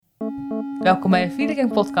Welkom bij de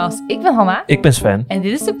Videogang Podcast. Ik ben Hanna. Ik ben Sven. En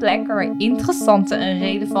dit is de plek waar we interessante en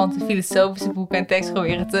relevante filosofische boeken en teksten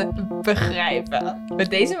proberen te begrijpen. Met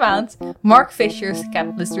deze maand Mark Fisher's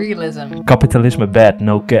Capitalist Realism. Kapitalisme bad,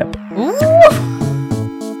 no cap. Oeh!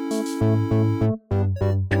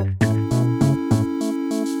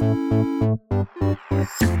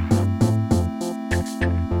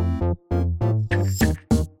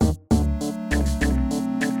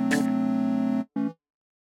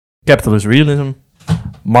 Capitalist Realism,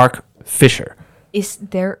 Mark Fisher. Is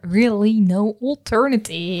there really no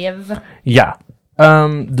alternative? Ja,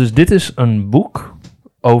 dus dit is een boek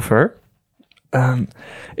over...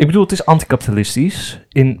 ik bedoel, het is anticapitalistisch,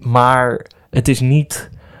 maar het is niet...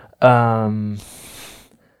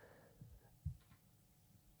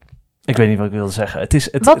 ik weet niet wat ik wilde zeggen.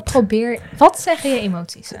 Wat zeggen je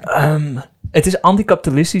emoties? Het is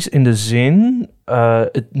anticapitalistisch in de zin...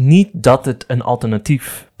 niet dat het een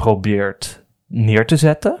alternatief probeert neer te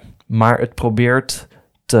zetten... maar het probeert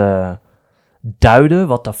te duiden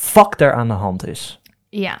wat de fuck daar aan de hand is.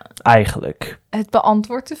 Ja. Eigenlijk. Het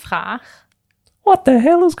beantwoordt de vraag. What the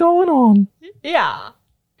hell is going on? Ja.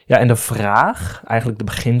 Ja, en de vraag, eigenlijk de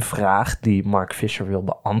beginvraag die Mark Fisher wil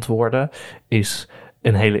beantwoorden... is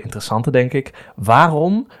een hele interessante, denk ik.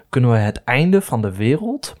 Waarom kunnen we het einde van de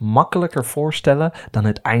wereld makkelijker voorstellen dan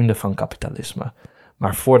het einde van kapitalisme?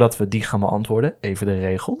 Maar voordat we die gaan beantwoorden, even de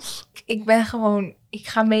regels. Ik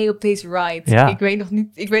ga mee op deze ride. Ja.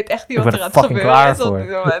 Ik weet echt niet wat er aan het gebeuren klaar is op voor. dit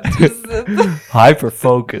moment. Dus,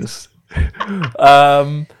 Hyperfocus.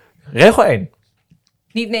 Regel 1.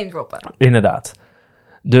 niet name droppen. Inderdaad.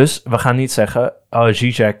 Dus we gaan niet zeggen,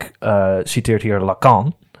 Zizek citeert hier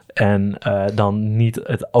Lacan... en dan niet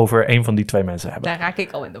het over een van die twee mensen hebben. Daar raak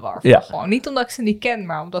ik al in de war van. Ja. Gewoon niet omdat ik ze niet ken,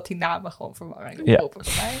 maar omdat die namen gewoon verwarring Ja. oproepen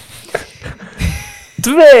voor mij.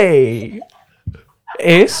 2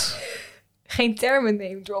 is... Geen termen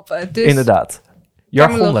name droppen. Dus Inderdaad.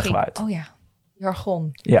 Jargon terminologie. leggen we uit. Oh ja, jargon.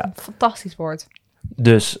 Ja. Een fantastisch woord.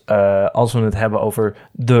 Dus als we het hebben over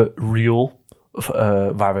the real...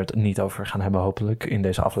 waar we het niet over gaan hebben hopelijk in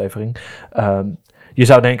deze aflevering... je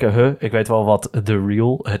zou denken, ik weet wel wat the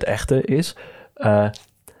real, het echte is...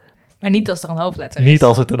 Maar niet als er een hoofdletter is. Niet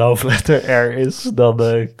als het een hoofdletter R is,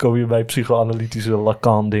 dan kom je bij psychoanalytische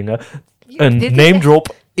Lacan dingen. Een Dit is name echt-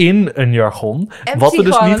 drop in een jargon, En wat we dus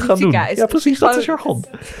niet gaan doen. psychoanalytica is- Ja, precies, dat is jargon.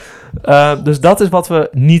 Dus dat is wat we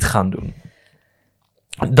niet gaan doen.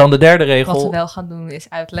 Dan de derde regel. Wat we wel gaan doen is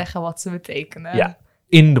uitleggen wat ze betekenen. Ja,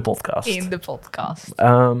 in de podcast. In de podcast.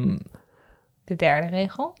 Ehm, De derde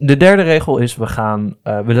regel. de derde regel is,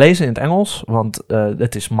 we lezen in het Engels, want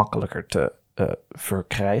het is makkelijker te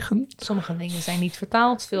verkrijgen. Sommige dingen zijn niet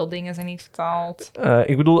vertaald. Veel dingen zijn niet vertaald.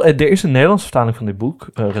 Ik bedoel, er is een Nederlandse vertaling van dit boek,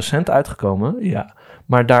 recent uitgekomen, ja.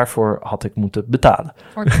 Maar daarvoor had ik moeten betalen.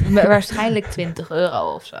 Voor waarschijnlijk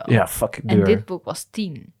 €20 of zo. Ja, fucking duur. En dit boek was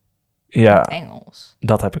 10 in Ja, het Engels.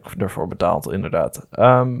 dat heb ik ervoor betaald, inderdaad.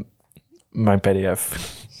 Mijn pdf.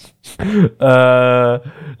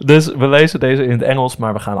 Dus we lezen deze in het Engels,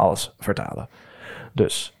 maar we gaan alles vertalen.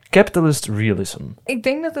 Dus, Capitalist Realism. Ik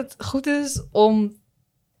denk dat het goed is om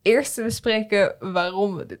eerst te bespreken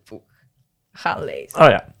waarom we dit boek gaan lezen. Oh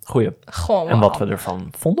ja, goeie. Gewoon En wel wat we handig. ervan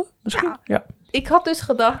vonden, misschien? Ja. Ik had dus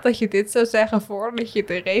gedacht dat je dit zou zeggen voordat je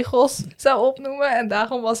de regels zou opnoemen. En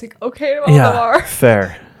daarom was ik ook helemaal in de Ja, war.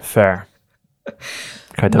 fair.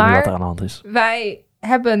 Ik weet ook niet Maar- wat er aan de hand is. Wij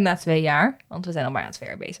hebben na 2 jaar, want we zijn al maar na 2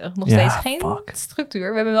 jaar bezig, nog Ja, steeds geen fuck. structuur.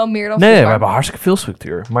 We hebben wel meer dan Nee, vroeger. we hebben hartstikke veel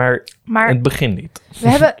structuur, maar in Maar het begin niet. we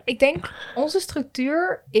hebben, ik denk, onze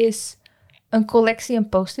structuur is een collectie aan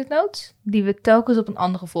post-it notes die we telkens op een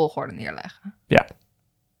andere volgorde neerleggen.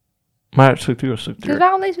 Maar structuur is Dus structuur.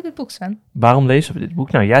 waarom lezen we dit boek, Sven? Waarom lezen we dit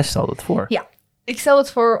boek? Nou, jij stelde het voor. Ja. Ik stel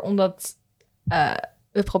het voor omdat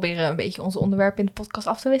we proberen een beetje onze onderwerpen in de podcast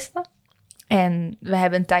af te wisselen. En we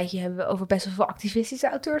hebben een tijdje over best wel veel activistische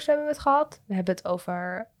auteurs hebben we het gehad. We hebben het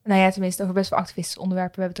over, over best wel activistische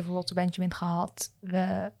onderwerpen. We hebben het over Walter Benjamin gehad.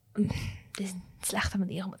 Het is een slechte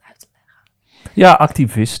manier om het uit te leggen. Ja,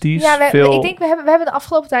 activistisch. Ja, veel... ik denk we hebben de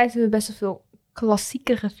afgelopen tijd best wel veel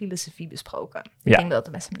klassiekere filosofie besproken. Ik Ja. denk dat dat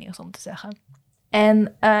de beste manier is om te zeggen.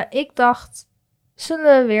 En ik dacht,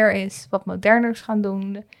 zullen we weer eens wat moderners gaan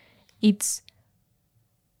doen?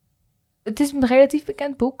 Het is een relatief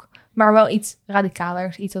bekend boek, maar wel iets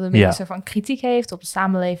radicalers. Iets dat een beetje Ja. zo van kritiek heeft op de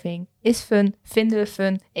samenleving. Is fun, vinden we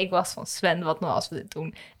fun. Ik was van Sven, wat nou als we dit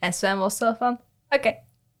doen? En Sven was zo van, oké.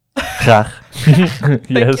 Graag. Yes.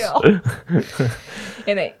 Dankjewel.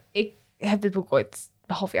 Ja, nee, ik heb dit boek ooit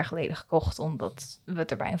een half jaar geleden gekocht, omdat we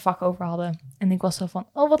het er bij een vak over hadden. En ik was zo van,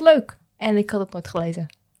 oh wat leuk. En ik had het nooit gelezen.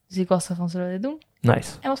 Dus ik was zo van, zullen we dit doen?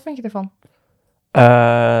 Nice. En wat vond je ervan?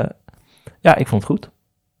 Ja, ik vond het goed.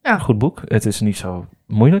 Ja. Goed boek. Het is niet zo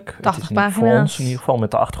moeilijk. 80 het is niet pagina's. voor ons in ieder geval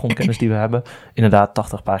met de achtergrondkennis die we hebben. Inderdaad,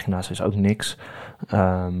 80 pagina's is ook niks.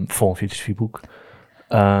 Voor een filosofieboek.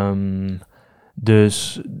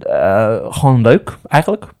 Dus gewoon leuk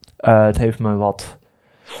eigenlijk. Het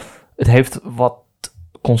heeft wat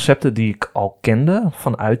concepten die ik al kende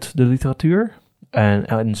vanuit de literatuur.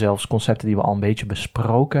 En zelfs concepten die we al een beetje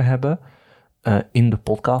besproken hebben in de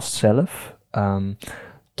podcast zelf.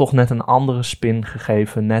 Toch net een andere spin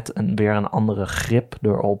gegeven, weer een andere grip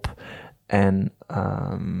erop. En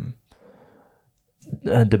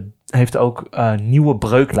heeft ook nieuwe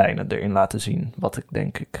breuklijnen erin laten zien. Wat ik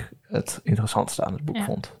denk ik het interessantste aan het boek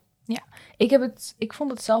vond. Ja, ik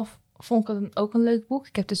vond het zelf ook een leuk boek.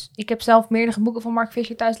 Ik heb zelf meerdere boeken van Mark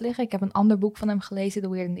Fisher thuis liggen. Ik heb een ander boek van hem gelezen, The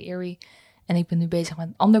Weird and the Eerie. En ik ben nu bezig met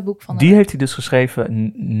een ander boek van hem. Die heeft hij dus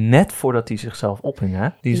geschreven net voordat hij zichzelf ophing, hè?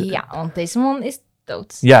 Ja, want deze man is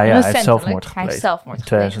dood. Ja, hij heeft zelfmoord gepleegd. Hij heeft zelfmoord in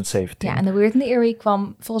 2017. Ja, en The Weird and the Eerie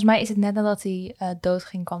kwam, volgens mij is het net nadat hij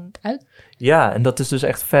doodging, kwam het uit. Ja, en dat is dus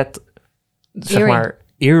echt vet, zeg Eerie. maar,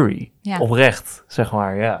 eerie. Ja. Oprecht, zeg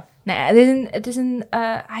maar, ja. Nou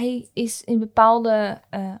ja, hij is in bepaalde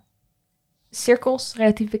cirkels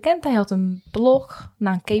relatief bekend. Hij had een blog,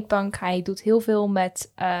 K-Punk. Hij doet heel veel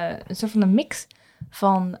met een soort van een mix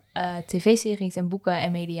van tv-series en boeken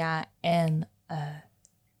en media en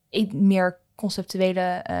meer conceptuele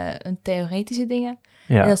en theoretische dingen.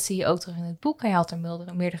 Ja. En dat zie je ook terug in het boek. Hij had er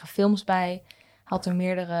meerdere films bij. Had er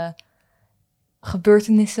meerdere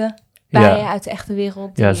gebeurtenissen bij uit de echte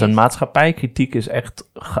wereld. Ja, zijn maatschappijkritiek is echt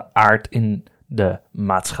geaard in de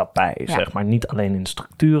maatschappij, zeg maar. Niet alleen in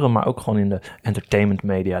structuren, maar ook gewoon in de entertainment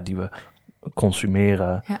media die we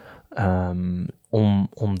consumeren. Ja.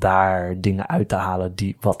 Om daar dingen uit te halen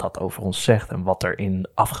wat dat over ons zegt en wat erin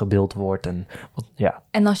afgebeeld wordt. En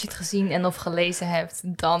als je het gezien en of gelezen hebt,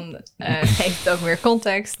 dan geeft het ook meer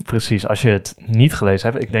context. Precies, als je het niet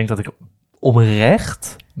gelezen hebt, ik denk dat ik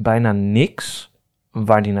oprecht bijna niks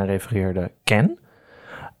waar die naar refereerde ken.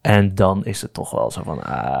 En dan is het toch wel zo van...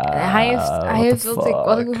 hij heeft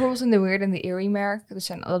wat ik bijvoorbeeld in The Weird and the Eerie merk,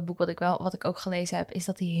 dus dat boek wat ik ook gelezen heb, is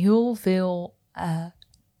dat hij heel veel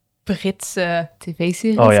Britse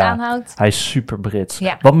tv-series aanhoudt. Hij is super Brits.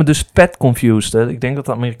 Ja. Wat me dus pet confused, ik denk dat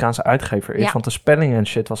het een Amerikaanse uitgever is, Ja. want de spelling en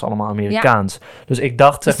shit was allemaal Amerikaans. Dus ik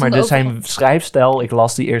dacht, zeg maar, zijn schrijfstijl, ik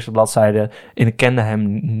las die eerste bladzijde en ik kende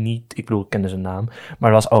hem niet, ik kende zijn naam,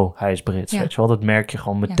 maar het was, hij is Brits, weet je wel. Dat merk je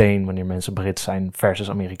gewoon meteen wanneer mensen Brits zijn versus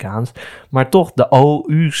Amerikaans. Maar toch, de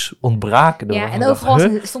OU's ontbraken. Ja, en overal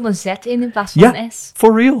stond een Z in plaats van een S.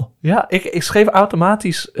 For real. Ja, ik schreef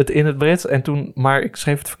automatisch het in het Brits maar ik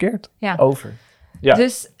schreef het verkeerd. Ja. Over. Ja.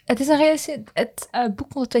 Dus het is het boek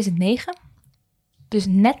komt in 2009. Dus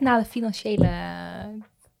net na de financiële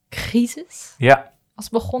crisis. Ja. Was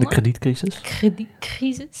begonnen. De kredietcrisis.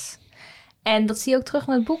 Kredietcrisis. En dat zie je ook terug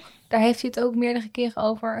in het boek. Daar heeft hij het ook meerdere keren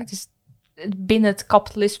over. Het is binnen het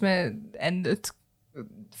kapitalisme en het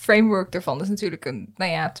framework ervan is natuurlijk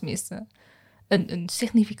een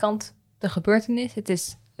significante gebeurtenis.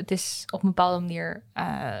 Het is op een bepaalde manier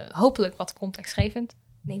hopelijk wat contextgevend.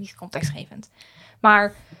 Nee, niet contextgevend.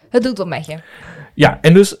 Maar het doet wat met je. Ja,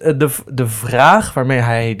 en dus de vraag waarmee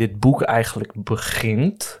hij dit boek eigenlijk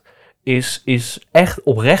begint, is echt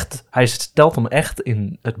oprecht. Hij stelt hem echt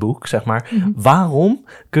in het boek, zeg maar. Mm-hmm. Waarom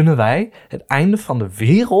kunnen wij het einde van de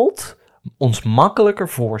wereld ons makkelijker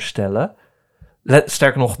voorstellen?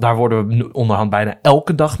 Sterker nog, daar worden we onderhand bijna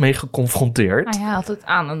elke dag mee geconfronteerd. Hij haalt het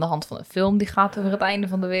aan de hand van een film die gaat over het einde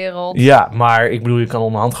van de wereld. Ja, maar ik bedoel, je kan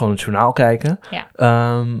onderhand gewoon het journaal kijken. Ja.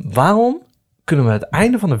 Waarom kunnen we het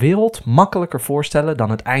einde van de wereld makkelijker voorstellen dan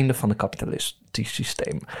het einde van het kapitalistisch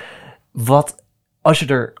systeem? Als je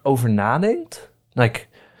erover nadenkt,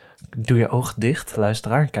 doe je ogen dicht,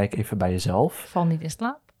 luisteraar, kijk even bij jezelf. Val niet in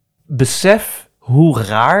slaap. Besef hoe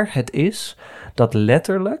raar het is dat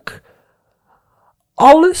letterlijk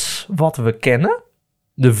alles wat we kennen,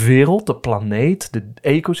 de wereld, de planeet, de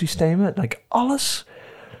ecosystemen, alles,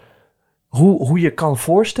 hoe je kan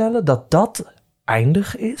voorstellen dat dat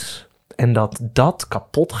eindig is en dat dat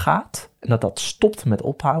kapot gaat en dat stopt met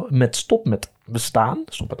ophouden, stopt met bestaan,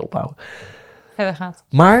 stopt met ophouden. Verder gaat.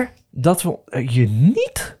 Maar dat je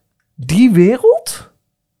niet die wereld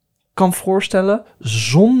kan voorstellen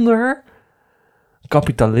zonder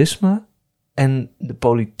kapitalisme en de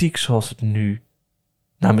politiek zoals het nu.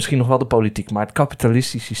 Nou, misschien nog wel de politiek, maar het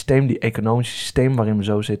kapitalistisch systeem, die economische systeem waarin we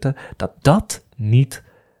zo zitten, dat niet.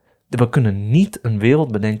 We kunnen niet een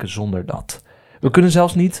wereld bedenken zonder dat. We kunnen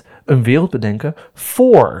zelfs niet een wereld bedenken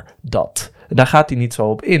voor dat. Daar gaat hij niet zo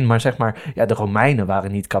op in, maar zeg maar, de Romeinen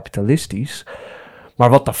waren niet kapitalistisch. Maar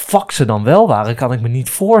wat de fuck ze dan wel waren, kan ik me niet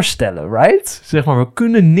voorstellen, right? Zeg maar, we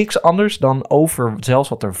kunnen niks anders dan over zelfs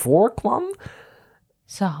wat er voorkwam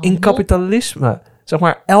in kapitalisme. Zeg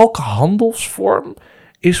maar, elke handelsvorm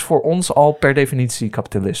is voor ons al per definitie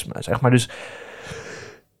kapitalisme, zeg maar. Dus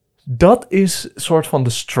dat is een soort van de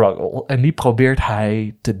struggle. En die probeert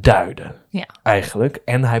hij te duiden, eigenlijk.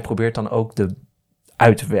 En hij probeert dan ook de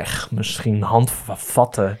uitweg, misschien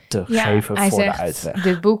handvatten te geven voor de uitweg.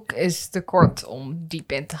 Dit boek is te kort om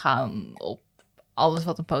diep in te gaan op alles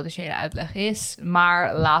wat een potentiële uitleg is.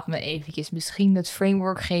 Maar laat me eventjes misschien het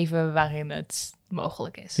framework geven waarin het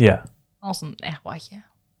mogelijk is. Ja. Als een echt watje.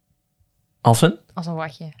 Als een? Als een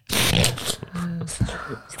watje.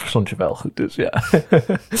 Ik verstond je wel goed, dus ja.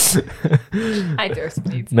 Hij durft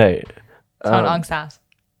het niet. Nee. Zo'n angsthaas.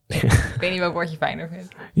 Ik weet niet welk woord je fijner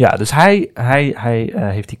vindt. Ja, dus hij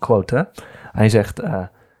heeft die quote, hè. Hij zegt...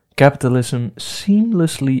 Capitalism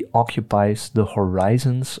seamlessly occupies the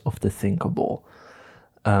horizons of the thinkable.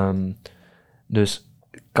 Dus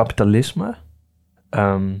kapitalisme...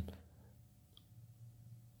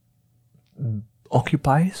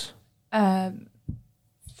 occupies...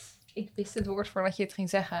 ik wist het woord voordat je het ging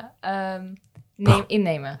zeggen.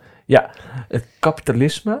 Innemen. Ja, het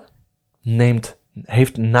kapitalisme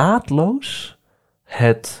heeft naadloos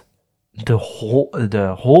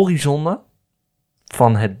de horizonnen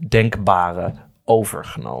van het denkbare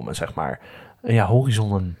overgenomen, zeg maar. Ja,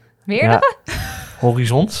 horizonnen. Meerdere? Ja,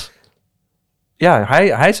 horizons? Ja,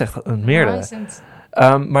 hij zegt meerdere.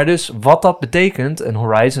 Maar dus wat dat betekent, een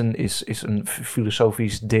horizon is een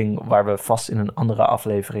filosofisch ding waar we vast in een andere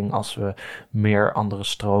aflevering, als we meer andere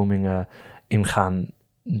stromingen ingaan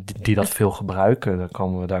die dat veel gebruiken, dan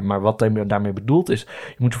komen we daar. Maar wat daarmee bedoeld is,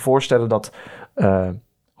 je moet je voorstellen dat,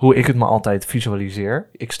 hoe ik het me altijd visualiseer,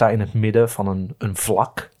 ik sta in het midden van een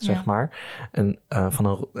vlak, zeg maar, en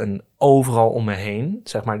en overal om me heen,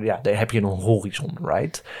 zeg maar, ja, daar heb je een horizon,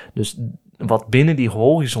 right? Dus wat binnen die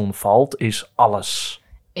horizon valt, is alles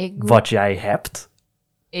wat jij hebt.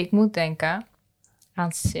 Ik moet denken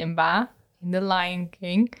aan Simba in The Lion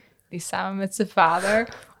King, die samen met zijn vader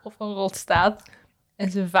op een rots staat.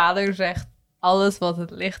 En zijn vader zegt, alles wat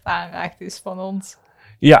het licht aanraakt is van ons.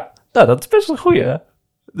 Ja, nou, dat is best een goeie, hè?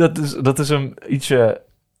 Dat is een ietsje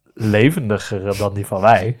levendiger dan die van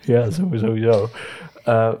mij. Ja, sowieso.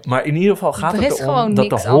 Maar in ieder geval gaat het erom dat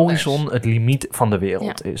de horizon anders het limiet van de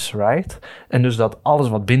wereld is, right? En dus dat alles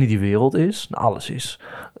wat binnen die wereld is, alles is.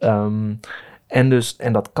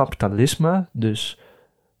 En dat kapitalisme, dus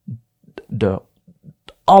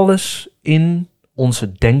alles in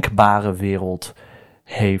onze denkbare wereld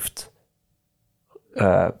heeft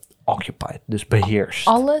occupied, dus beheerst.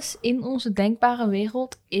 Alles in onze denkbare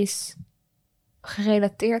wereld is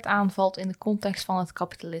gerelateerd aanvalt in de context van het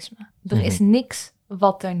kapitalisme. Er is niks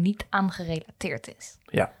wat er niet aan gerelateerd is.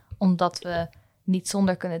 Ja. Omdat we niet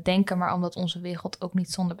zonder kunnen denken, maar omdat onze wereld ook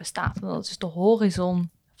niet zonder bestaat. En dat is de horizon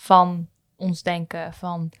van ons denken,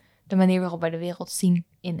 van de manier waarop wij de wereld zien,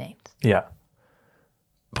 inneemt. Ja,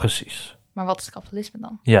 precies. Maar wat is kapitalisme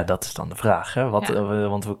dan? Ja, dat is dan de vraag. Hè?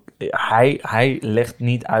 Want hij legt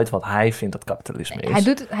niet uit wat hij vindt dat kapitalisme is.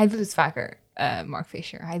 Hij doet het vaker, Mark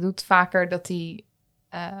Fisher. Hij doet vaker dat hij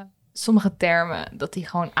sommige termen, dat hij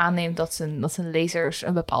gewoon aanneemt dat zijn lezers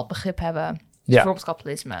een bepaald begrip hebben. Dus bijvoorbeeld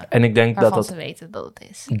kapitalisme. En ik denk dat ze weten dat het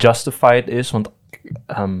is. Justified is, want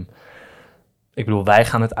ik bedoel, wij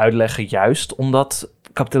gaan het uitleggen juist omdat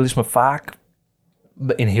kapitalisme vaak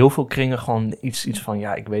in heel veel kringen gewoon iets van,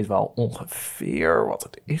 ja, ik weet wel ongeveer wat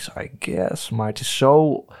het is, I guess. Maar het is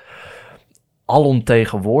zo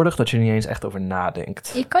alomtegenwoordig dat je er niet eens echt over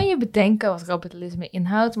nadenkt. Je kan je bedenken wat kapitalisme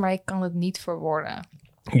inhoudt, maar je kan het niet verwoorden.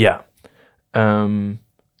 Ja.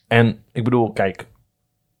 En ik bedoel, kijk,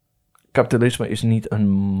 kapitalisme is niet een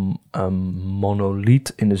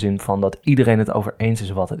monoliet in de zin van dat iedereen het over eens is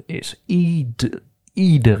wat het is.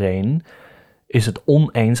 Iedereen is het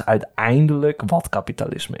oneens uiteindelijk wat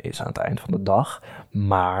kapitalisme is aan het eind van de dag.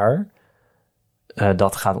 Maar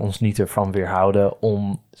dat gaat ons niet ervan weerhouden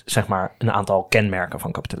om, zeg maar, een aantal kenmerken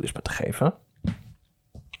van kapitalisme te geven.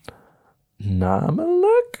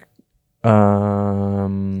 Namelijk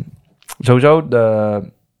sowieso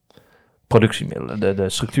de productiemiddelen, de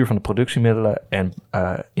structuur van de productiemiddelen en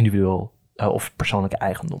individueel of persoonlijke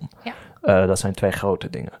eigendom. Ja. Dat zijn twee grote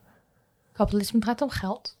dingen. Kapitalisme draait om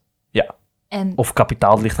geld. Ja. En of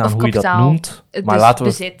kapitaal, het ligt aan hoe je dat noemt. Maar dus laten we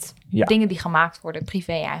bezit, dingen die gemaakt worden,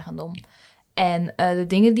 privé-eigendom. En de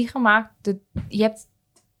dingen die je hebt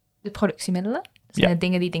de productiemiddelen. Dat zijn de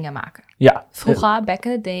dingen die dingen maken. Ja. Vroeger, back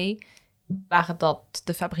in the day, waren dat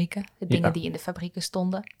de fabrieken. De dingen die in de fabrieken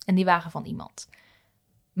stonden. En die waren van iemand.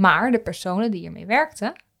 Maar de personen die ermee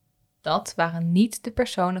werkten, dat waren niet de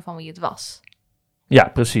personen van wie het was. Ja,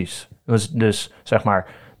 precies. Dus zeg maar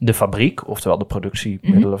de fabriek, oftewel de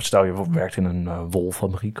productiemiddelen. Stel je werkt in een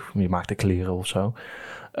wolfabriek, je maakt de kleren of zo.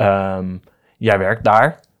 Jij werkt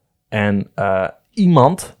daar en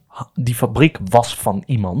die fabriek was van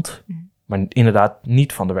iemand, maar inderdaad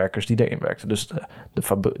niet van de werkers die erin werkten. Dus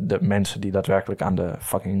de mensen die daadwerkelijk aan de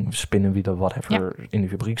fucking spinnenwielen, whatever, in die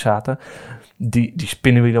fabriek zaten, die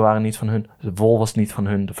spinnenwielen waren niet van hun, de wol was niet van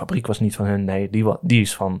hun, de fabriek was niet van hun, nee, die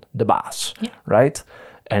is van de baas, right?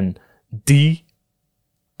 En die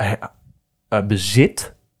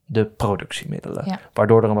bezit de productiemiddelen,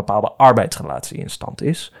 waardoor er een bepaalde arbeidsrelatie in stand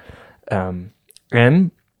is.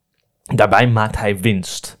 En daarbij maakt hij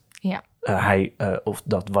winst. Ja. Of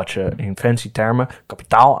dat wat je in fancy termen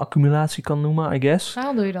kapitaalaccumulatie kan noemen, I guess.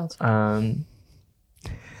 Waarom doe je dat?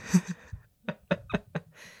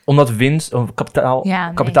 Omdat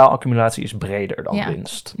kapitaalaccumulatie is breder dan Ja.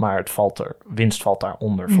 winst. Maar winst valt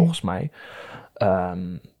daaronder volgens mij.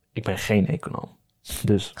 Ik ben geen econoom.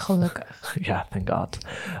 Dus Gelukkig. ja, thank God.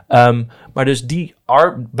 Maar dus die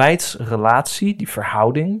arbeidsrelatie, die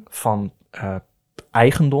verhouding van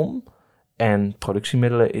eigendom en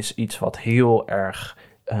productiemiddelen is iets wat heel erg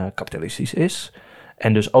kapitalistisch is.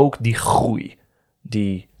 En dus ook die groei.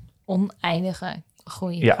 Die Oneindige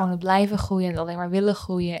groei. Ja. Gewoon het blijven groeien en het alleen maar willen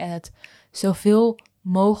groeien. En het zoveel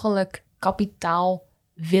mogelijk kapitaal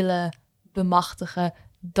willen bemachtigen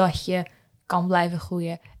dat je kan blijven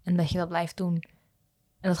groeien en dat je dat blijft doen.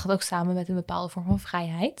 En dat gaat ook samen met een bepaalde vorm van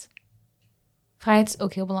vrijheid. Vrijheid is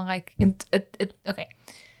ook heel belangrijk. Oké.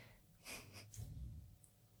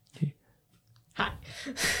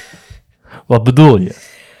 Wat bedoel je?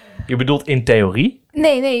 Je bedoelt in theorie?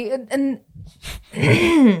 Nee.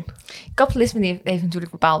 Kapitalisme heeft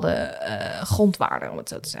natuurlijk bepaalde grondwaarden, om het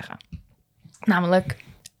zo te zeggen. Namelijk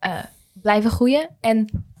blijven groeien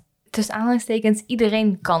en tussen aanhalingstekens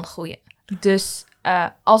iedereen kan groeien. Dus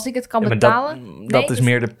als ik het kan betalen... Dat is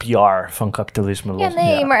meer de PR van kapitalisme.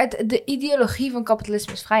 Maar de ideologie van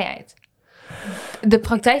kapitalisme is vrijheid. De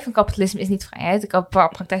praktijk van kapitalisme is niet vrijheid. De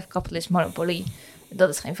praktijk van kapitalisme is monopolie. Dat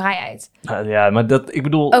is geen vrijheid. Ja, maar ik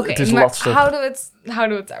bedoel, het is maar lastig. Houden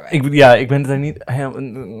we het daarbij. Ik ben het er niet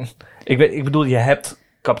helemaal... Ik bedoel, je hebt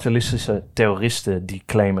kapitalistische theoristen die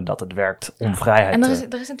claimen dat het werkt om vrijheid en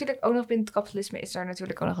er is natuurlijk ook nog binnen het kapitalisme is er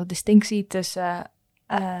natuurlijk ook nog een distinctie tussen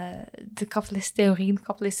de kapitalistische theorie en de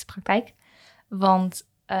kapitalistische praktijk. Want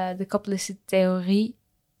de kapitalistische theorie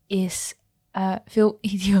is veel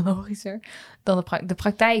ideologischer dan de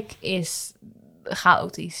praktijk is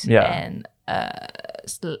chaotisch en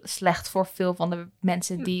slecht voor veel van de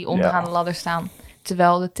mensen die onderaan de ladder staan.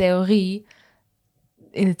 Terwijl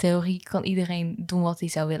in de theorie kan iedereen doen wat hij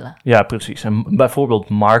zou willen. Ja, precies. En bijvoorbeeld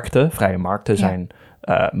vrije markten zijn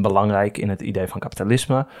belangrijk in het idee van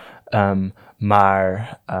kapitalisme.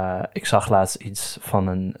 Maar ik zag laatst iets van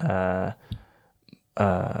een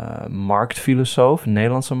marktfilosoof, een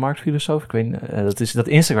Nederlandse marktfilosoof. Ik weet dat is dat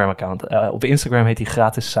Instagram-account. Op Instagram heet hij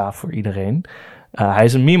gratis Saaf voor iedereen. Hij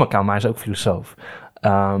is een meme-account, maar hij is ook filosoof.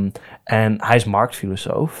 En hij is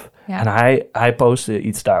marktfilosoof. Ja. En hij postte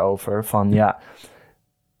iets daarover van,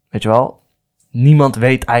 weet je wel, niemand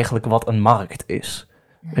weet eigenlijk wat een markt is.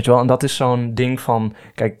 Weet je wel, en dat is zo'n ding van,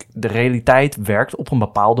 kijk, de realiteit werkt op een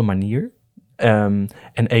bepaalde manier. En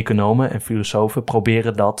economen en filosofen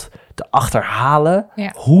proberen dat te achterhalen,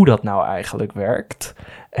 hoe dat nou eigenlijk werkt.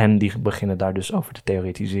 En die beginnen daar dus over te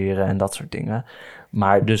theoretiseren en dat soort dingen.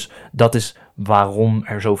 Maar dus dat is waarom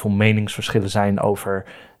er zoveel meningsverschillen zijn over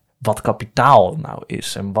wat kapitaal nou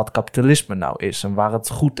is en wat kapitalisme nou is en waar het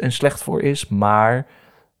goed en slecht voor is. Maar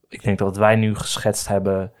ik denk dat wat wij nu geschetst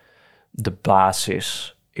hebben, de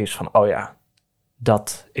basis is van,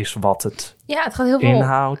 dat is wat het gaat heel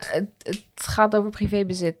inhoudt. Veel, het gaat over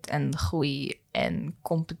privébezit en groei en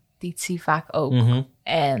competitie vaak ook.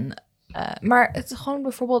 Maar het is gewoon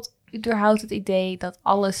bijvoorbeeld überhaupt het idee dat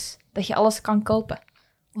je alles kan kopen.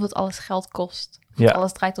 Of dat alles geld kost. Of dat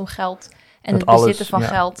alles draait om geld. En dat het bezitten van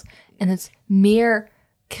geld. En het meer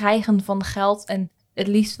krijgen van geld. En het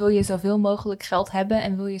liefst wil je zoveel mogelijk geld hebben.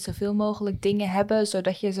 En wil je zoveel mogelijk dingen hebben.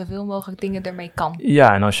 Zodat je zoveel mogelijk dingen ermee kan.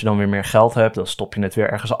 Ja, en als je dan weer meer geld hebt, dan stop je het weer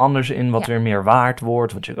ergens anders in. Wat weer meer waard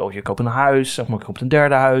wordt. Want je koopt een huis, zeg maar, je koopt een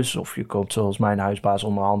derde huis. Of je koopt zoals mijn huisbaas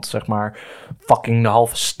onderhand, zeg maar, fucking de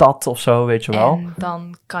halve stad of zo, weet je wel. En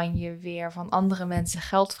dan kan je weer van andere mensen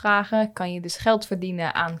geld vragen. Kan je dus geld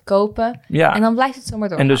verdienen aan kopen. Ja. En dan blijft het zomaar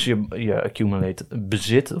doorgaan. En dus je accumulate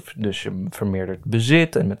bezit. Dus je vermeerdert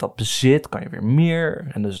bezit. En met dat bezit kan je weer meer.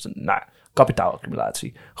 En dus,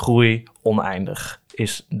 kapitaalaccumulatie. Groei, oneindig.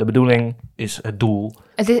 Is de bedoeling, is het doel.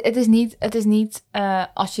 Het is niet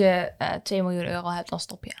als je 2 miljoen euro hebt, dan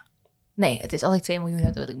stop je. Nee, het is als ik 2 miljoen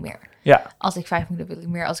heb, wil ik meer. Ja. Als ik 5 miljoen heb, wil ik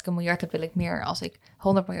meer. Als ik 1 miljard heb, wil ik meer. Als ik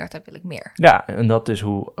 100 miljard heb, wil ik meer. Ja, en dat is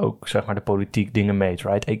hoe ook zeg maar de politiek dingen meet,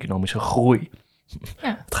 right? Economische groei.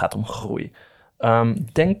 Ja. Het gaat om groei.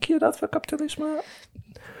 Denk je dat we kapitalisme...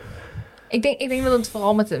 Ik denk dat het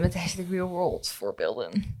vooral met de hashtag real world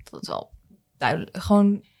voorbeelden, dat is wel duidelijk.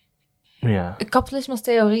 Gewoon, Ja. kapitalisme als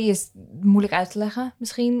theorie is moeilijk uit te leggen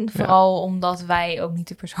misschien. Vooral omdat wij ook niet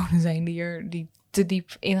de personen zijn die te diep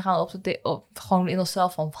ingaan op gewoon in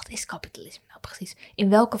onszelf van, wat is kapitalisme nou precies? In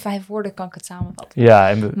welke 5 woorden kan ik het samenvatten? Ja,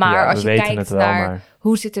 en Maar we als je weten kijkt het wel, naar maar...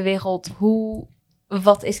 hoe zit de wereld,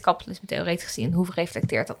 wat is kapitalisme theoretisch gezien? Hoe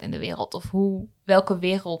reflecteert dat in de wereld? Of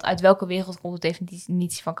uit welke wereld komt de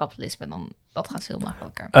definitie van kapitalisme? Dan, dat gaat veel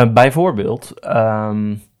makkelijker. Bijvoorbeeld,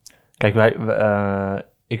 kijk,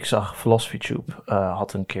 ik zag PhilosophyTube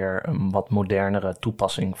had een keer een wat modernere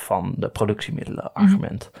toepassing van de productiemiddelen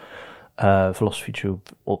argument. PhilosophyTube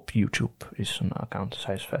op YouTube is een account,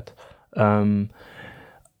 zij is vet.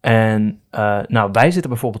 Wij zitten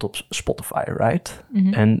bijvoorbeeld op Spotify, right?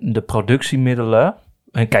 Mhm. En de productiemiddelen...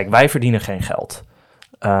 En kijk, wij verdienen geen geld.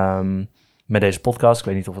 Met deze podcast, ik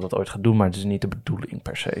weet niet of we dat ooit gaan doen, maar het is niet de bedoeling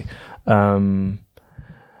per se.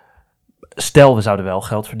 Stel, we zouden wel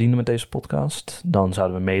geld verdienen met deze podcast. Dan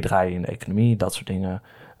zouden we meedraaien in de economie, dat soort dingen.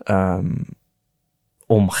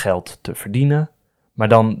 Om geld te verdienen. Maar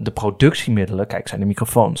dan de productiemiddelen, kijk, zijn de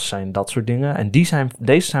microfoons, zijn dat soort dingen. En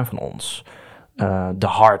deze zijn van ons. De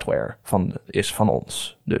hardware is van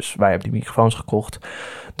ons. Dus wij hebben die microfoons gekocht.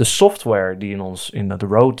 De software die in dat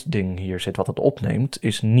Rode-ding hier zit, wat het opneemt,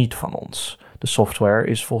 is niet van ons. De software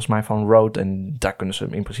is volgens mij van Rode en daar kunnen ze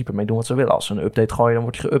in principe mee doen wat ze willen. Als ze een update gooien, dan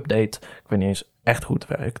wordt die geüpdate. Ik weet niet eens echt hoe het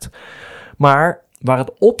werkt. Maar waar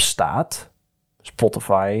het op staat,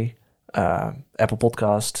 Spotify, Apple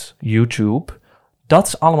Podcasts, YouTube, dat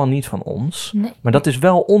is allemaal niet van ons. Nee. Maar dat is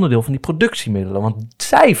wel onderdeel van die productiemiddelen. Want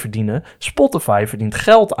Spotify verdient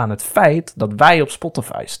geld aan het feit dat wij op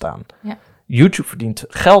Spotify staan. Ja. YouTube verdient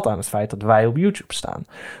geld aan het feit dat wij op YouTube staan.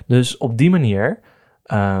 Dus op die manier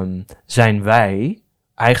zijn wij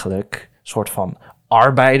eigenlijk een soort van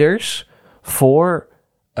arbeiders voor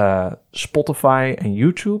Spotify en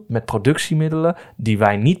YouTube met productiemiddelen die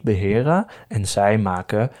wij niet beheren. En zij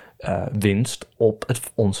maken winst op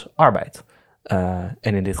ons arbeid. En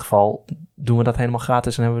in dit geval doen we dat helemaal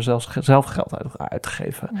gratis en hebben we zelf geld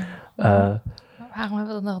uitgegeven. Ja. Waarom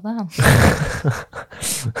hebben we dat nog gedaan?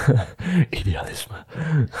 Idealisme.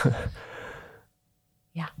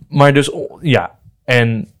 Ja. Maar dus, ja.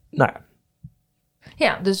 En, nou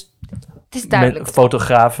Ja, dus het is duidelijk.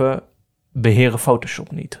 Fotografen beheren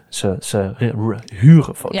Photoshop niet. Ze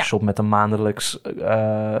huren Photoshop met een maandelijks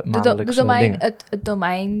domein, ding. het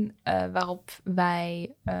domein waarop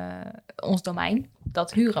wij, ons domein,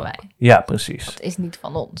 dat huren wij. Ja, precies. Dat is niet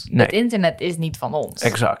van ons. Nee. Het internet is niet van ons.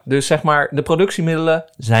 Exact. Dus zeg maar, de productiemiddelen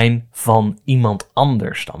zijn van iemand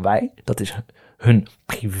anders dan wij. Dat is hun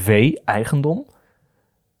privé-eigendom.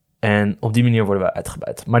 En op die manier worden we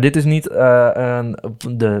uitgebuit. Maar dit is niet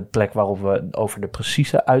de plek waarop we over de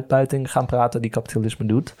precieze uitbuiting gaan praten die kapitalisme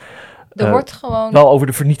doet. Er wordt gewoon... Wel over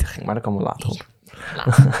de vernietiging, maar daar komen we later op.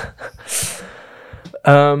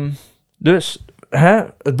 Dus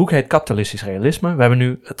het boek heet Kapitalistisch Realisme. We hebben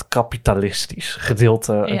nu het kapitalistisch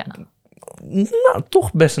gedeelte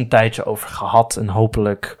toch best een tijdje over gehad. En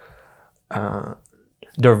hopelijk...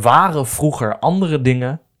 er waren vroeger andere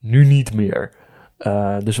dingen, nu niet meer.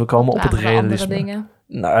 Dus we komen op het realisme. Andere dingen.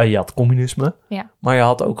 Nou, je had communisme, maar je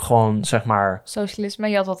had ook gewoon, zeg maar... Socialisme,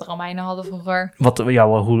 je had wat de Romeinen hadden vroeger.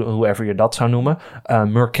 Whoever je dat zou noemen.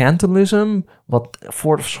 Mercantilism, wat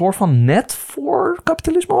voor een soort van net voor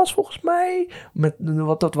kapitalisme was, volgens mij.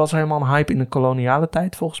 Dat was helemaal een hype in de koloniale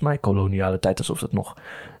tijd, volgens mij. Koloniale tijd, alsof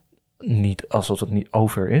het niet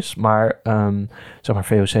over is. Maar, zeg maar,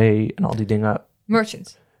 VOC en al die dingen...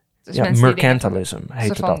 Merchants. Dus ja, mercantilism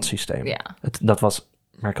heette dat systeem. Ja. Dat was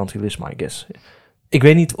mercantilisme, I guess. Ik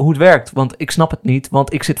weet niet hoe het werkt, want ik snap het niet,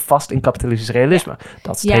 want ik zit vast in kapitalistisch realisme.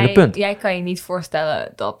 Dat is het hele punt. Jij kan je niet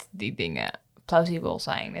voorstellen dat die dingen plausibel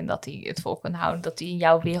zijn en dat die het volk kunnen houden, dat die in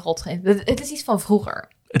jouw wereld... Het is iets van vroeger.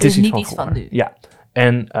 Het is niet iets van nu. Ja,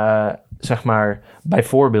 en zeg maar,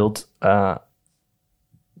 bijvoorbeeld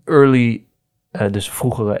dus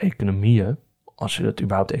vroegere economieën, als je dat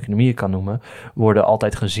überhaupt economieën kan noemen, worden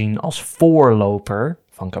altijd gezien als voorloper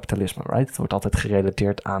van kapitalisme, right? Het wordt altijd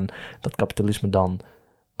gerelateerd aan dat kapitalisme dan...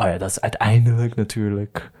 Oh ja, dat is uiteindelijk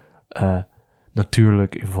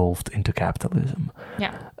natuurlijk evolved into capitalism.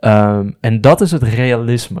 Ja. En dat is het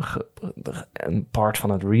realisme, een part van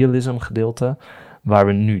het realism gedeelte, waar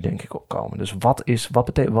we nu denk ik op komen. Dus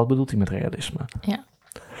wat bedoelt hij met realisme? Ja.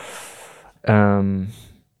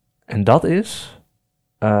 En dat is...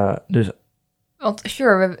 dus Want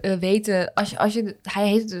sure, we weten, hij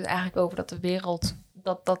heeft het dus eigenlijk over dat de wereld,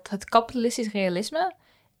 dat het kapitalistisch realisme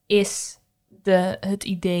is het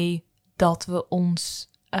idee dat we ons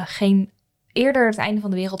geen eerder het einde van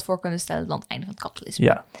de wereld voor kunnen stellen dan het einde van het kapitalisme.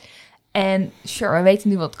 ja, En sure, we weten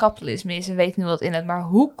nu wat kapitalisme is, we weten nu wat in het, maar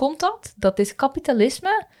hoe komt dat dit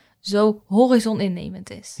kapitalisme zo horizoninnemend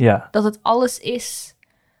is? ja, Dat het alles is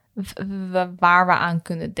waar we aan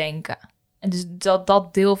kunnen denken. En dus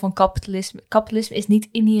dat deel van kapitalisme is niet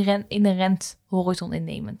inherent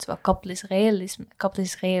horizoninnemend, terwijl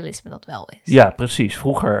kapitalistisch realisme dat wel is. ja, precies.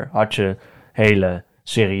 Vroeger had je hele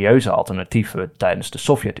serieuze alternatieven tijdens de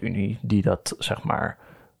Sovjet-Unie die dat, zeg maar,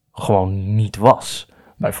 gewoon niet was.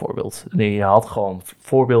 Bijvoorbeeld. Je had gewoon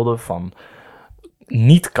voorbeelden van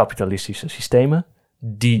niet-kapitalistische systemen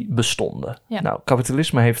die bestonden. Ja. Nou,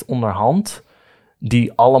 kapitalisme heeft onderhand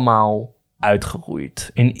die allemaal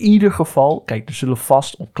uitgeroeid. In ieder geval, kijk, er zullen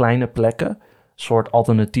vast op kleine plekken soort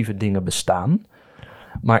alternatieve dingen bestaan.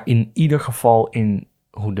 Maar in ieder geval in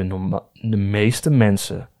hoe de meeste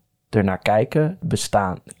mensen ernaar kijken,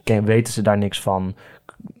 weten ze daar niks van,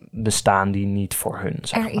 bestaan die niet voor hun,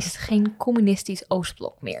 zeg maar. Is geen communistisch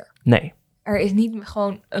Oostblok meer. Nee. Er is niet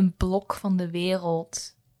gewoon een blok van de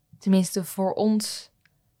wereld, tenminste voor ons,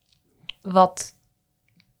 wat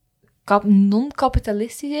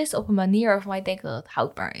non-kapitalistisch is op een manier waarvan wij denken dat het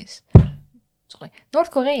houdbaar is. Sorry.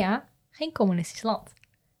 Noord-Korea, geen communistisch land.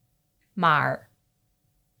 Maar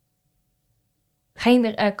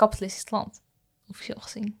geen kapitalistisch land, officieel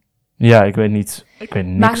gezien. Ja, ik weet niks niet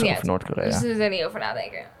over uit. Noord-Korea. Dus we zullen er niet over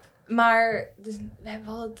nadenken. Maar dus, in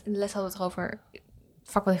de les hadden we het erover,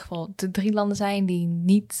 vaak wel in ieder geval, de 3 landen zijn die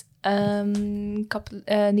niet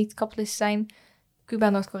kapitalistisch zijn. Cuba,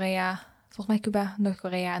 Noord-Korea, volgens mij Cuba,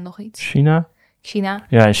 Noord-Korea en nog iets. China? China.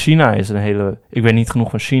 Ja, en China is een hele... Ik weet niet genoeg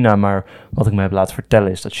van China, maar wat ik me heb laten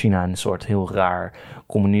vertellen is dat China een soort heel raar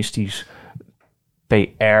communistisch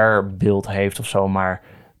PR-beeld heeft of zo, maar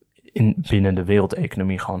binnen de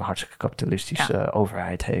wereldeconomie gewoon een hartstikke kapitalistische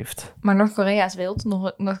overheid heeft. Maar Noord-Korea is wild.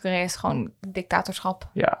 Noord-Korea is gewoon dictatorschap.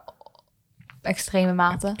 Ja. Extreme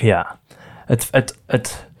mate. Ja.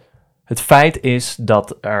 Het feit is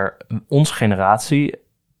dat onze generatie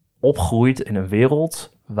opgroeit in een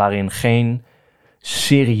wereld waarin geen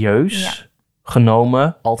serieus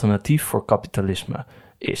genomen alternatief voor kapitalisme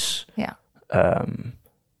is. Ja.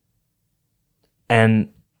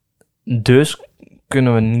 En dus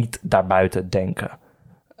kunnen we niet daarbuiten denken.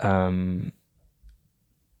 En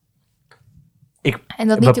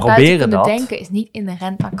dat niet erbuiten kunnen denken is niet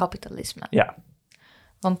inherent aan kapitalisme. Ja.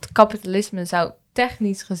 Want kapitalisme zou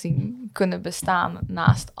technisch gezien kunnen bestaan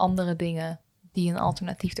naast andere dingen die een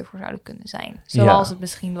alternatief ervoor zouden kunnen zijn. Zoals het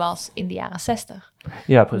misschien was in de jaren 60.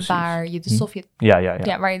 Ja, precies. Waar je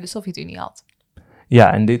waar je de Sovjet-Unie had.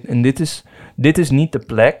 Ja, en dit is niet de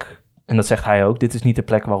plek, en dat zegt hij ook, dit is niet de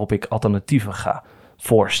plek waarop ik alternatieven ga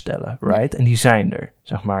voorstellen, right? En die zijn er,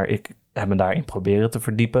 zeg maar. Ik heb me daarin proberen te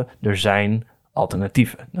verdiepen. Er zijn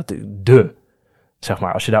alternatieven. Zeg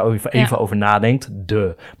maar, als je daar even over nadenkt,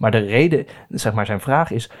 Maar de reden, zeg maar, zijn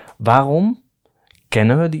vraag is, waarom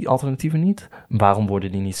kennen we die alternatieven niet? Waarom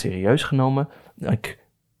worden die niet serieus genomen?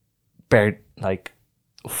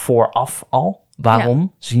 Vooraf al,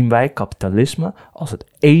 waarom zien wij kapitalisme als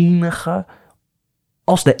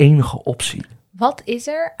de enige optie? Wat is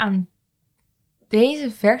er aan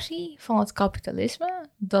deze versie van het kapitalisme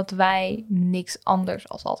dat wij niks anders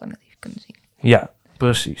als alternatief kunnen zien? Ja,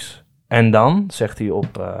 precies. En dan zegt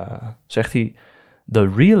hij,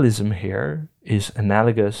 the realism here is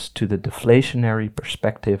analogous to the deflationary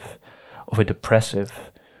perspective of a depressive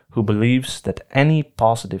who believes that any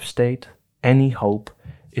positive state, any hope,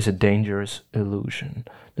 is a dangerous illusion.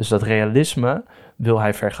 Dus dat realisme wil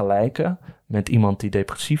hij vergelijken met iemand die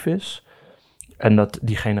depressief is en dat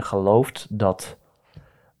diegene gelooft dat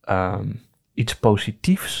iets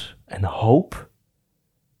positiefs en hoop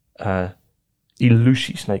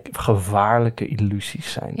illusies, gevaarlijke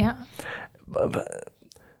illusies zijn. Ja.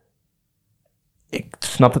 Ik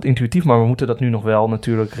snap het intuïtief, maar we moeten dat nu nog wel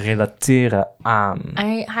natuurlijk relateren aan.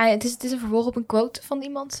 Het is een vervolg op een quote van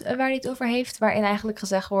iemand waar hij het over heeft, waarin eigenlijk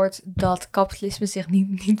gezegd wordt dat kapitalisme zich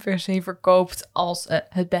niet per se verkoopt als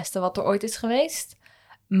het beste wat er ooit is geweest,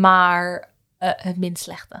 maar het minst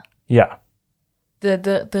slechte. Ja.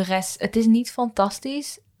 De rest, het is niet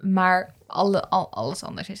fantastisch, maar alles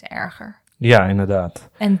anders is erger. Ja, inderdaad.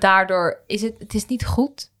 En daardoor is het is niet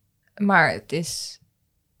goed, maar het is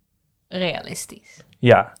realistisch.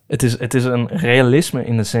 Ja, het is een realisme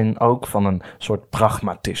in de zin ook van een soort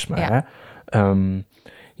pragmatisme. Ja. Hè?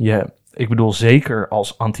 Ik bedoel, zeker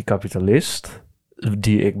als anticapitalist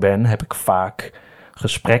die ik ben, heb ik vaak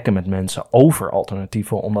gesprekken met mensen over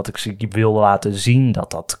alternatieven, omdat ik ze wil laten zien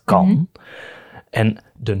dat dat kan. Mhm. En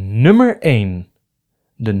de nummer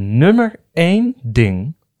één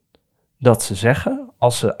ding dat ze zeggen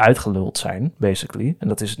als ze uitgeluld zijn, basically. En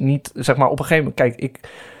dat is niet, zeg maar, op een gegeven moment... Kijk,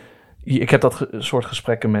 ik heb dat soort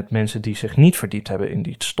gesprekken met mensen die zich niet verdiept hebben in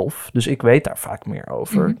die stof. Dus ik weet daar vaak meer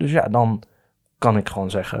over. Mhm. Dus ja, dan kan ik gewoon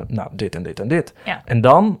zeggen, nou, dit en dit en dit. Ja. En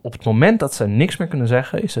dan, op het moment dat ze niks meer kunnen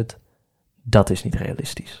zeggen, is het, dat is niet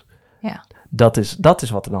realistisch. Ja. Dat is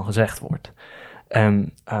wat er dan gezegd wordt.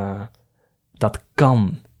 En dat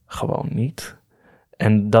kan gewoon niet.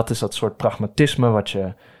 En dat is dat soort pragmatisme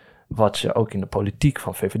wat je ook in de politiek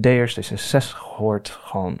van VVD'ers, D66 hoort.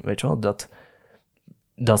 Gewoon, weet je wel,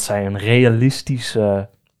 dat zij een realistische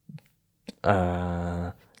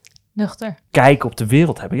Nuchter. kijk op de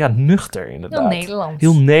wereld hebben. Ja, nuchter inderdaad. Heel Nederlands.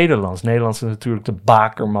 Heel Nederlands. Nederlands is natuurlijk de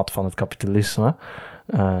bakermat van het kapitalisme.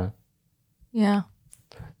 Ja.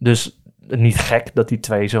 Dus niet gek dat die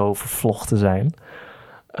twee zo vervlochten zijn.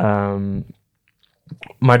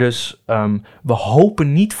 Maar dus, we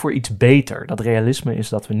hopen niet voor iets beter. Dat realisme is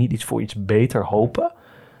dat we niet iets voor iets beter hopen.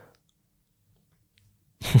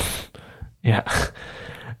 Ja.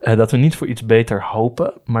 Dat we niet voor iets beter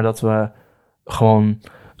hopen, maar dat we gewoon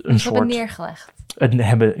een soort... hebben neergelegd.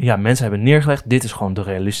 Mensen hebben neergelegd, dit is gewoon de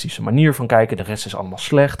realistische manier van kijken. De rest is allemaal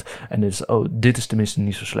slecht. En dit is tenminste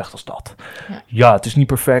niet zo slecht als dat. Ja, het is niet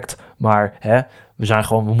perfect, maar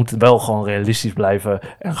we moeten wel gewoon realistisch blijven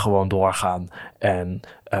en gewoon doorgaan. En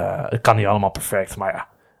het kan niet allemaal perfect, maar ja,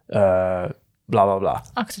 bla bla bla.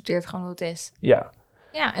 Accepteert gewoon hoe het is. Ja.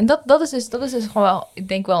 Ja, en dat is dus gewoon wel, ik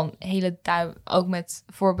denk wel een hele ook met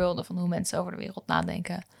voorbeelden van hoe mensen over de wereld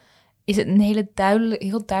nadenken, is het een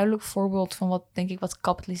heel duidelijk voorbeeld van wat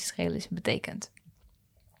kapitalistisch realisme betekent.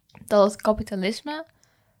 Dat het kapitalisme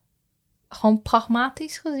gewoon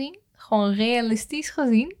pragmatisch gezien, gewoon realistisch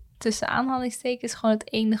gezien, tussen aanhalingstekens gewoon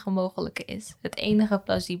het enige mogelijke is. Het enige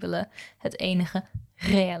plausibele, het enige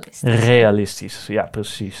realistische. Realistisch, ja,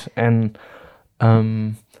 precies. En,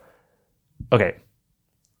 oké.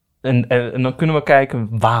 En dan kunnen we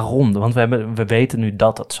kijken waarom. Want we weten nu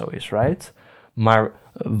dat dat zo is, right? Maar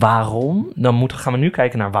waarom? Dan gaan we nu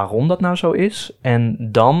kijken naar waarom dat nou zo is.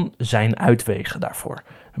 En dan zijn uitwegen daarvoor.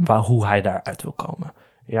 Hoe hij daaruit wil komen.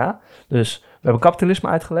 Ja? Dus we hebben kapitalisme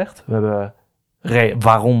uitgelegd. We hebben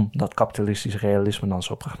waarom dat kapitalistisch realisme dan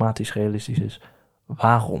zo pragmatisch realistisch is.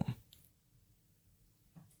 Waarom?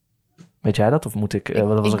 Weet jij dat? Of moet ik...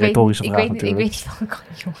 dat was een retorische vraag natuurlijk. Ik weet niet van de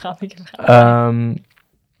kant je gaat.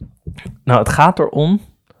 Nou, het gaat erom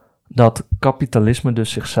dat kapitalisme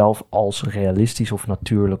dus zichzelf als realistisch of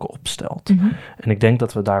natuurlijk opstelt. Mm-hmm. En ik denk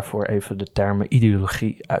dat we daarvoor even de termen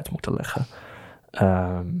ideologie uit moeten leggen.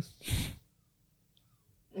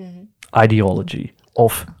 Ideology.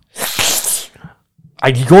 Of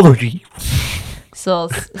ideology.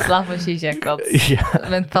 Zoals Slavoj Žižek dat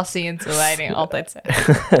met passie en toewijding altijd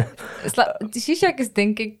zegt. Žižek is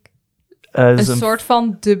denk ik een soort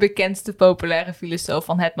van de bekendste populaire filosoof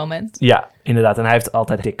van het moment. Ja, inderdaad. En hij heeft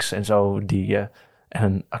altijd tics en zo, en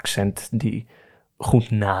een accent die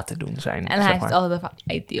goed na te doen zijn. En hij heeft altijd over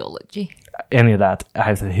ideology. En inderdaad, hij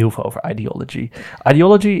heeft het heel veel over ideology.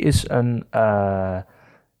 Ideology is een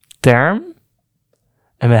term.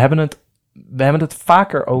 En we hebben het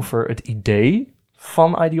vaker over het idee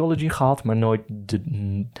van ideology gehad, maar nooit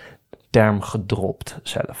de term gedropt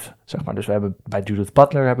zelf, zeg maar. Dus we hebben bij Judith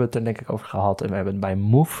Butler hebben we het er denk ik over gehad en we hebben het bij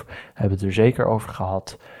Mouffe hebben we het er zeker over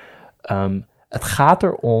gehad. Het gaat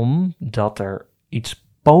erom dat er iets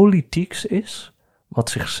politieks is wat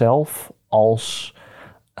zichzelf als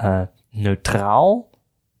neutraal,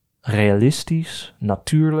 realistisch,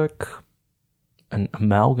 natuurlijk, een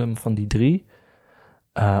amalgam van die drie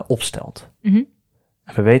opstelt. Mm-hmm.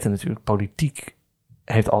 En we weten natuurlijk, politiek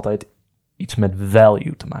heeft altijd iets met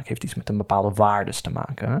value te maken, heeft iets met een bepaalde waardes te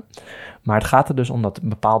maken. Hè? Maar het gaat er dus om dat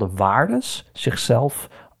bepaalde waardes zichzelf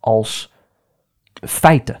als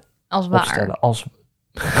feiten opstellen.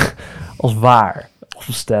 Als waar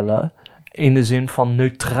opstellen in de zin van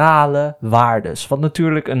neutrale waardes. Wat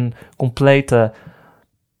natuurlijk een complete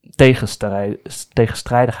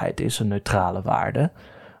tegenstrijdigheid is, een neutrale waarde.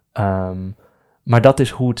 Maar dat is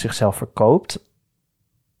hoe het zichzelf verkoopt.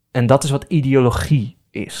 En dat is wat ideologie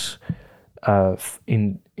is.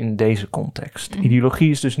 In deze context. Mm. Ideologie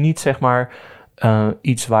is dus niet zeg maar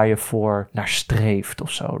iets waar je voor naar streeft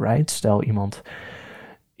of zo, right? Stel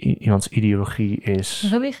iemands ideologie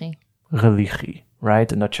is religie,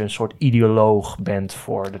 right? En dat je een soort ideoloog bent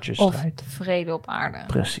voor dat je strijdt. Of vrede op aarde.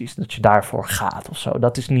 Precies, dat je daarvoor gaat of zo.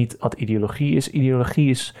 Dat is niet wat ideologie is. Ideologie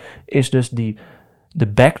is dus de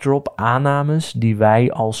backdrop aannames die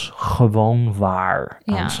wij als gewoon waar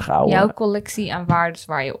aanschouwen. Jouw collectie aan waarden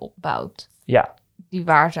waar je opbouwt. Ja. Die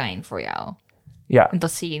waar zijn voor jou. Ja. En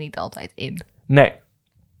dat zie je niet altijd in. Nee.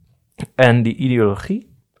 En die ideologie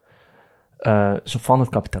van het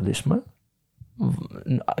kapitalisme,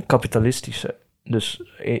 kapitalistische,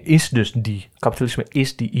 kapitalisme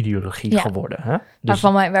is die ideologie geworden. Hè? Dus,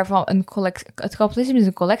 Waarvan het kapitalisme is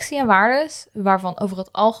een collectie aan waarden waarvan over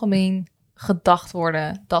het algemeen gedacht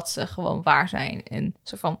worden dat ze gewoon waar zijn en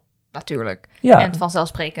zo van natuurlijk en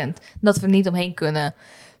vanzelfsprekend dat we niet omheen kunnen,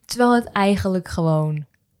 terwijl het eigenlijk gewoon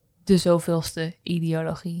de zoveelste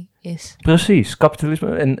ideologie is. Precies,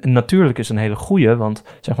 kapitalisme en natuurlijk is een hele goeie, want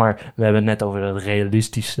zeg maar, we hebben het net over het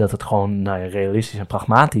realistisch, dat het gewoon realistisch en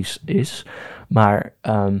pragmatisch is, maar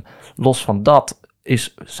los van dat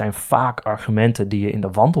zijn vaak argumenten die je in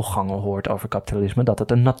de wandelgangen hoort over kapitalisme, dat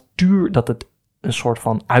het een soort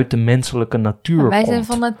van uit de menselijke natuur komt. Wij zijn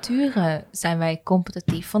van nature, zijn wij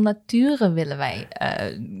competitief. Van nature willen wij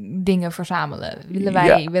dingen verzamelen.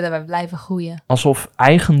 Willen wij blijven groeien. Alsof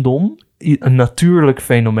eigendom een natuurlijk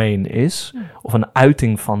fenomeen is, of een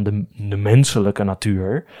uiting van de menselijke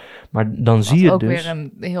natuur. Maar dan zie je ook dus... weer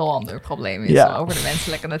een heel ander probleem is om over de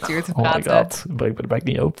menselijke natuur te praten. Oh my god, breek me de bek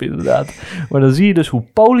niet open inderdaad. Maar dan zie je dus hoe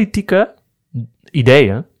politieke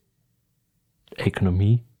ideeën,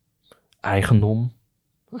 economie, eigendom,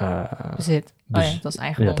 bezit. Dat is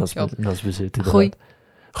eigendom. Ja, dat is bezit.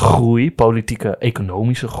 Groei, politieke,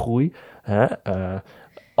 economische groei,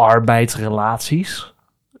 arbeidsrelaties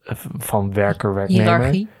van werker-werknemer.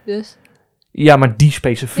 Hiërarchie dus. Ja, maar die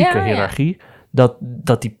specifieke hiërarchie,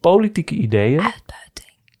 dat die politieke ideeën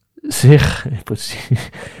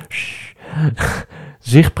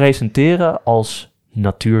zich presenteren als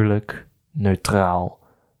natuurlijk, neutraal,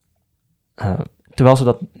 terwijl ze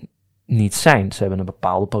dat niet zijn. Ze hebben een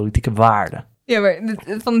bepaalde politieke waarde. Ja, maar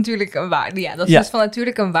van natuurlijk een waarde. Ja, dat ze dus van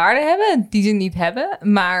natuurlijk een waarde hebben die ze niet hebben,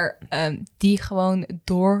 maar die gewoon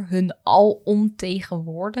door hun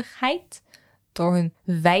alomtegenwoordigheid, door hun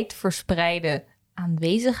wijdverspreide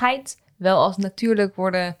aanwezigheid, wel als natuurlijk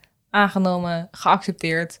worden aangenomen,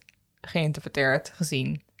 geaccepteerd, geïnterpreteerd,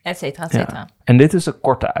 gezien, et cetera, et cetera. Ja. En dit is een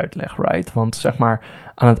korte uitleg, right? Want zeg maar,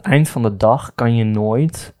 aan het eind van de dag kan je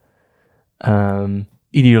nooit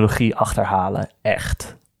ideologie achterhalen,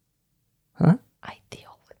 echt. Huh?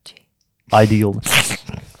 Ideology.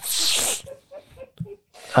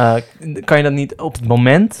 Kan je dat niet op het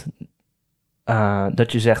moment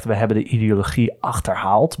dat je zegt, we hebben de ideologie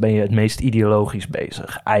achterhaald, ben je het meest ideologisch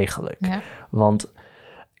bezig, eigenlijk. Ja. Want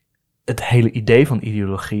het hele idee van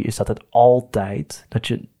ideologie is dat het altijd, dat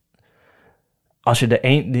je, als je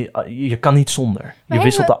je kan niet zonder. Je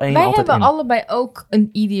wisselt de een altijd in. Wij hebben allebei ook een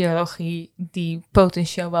ideologie die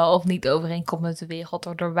potentieel wel of niet overeenkomt met de wereld,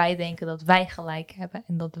 waardoor wij denken dat wij gelijk hebben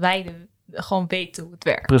en dat wij gewoon weten hoe het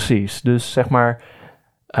werkt. Precies, dus zeg maar,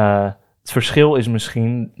 het verschil is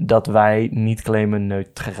misschien dat wij niet claimen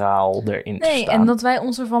neutraal erin te staan. Nee, en dat wij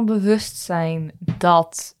ons ervan bewust zijn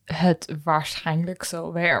dat het waarschijnlijk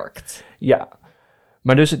zo werkt. Ja,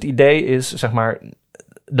 maar dus het idee is, zeg maar,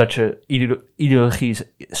 dat je ideologie is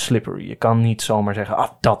slippery. Je kan niet zomaar zeggen,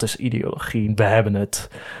 dat is ideologie, we hebben het,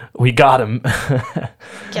 we got him.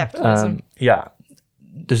 Ja,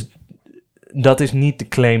 dus dat is niet de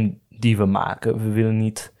claim die we maken. We willen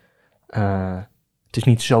niet, het is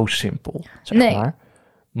niet zo simpel, zeg maar.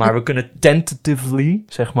 Maar we kunnen tentatively,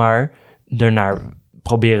 zeg maar, ernaar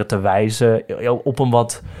proberen te wijzen op een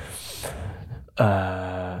wat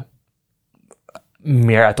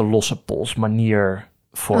meer uit de losse pols manier.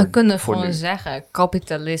 We kunnen gewoon zeggen,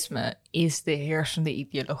 kapitalisme is de heersende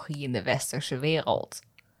ideologie in de westerse wereld.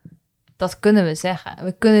 Dat kunnen we zeggen.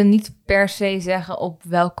 We kunnen niet per se zeggen op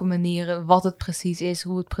welke manieren, wat het precies is,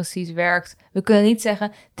 hoe het precies werkt. We kunnen niet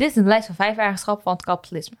zeggen, dit is een lijst van 5 eigenschappen van het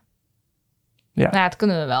kapitalisme. Ja. Nou, dat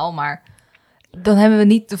kunnen we wel, maar dan hebben we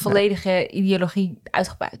niet de volledige ideologie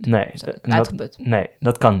uitgebuit. Nee,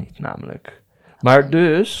 dat kan niet namelijk. Maar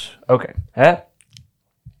dus, hè?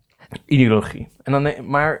 Ideologie. En dan,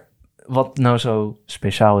 maar wat nou zo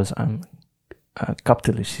speciaal is aan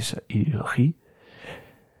kapitalistische ideologie.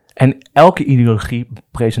 En elke ideologie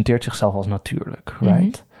presenteert zichzelf als natuurlijk,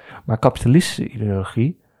 right? Maar kapitalistische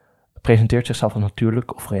ideologie presenteert zichzelf als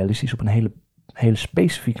natuurlijk of realistisch op een hele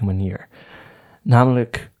specifieke manier.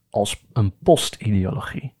 Namelijk als een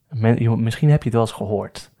post-ideologie. Misschien heb je het wel eens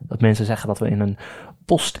gehoord. Dat mensen zeggen dat we in een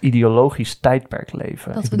post-ideologisch tijdperk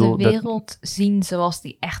leven. Dat we de wereld zien zoals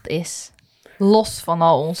die echt is. Los van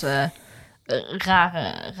al onze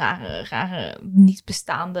rare, niet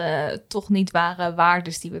bestaande, toch niet ware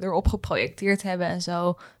waardes die we erop geprojecteerd hebben en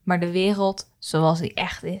zo. Maar de wereld zoals die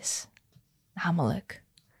echt is. Namelijk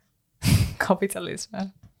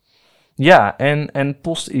kapitalisme. Ja, en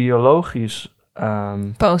post-ideologisch...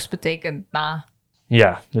 Post betekent na.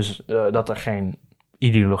 Ja, dus dat er geen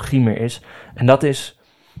ideologie meer is. En dat is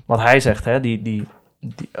wat hij zegt, hè,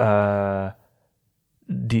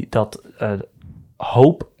 dat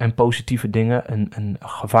hoop en positieve dingen een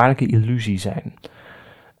gevaarlijke illusie zijn.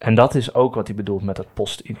 En dat is ook wat hij bedoelt met het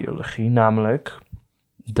post-ideologie, namelijk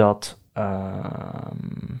dat...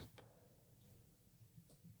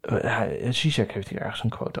 Zizek heeft hier ergens een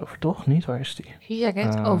quote over, toch? Niet? Waar is die? Zizek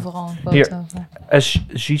heeft overal een quote hier. over. As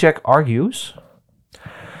Zizek argues,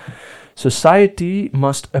 society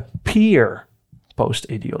must appear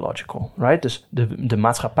post-ideological, right? Dus de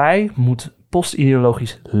maatschappij moet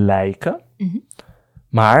post-ideologisch lijken,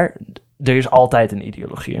 maar er is altijd een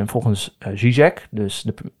ideologie. En volgens Zizek, dus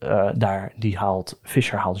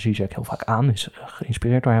Fisher haalt Zizek heel vaak aan, is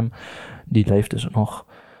geïnspireerd door hem, die leeft dus nog.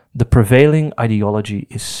 The prevailing ideology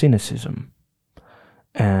is cynicism.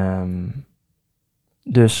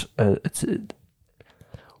 Dus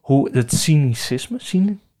het cynicisme,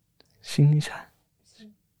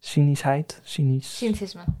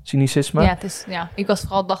 cynicisme. Ja, ik was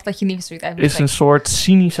vooral dacht dat je niet wist uit is een soort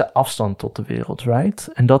cynische afstand tot de wereld, right?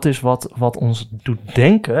 En dat is wat ons doet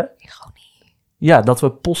denken. Ironie. Ja, dat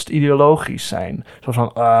we post-ideologisch zijn. Zo van,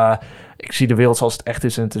 ik zie de wereld zoals het echt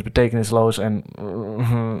is en het is betekenisloos en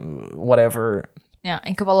whatever. Ja,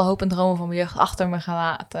 ik heb alle hoop en dromen van mijn jeugd achter me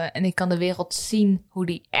gelaten. En ik kan de wereld zien hoe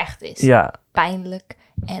die echt is. Ja. Pijnlijk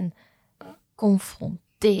en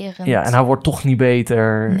confronterend. Ja, en hij wordt toch niet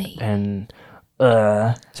beter. Nee. En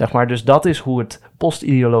zeg maar, dus dat is hoe het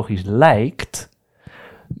post-ideologisch lijkt.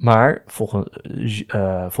 Maar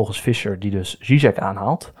volgens Fisher, die dus Zizek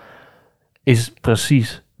aanhaalt, is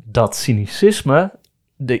precies dat cynicisme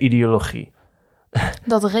de ideologie.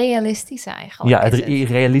 Dat realistische eigenlijk. Ja, het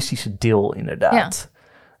realistische deel inderdaad.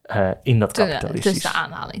 Ja. In dat kapitalisme. Tussen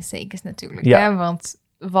aanhalingstekens natuurlijk. Ja. Hè? Want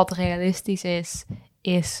wat realistisch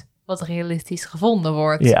is wat realistisch gevonden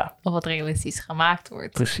wordt. Ja. Of wat realistisch gemaakt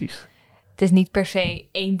wordt. Precies. Het is niet per se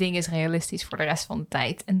één ding is realistisch voor de rest van de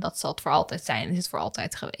tijd. En dat zal het voor altijd zijn. Is het voor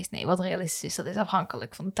altijd geweest? Nee, wat realistisch is, dat is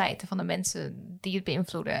afhankelijk van de tijd en van de mensen die het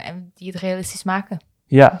beïnvloeden en die het realistisch maken.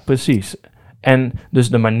 Ja, precies. En dus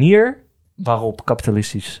de manier waarop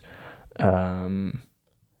kapitalistisch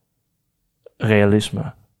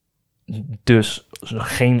realisme dus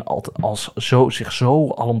zich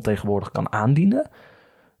zo alomtegenwoordig kan aandienen,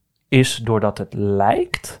 is doordat het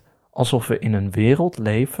lijkt alsof we in een wereld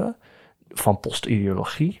leven van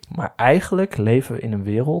post-ideologie, maar eigenlijk leven we in een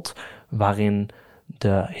wereld waarin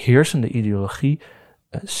de heersende ideologie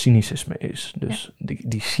cynicisme is. Dus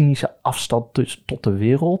die cynische afstand tot de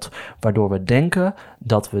wereld, waardoor we denken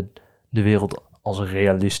dat we de wereld als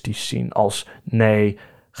realistisch zien. Als nee,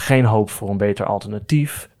 geen hoop voor een beter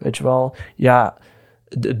alternatief. Weet je wel? Ja,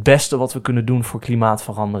 het beste wat we kunnen doen voor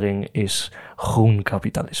klimaatverandering is groen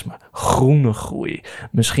kapitalisme. Groene groei.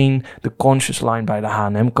 Misschien de conscious line bij de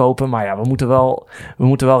H&M kopen, maar ja, we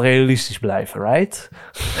moeten wel realistisch blijven, right?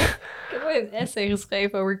 Ik heb een essay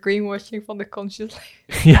geschreven over greenwashing van de conscious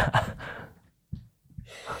line. Ja.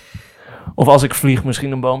 Of als ik vlieg,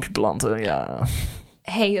 misschien een boompje planten, ja.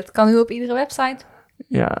 Hey, dat kan nu op iedere website.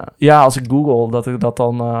 Ja, als ik google dat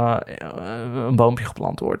dan een boompje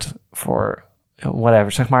geplant wordt voor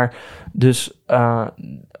whatever, zeg maar. Dus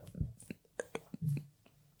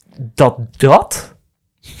dat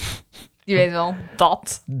Je weet wel,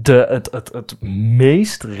 dat. Het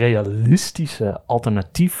meest realistische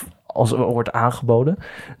alternatief als er wordt aangeboden.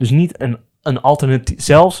 Dus niet een alternatief,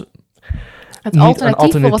 zelfs Het niet alternatief, een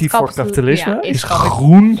alternatief voor kapitalisme, is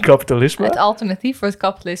groen kapitalisme. Het alternatief voor het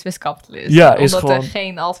kapitalisme is kapitalisme. Ja, omdat is gewoon er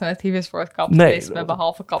geen alternatief is voor het kapitalisme, Nee,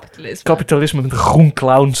 behalve kapitalisme. Kapitalisme met een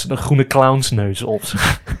groene clownsneus op.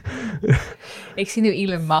 Ik zie nu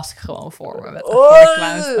Elon Musk gewoon voor me met een groene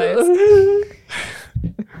clownsneus.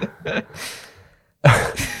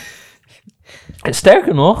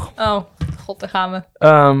 Sterker nog, Oh, god, daar gaan we.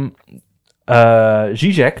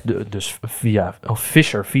 Zizek, dus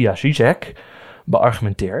Fisher via Zizek,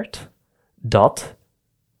 beargumenteert dat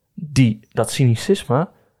cynicisme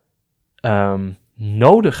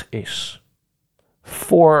nodig is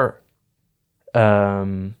voor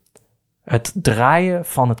het draaien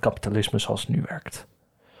van het kapitalisme zoals het nu werkt.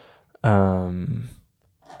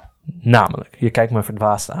 Namelijk, je kijkt me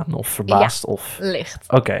verdwaasd aan of verbaasd of...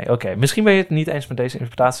 licht. Oké. Misschien ben je het niet eens met deze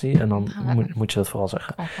interpretatie en dan moet je dat vooral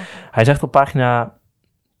zeggen. Hij zegt op pagina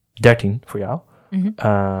 13 voor jou.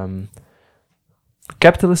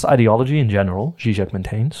 Capitalist ideology in general, Zizek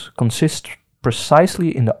maintains, consists precisely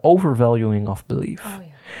in the overvaluing of belief,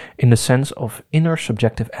 in the sense of inner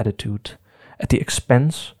subjective attitude at the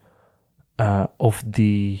expense of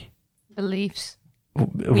the Beliefs.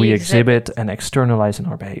 we exhibit and externalize in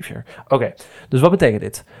our behavior. Oké, dus wat betekent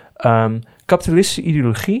dit? Kapitalistische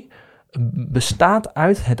ideologie bestaat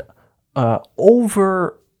uit het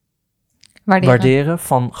overwaarderen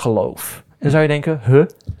van geloof. En dan zou je denken,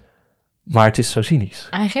 maar het is zo cynisch.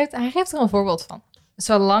 Hij geeft er een voorbeeld van.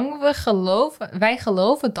 Wij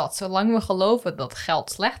geloven dat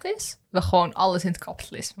geld slecht is, we gewoon alles in het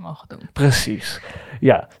kapitalisme mogen doen. Precies.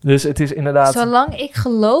 Ja, dus het is inderdaad... Zolang ik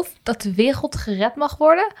geloof dat de wereld gered mag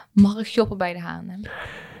worden, mag ik shoppen bij de H&M.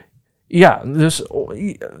 Ja, dus...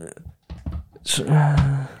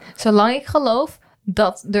 Zolang ik geloof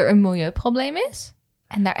dat er een milieuprobleem is,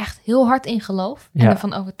 en daar echt heel hard in geloof, en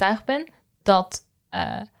ervan overtuigd ben dat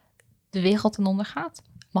de wereld ten onder gaat,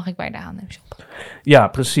 mag ik bij de H&M shoppen. Ja,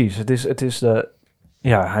 precies. Het is de...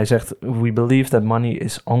 Ja, hij zegt, we believe that money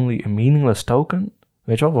is only a meaningless token.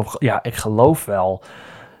 Weet je wel? Ja, ik geloof wel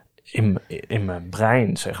in mijn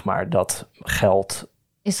brein, zeg maar, dat geld...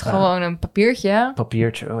 Is gewoon een papiertje,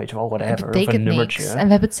 weet je wel, whatever. Het betekent of een nummertje. niks. En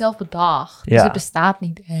we hebben het zelf bedacht. Dus het bestaat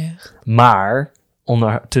niet echt. Maar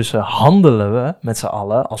ondertussen handelen we met z'n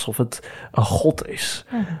allen alsof het een god is.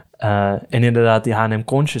 En inderdaad, die H&M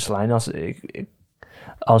Conscious Line,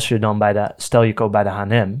 als je dan stel je koopt bij de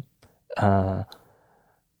H&M,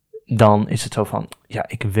 dan is het zo van, ja,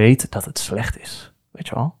 ik weet dat het slecht is. Weet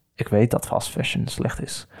je wel? Ik weet dat fast fashion slecht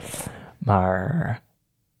is. Maar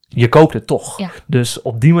je koopt het toch. Ja. Dus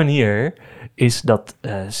op die manier is dat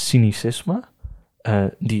cynicisme,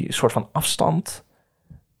 die soort van afstand.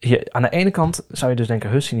 Aan de ene kant zou je dus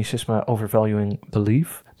denken, cynicisme, overvaluing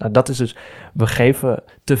belief. Nou, dat is dus, we geven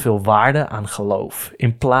te veel waarde aan geloof,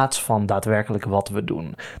 in plaats van daadwerkelijk wat we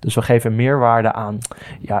doen. Dus we geven meer waarde aan,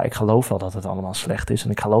 ja, ik geloof wel dat het allemaal slecht is, en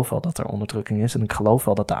ik geloof wel dat er onderdrukking is, en ik geloof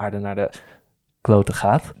wel dat de aarde naar de kloten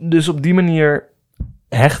gaat. Dus op die manier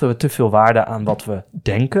hechten we te veel waarde aan wat we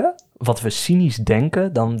denken, wat we cynisch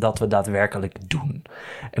denken, dan dat we daadwerkelijk doen.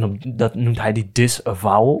 En dat noemt hij die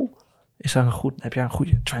disavowal. Heb jij een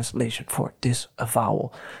goede translation voor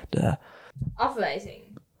disavowal? De afwijzing.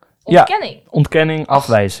 Ontkenning. Ja, ontkenning,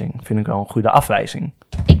 afwijzing. Vind ik wel een goede afwijzing.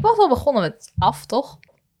 Ik was al begonnen met toch?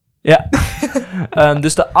 Ja.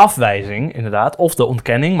 Dus de afwijzing, inderdaad. Of de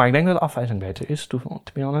ontkenning. Maar ik denk dat de afwijzing beter is, to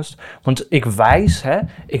be honest. Want ik wijs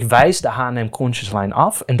de H&M Conscious Line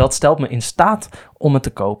af. En dat stelt me in staat om het te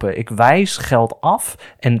kopen. Ik wijs geld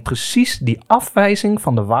af. En precies die afwijzing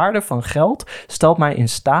van de waarde van geld stelt mij in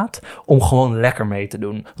staat om gewoon lekker mee te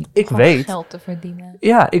doen. Want ik weet geld te verdienen.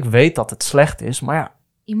 Ja, ik weet dat het slecht is. Maar ja.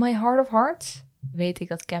 In my heart of hearts weet ik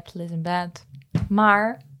dat capitalism bad.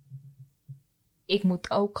 Maar ik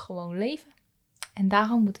moet ook gewoon leven. En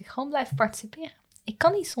daarom moet ik gewoon blijven participeren. Ik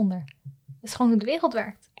kan niet zonder. Dat is gewoon hoe de wereld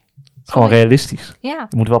werkt. Gewoon realistisch. Ja.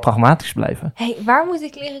 Je moet wel pragmatisch blijven. Hey, waar moet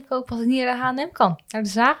ik kleren kopen als ik niet naar de H&M kan? Naar de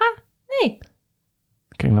Zara? Nee.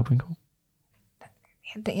 Kringloopwinkel.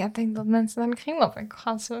 Ik denk dat mensen naar de kringloopwinkel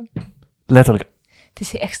gaan. Letterlijk. Het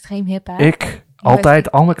is hier extreem hip, hè?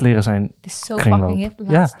 Al mijn kleren zijn Het is zo kringloop. fucking hip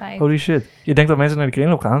de laatste tijd. Holy shit. Je denkt dat mensen naar de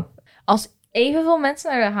kringloop gaan? Als evenveel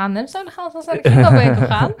mensen naar de H&M zouden gaan als naar de kringloopwinkel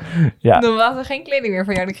gaan, dan was er geen kleding meer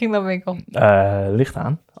voor jou in de kringloopwinkel. Ligt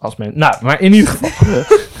aan. Maar in ieder geval.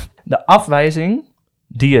 De afwijzing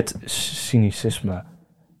die het cynicisme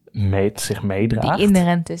zich meedraagt. Die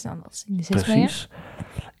inherent is aan dat cynicisme. Precies.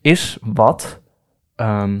 Is wat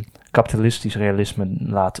kapitalistisch realisme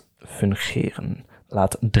laat fungeren.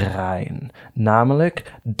 Laat draaien.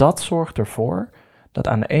 Namelijk, dat zorgt ervoor dat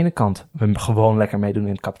aan de ene kant we gewoon lekker meedoen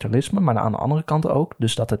in het kapitalisme, maar aan de andere kant ook,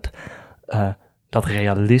 dus dat dat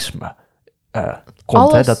realisme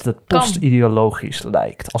komt, hè, dat het post-ideologisch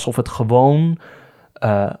lijkt. Alsof het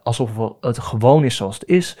gewoon is zoals het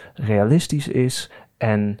is, realistisch is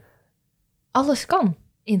en... Alles kan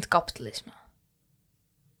in het kapitalisme.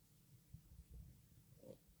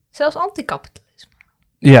 Zelfs anticapitalisme.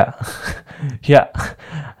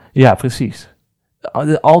 Ja, precies.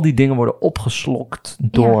 Al die dingen worden opgeslokt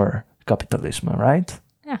door kapitalisme, right?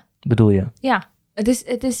 Ja. Bedoel je? Ja,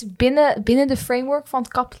 het is binnen de framework van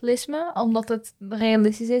het kapitalisme, omdat het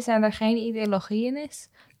realistisch is en er geen ideologie in is,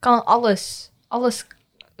 kan alles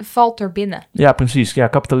valt er binnen. Ja, precies. Ja,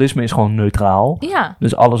 kapitalisme is gewoon neutraal. Ja.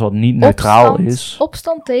 Dus alles wat niet neutraal is...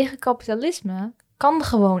 Opstand tegen kapitalisme kan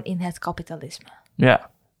gewoon in het kapitalisme. Ja.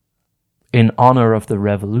 In honor of the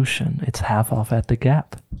revolution, it's half off at the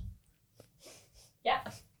Gap.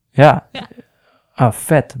 Ja. Ah,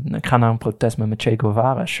 vet. Ik ga naar een protest met mijn Che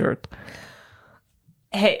Guevara shirt.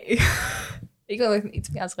 Hey. Ik ben ook in een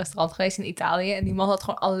Italiaans restaurant geweest in Italië. En die man had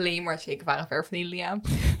gewoon alleen maar Che Guevara paraphernalia aan.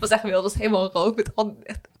 Het was echt wild. Het was helemaal rood met al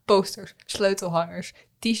posters, sleutelhangers,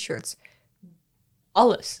 t-shirts,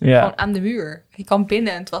 alles. Ja. Gewoon aan de muur. Je kwam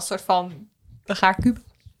binnen en het was een soort van... Dan ga ik kuben.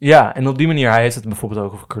 Ja, en op die manier, hij heeft het bijvoorbeeld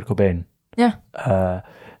ook over Kurt Cobain. Ja.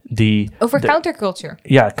 Over counterculture.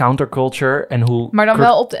 Ja, counterculture en hoe... Maar dan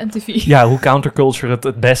wel op de MTV. Ja, hoe counterculture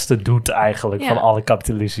het beste doet eigenlijk van alle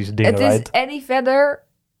kapitalistische dingen. Het is Eddie Vedder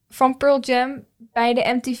van Pearl Jam bij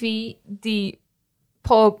de MTV die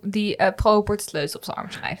pro-abortusleus op zijn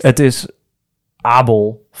arm schrijft. Het is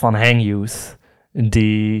Abel van Hang Youth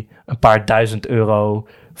die een paar €1000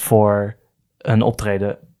 voor een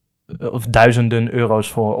optreden... of duizenden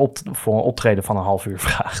euro's voor een optreden van een half uur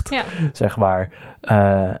vraagt. Ja. Zeg maar.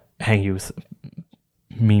 Hang Youth,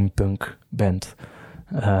 meme punk band.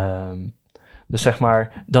 Dus zeg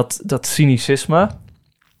maar, dat cynicisme,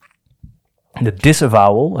 de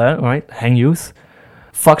disavowal, right? Hang Youth,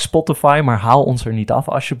 fuck Spotify, maar haal ons er niet af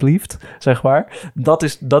alsjeblieft, zeg maar.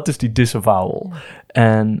 Dat is die disavowal. Ja.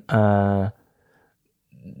 En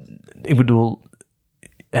ik bedoel,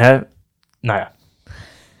 nou ja.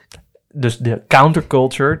 Dus de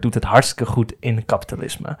counterculture doet het hartstikke goed in het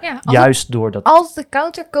kapitalisme. Ja, juist doordat... Als de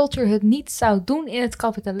counterculture het niet zou doen in het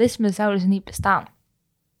kapitalisme, zouden ze niet bestaan.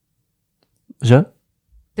 Ze?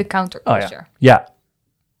 De counterculture. Oh ja.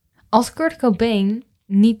 Als Kurt Cobain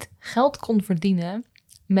niet geld kon verdienen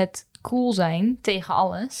met cool zijn tegen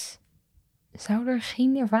alles, zou er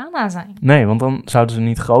geen Nirvana zijn. Nee, want dan zouden ze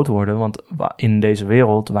niet groot worden. Want in deze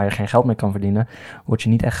wereld waar je geen geld mee kan verdienen, word je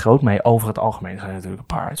niet echt groot mee. Over het algemeen zijn er natuurlijk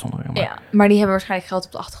een paar uitzonderingen. Maar... Ja, maar die hebben waarschijnlijk geld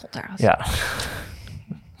op de achtergrond ergens. Ja.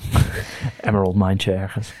 Emerald Mindje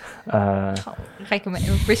ergens. Kijk met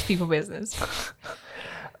een rich people business.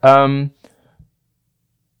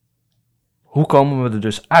 Hoe komen we er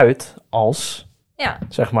dus uit als,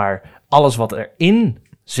 zeg maar, alles wat erin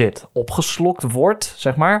zit, opgeslokt wordt,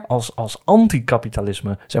 zeg maar, als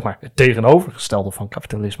anticapitalisme, zeg maar, het tegenovergestelde van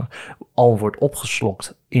kapitalisme, al wordt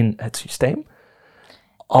opgeslokt in het systeem.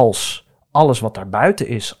 Als alles wat daarbuiten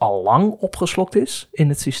is, al lang opgeslokt is in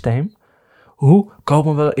het systeem. Hoe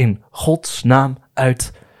komen we in godsnaam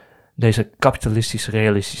uit deze kapitalistische,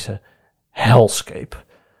 realistische hellscape?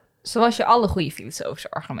 Zoals je alle goede filosofische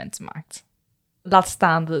argumenten maakt. Laat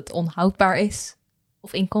staan dat het onhoudbaar is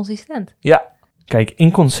of inconsistent. Ja. Kijk,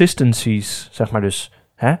 inconsistencies, zeg maar dus,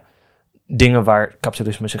 dingen waar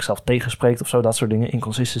kapitalisme zichzelf tegenspreekt of zo, dat soort dingen,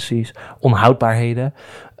 inconsistencies, onhoudbaarheden,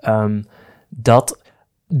 dat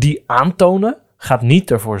die aantonen gaat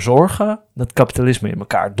niet ervoor zorgen dat kapitalisme in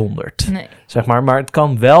elkaar dondert. Nee. Zeg maar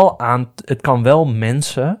het kan wel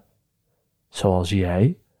mensen, zoals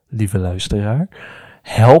jij, lieve luisteraar,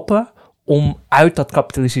 helpen om uit dat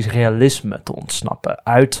kapitalistisch realisme te ontsnappen.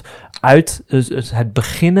 Uit het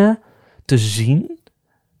beginnen te zien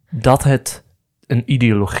dat het een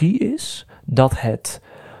ideologie is, dat het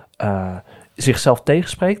zichzelf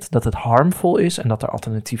tegenspreekt, dat het harmvol is en dat er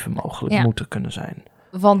alternatieven mogelijk moeten kunnen zijn.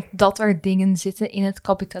 Want dat er dingen zitten in het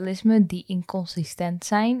kapitalisme die inconsistent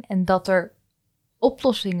zijn en dat er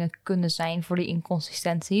oplossingen kunnen zijn voor die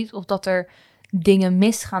inconsistenties of dat er dingen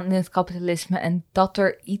misgaan in het kapitalisme en dat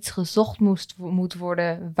er iets gezocht moet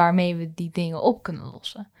worden waarmee we die dingen op kunnen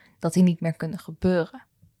lossen. Dat die niet meer kunnen gebeuren.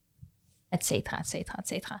 Et cetera, et cetera, et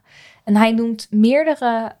cetera. En hij noemt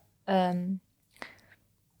meerdere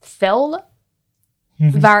velden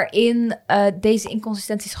waarin deze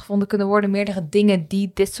inconsistenties gevonden kunnen worden. Meerdere dingen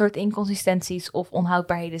die dit soort inconsistenties of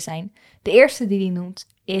onhoudbaarheden zijn. De eerste die hij noemt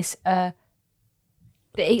is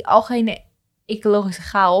de algemene ecologische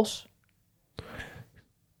chaos.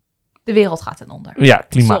 De wereld gaat ten onder. Ja,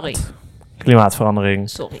 klimaat. Sorry. Klimaatverandering.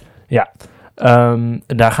 Sorry. Ja.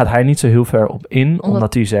 Daar gaat hij niet zo heel ver op in,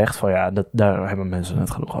 omdat hij zegt van daar hebben mensen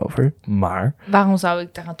het genoeg over. Maar waarom zou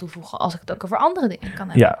ik daaraan toevoegen als ik het ook over andere dingen kan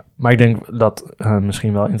hebben? Ja, maar ik denk dat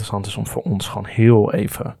misschien wel interessant is om voor ons gewoon heel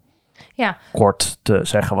even kort te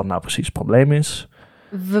zeggen wat nou precies het probleem is.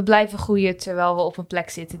 We blijven groeien terwijl we op een plek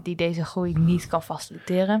zitten die deze groei niet kan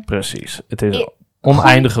faciliteren. Precies. Het is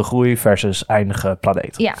oneindige groei versus eindige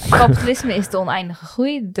planeet. Ja, kapitalisme is de oneindige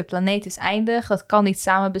groei. De planeet is eindig. Dat kan niet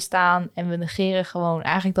samen bestaan. En we negeren gewoon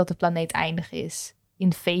eigenlijk dat de planeet eindig is.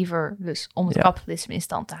 In favor, dus om het kapitalisme in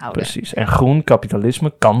stand te houden. Precies. En groen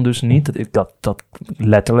kapitalisme kan dus niet. Dat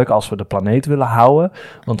letterlijk, als we de planeet willen houden.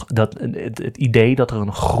 Want het idee dat er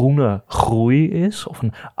een groene groei is, of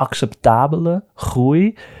een acceptabele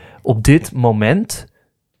groei, op dit moment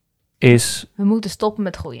is... We moeten stoppen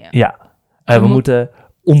met groeien. Ja. We moeten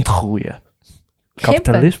ontgroeien.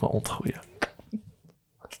 Kapitalisme ontgroeien.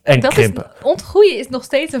 En krimpen. Ontgroeien is nog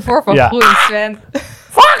steeds een vorm van groei, Sven.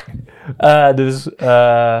 Fuck!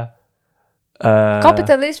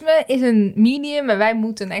 Kapitalisme is een medium en wij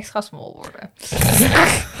moeten een extra small worden.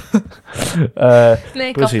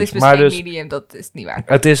 Nee, Precies, kapitalisme is maar geen dus- medium, dat is niet waar.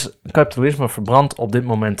 Kapitalisme verbrandt op dit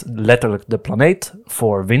moment letterlijk de planeet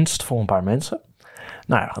voor winst voor een paar mensen.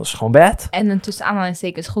 Nou ja, dat is gewoon bad. En een tussen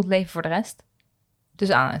aanhalingstekens goed leven voor de rest.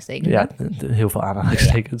 Tussen aanhalingstekens. Ja, heel veel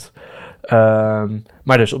aanhalingstekens.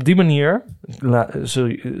 Maar dus op die manier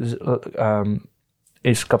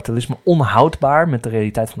is kapitalisme onhoudbaar met de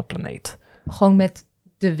realiteit van de planeet. Gewoon met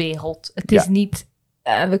de wereld. Het Ja. is niet...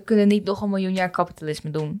 we kunnen niet nog 1 miljoen jaar kapitalisme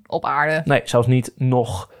doen op aarde. Nee, zelfs niet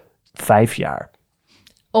nog 5 jaar.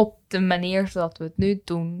 Op de manier zodat we het nu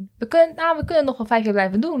doen. We kunnen nog wel 5 jaar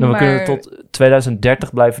blijven doen. En we maar kunnen het tot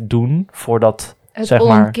 2030 blijven doen voordat, het zeg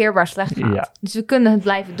maar... onkeerbaar slecht gaat. Ja. Dus we kunnen het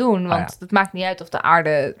blijven doen. Want ja. het maakt niet uit of de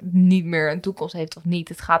aarde niet meer een toekomst heeft of niet.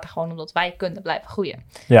 Het gaat er gewoon om dat wij kunnen blijven groeien.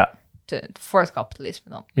 Ja, Voor het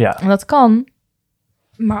kapitalisme dan. ja, En dat kan.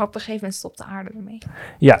 Maar op een gegeven moment stopt de aarde ermee.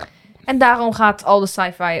 ja. En daarom gaat al de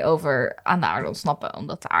sci-fi over aan de aarde ontsnappen.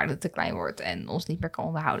 Omdat de aarde te klein wordt en ons niet meer kan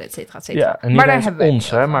onderhouden, et cetera, et cetera. Ja, en niet maar daar eens hebben we ons,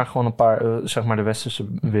 het hè, over. maar gewoon een paar, zeg maar de westerse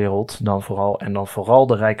wereld dan vooral. En dan vooral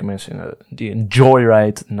de rijke mensen die een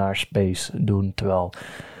joyride naar space doen. Terwijl,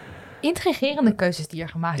 Intrigerende keuzes die er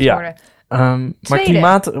gemaakt Ja. worden. maar Tweede.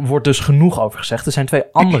 klimaat wordt dus genoeg over gezegd. Er zijn 2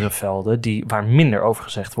 andere velden waar minder over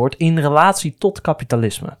gezegd wordt in relatie tot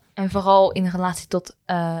kapitalisme. En vooral in relatie tot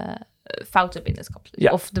fouten binnen het kapitalisme.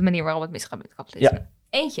 Ja. Of de manier waarop het misgaat met het kapitalisme. Ja.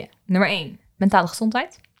 Eentje, nummer 1, mentale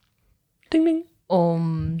gezondheid. Ding ding.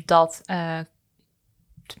 Omdat,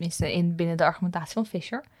 tenminste binnen de argumentatie van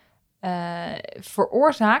Fisher,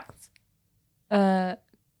 veroorzaakt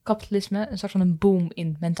kapitalisme een soort van een boom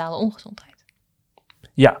in mentale ongezondheid.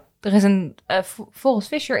 Ja, Er is volgens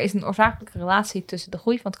Fisher is een oorzakelijke relatie tussen de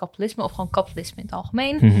groei van het kapitalisme, of gewoon kapitalisme in het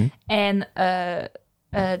algemeen, mhm. en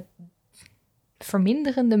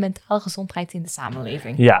verminderende mentale gezondheid in de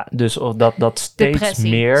samenleving. Ja, dus dat steeds Depressie,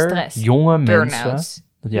 meer stress, jonge mensen... Burn-outs,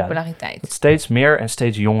 Ja, bipolariteit, dat steeds meer en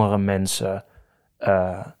steeds jongere mensen...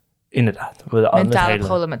 inderdaad. mentale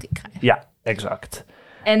problematiek krijgen. Ja, exact.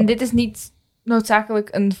 En dit is niet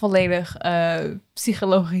noodzakelijk een volledig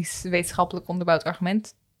psychologisch, wetenschappelijk onderbouwd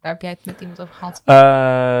argument. Daar heb jij het met iemand over gehad.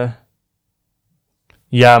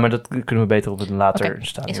 Ja, maar dat kunnen we beter op een later Oké, is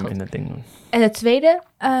stadium goed. in het ding doen. En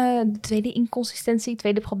de tweede inconsistentie, het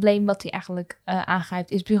tweede probleem wat hij eigenlijk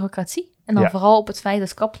aangrijpt, is bureaucratie. En dan Ja. vooral op het feit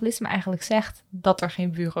dat kapitalisme eigenlijk zegt dat er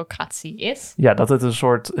geen bureaucratie is. Ja, dat het een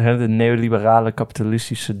soort... de neoliberale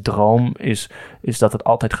kapitalistische droom is dat het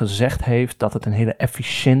altijd gezegd heeft... dat het een hele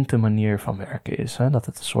efficiënte manier van werken is. Hè? Dat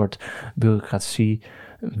het een soort bureaucratie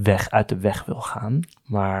uit de weg wil gaan.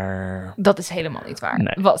 Maar... Dat is helemaal niet waar.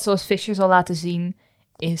 Nee. Wat, zoals Fisher zal laten zien,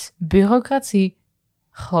 is bureaucratie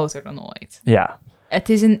groter dan ooit. Ja, Het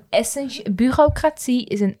is bureaucratie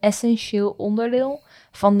is een essentieel onderdeel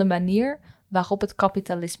van de manier waarop het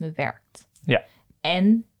kapitalisme werkt. Ja.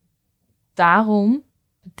 En daarom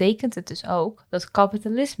betekent het dus ook dat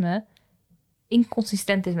kapitalisme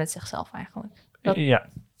inconsistent is met zichzelf eigenlijk. Dat- ja,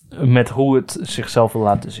 met hoe het zichzelf wil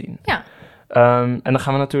laten zien. Ja. En dan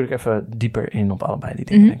gaan we natuurlijk even dieper in op allebei die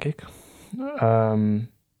dingen, Mhm. denk ik.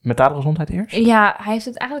 Mentale gezondheid eerst? Ja, hij heeft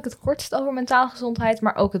het eigenlijk het kortst over mentale gezondheid,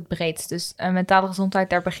 maar ook het breedst. Dus mentale gezondheid,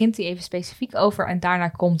 daar begint hij even specifiek over. En daarna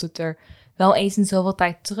komt het er wel eens in zoveel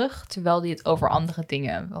tijd terug, terwijl hij het over andere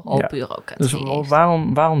dingen, vooral Ja. bureaucratie Dus heeft.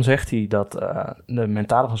 waarom zegt hij dat de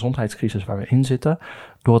mentale gezondheidscrisis waar we in zitten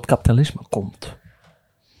door het kapitalisme komt?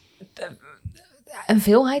 Een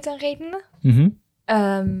veelheid aan redenen. Mhm.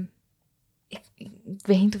 Ik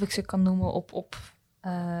weet niet of ik ze kan noemen op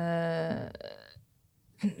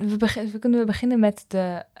we kunnen beginnen met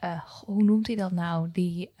de, hoe noemt hij dat nou?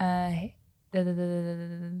 Die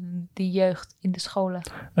jeugd in de scholen.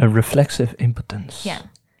 Reflexive impotence. Ja,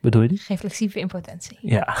 Bedoel je die? reflexieve impotentie.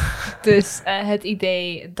 Ja. Dus het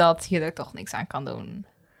idee dat je er toch niks aan kan doen.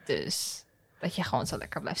 Dus dat je gewoon zo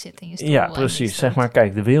lekker blijft zitten in je stoel. Ja, en precies. niks Zeg doet. maar,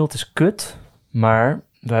 kijk, de wereld is kut, maar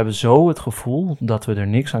we hebben zo het gevoel dat we er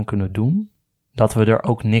niks aan kunnen doen, dat we er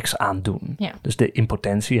ook niks aan doen. Ja. Dus de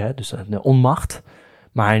impotentie, hè, dus de onmacht.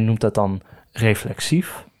 Maar hij noemt dat dan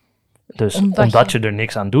reflexief. Dus omdat je er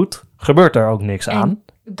niks aan doet, gebeurt er ook niks En aan.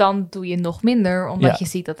 Dan doe je nog minder, omdat Ja. je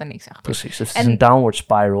ziet dat er niks aan gebeurt. Precies, dus het En- is een downward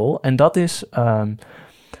spiral. En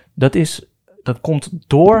dat komt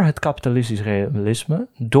door het kapitalistisch realisme.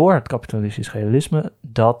 Door het kapitalistisch realisme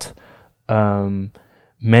dat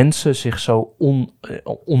mensen zich zo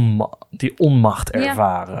die onmacht Ja.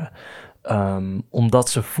 ervaren. Omdat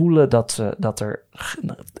ze voelen dat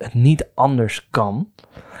het niet anders kan.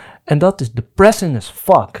 En dat is depressing as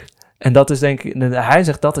fuck. En dat is denk ik, hij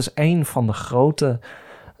zegt dat is een van de grote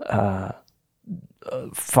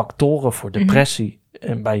factoren voor depressie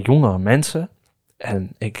bij jongere mensen.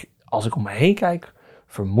 En als ik om me heen kijk,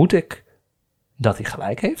 vermoed ik dat hij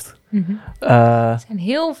gelijk heeft. Er zijn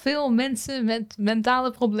heel veel mensen met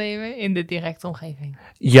mentale problemen in de directe omgeving.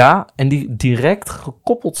 Ja, en die direct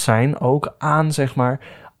gekoppeld zijn ook aan, zeg maar,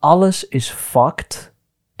 alles is fucked.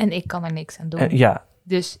 En ik kan er niks aan doen. Ja,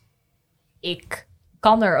 Dus ik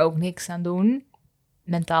kan er ook niks aan doen,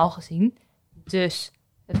 mentaal gezien. Dus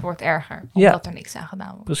het wordt erger, omdat er niks aan gedaan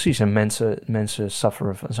wordt. precies. En mensen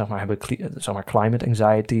sufferen van, zeg maar, hebben zeg maar climate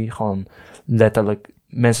anxiety. Gewoon letterlijk,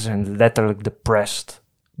 mensen zijn letterlijk depressed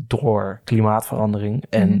door klimaatverandering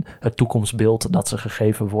en het toekomstbeeld dat ze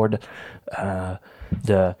gegeven worden.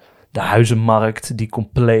 De huizenmarkt die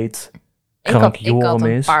compleet krankjorum ik had een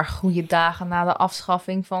is. paar goede dagen na de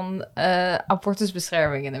afschaffing van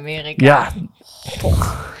abortusbescherming in Amerika. Ja.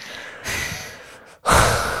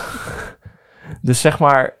 Dus zeg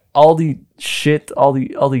maar, al die shit,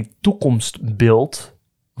 al die toekomstbeeld,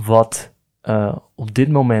 wat op dit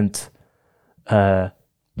moment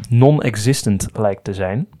non-existent lijkt te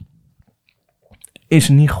zijn, is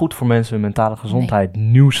niet goed voor mensen met mentale gezondheid. Nee.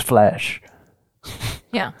 Newsflash.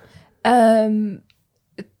 Ja.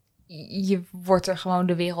 Je wordt er gewoon,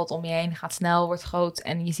 de wereld om je heen gaat snel, wordt groot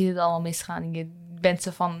en je ziet het allemaal misgaan. En je bent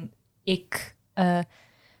zo van, ik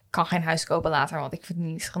kan geen huis kopen later, want ik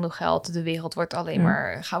verdien niet genoeg geld. De wereld wordt alleen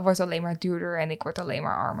maar duurder en ik word alleen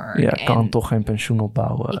maar armer. Ja, ik kan toch geen pensioen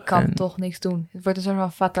opbouwen. Ik kan toch niks doen. Het wordt een soort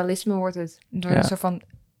van fatalisme, wordt het. Het wordt een soort van,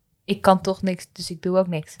 ik kan toch niks, dus ik doe ook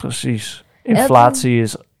niks. Precies. Inflatie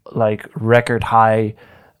is like record high.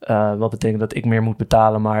 Wat betekent dat ik meer moet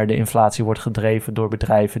betalen, maar de inflatie wordt gedreven door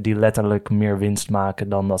bedrijven die letterlijk meer winst maken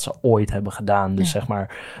dan dat ze ooit hebben gedaan. Dus zeg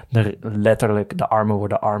maar, letterlijk de armen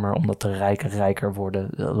worden armer omdat de rijken rijker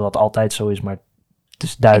worden. Wat altijd zo is, maar het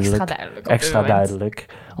is duidelijk. Extra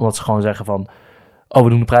duidelijk. Omdat ze gewoon zeggen van, we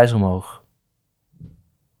doen de prijs omhoog.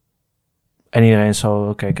 En iedereen is zo,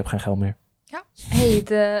 oké, ik heb geen geld meer. Ja. Hey,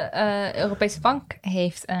 de Europese Bank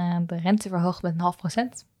heeft de rente verhoogd met 0,5%.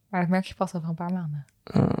 Maar dat merk je pas over een paar maanden.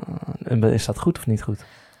 Is dat goed of niet goed?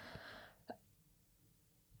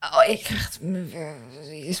 Je krijgt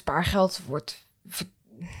je spaargeld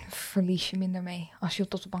verlies je minder mee als je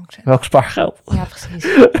het op de bank zet. Welk spaargeld? Ja,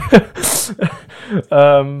 precies.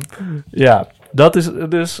 Ja, dat is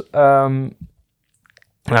dus...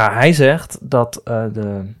 hij zegt dat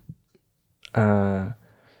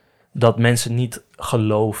dat mensen niet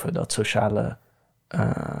geloven dat sociale...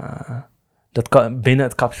 binnen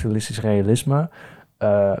het kapitalistisch realisme,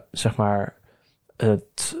 zeg maar,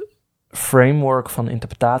 het framework van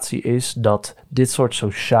interpretatie is dat dit soort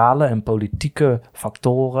sociale en politieke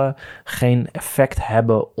factoren geen effect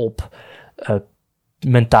hebben op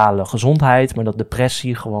mentale gezondheid, maar dat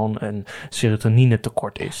depressie gewoon een serotonine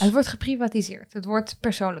tekort is. Het wordt geprivatiseerd. Het wordt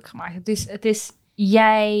persoonlijk gemaakt. Het is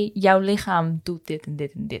jouw lichaam doet dit en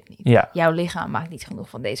dit en dit niet. Ja. Jouw lichaam maakt niet genoeg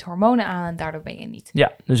van deze hormonen aan en daardoor ben je niet.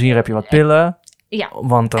 Ja, dus hier heb je wat pillen,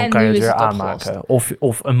 want dan en kan je het weer het aanmaken.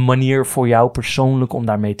 Of een manier voor jou persoonlijk om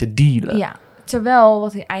daarmee te dealen. Ja, terwijl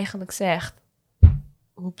wat hij eigenlijk zegt...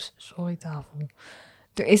 Oeps, sorry tafel.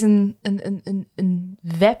 Er is een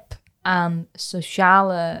web aan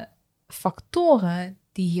sociale factoren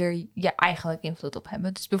die hier eigenlijk invloed op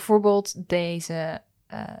hebben. Dus bijvoorbeeld deze...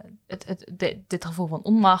 dit gevoel van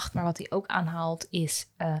onmacht, maar wat hij ook aanhaalt is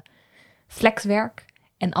flexwerk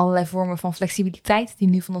en allerlei vormen van flexibiliteit die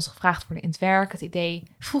nu van ons gevraagd worden in het werk. Het idee,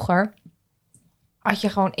 vroeger had je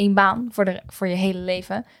gewoon 1 baan voor je hele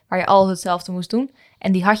leven, waar je altijd hetzelfde moest doen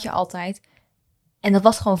en die had je altijd en dat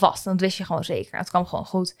was gewoon vast en dat wist je gewoon zeker. Het kwam gewoon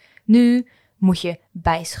goed. Nu moet je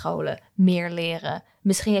bijscholen, meer leren.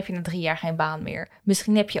 Misschien heb je na 3 jaar geen baan meer.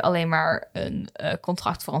 Misschien heb je alleen maar een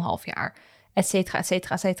contract voor een half jaar. Etcetera,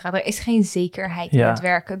 etcetera, etcetera. Er is geen zekerheid in het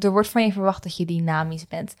werken. Er wordt van je verwacht dat je dynamisch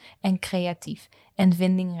bent en creatief en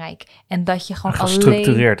vindingrijk. En dat je gewoon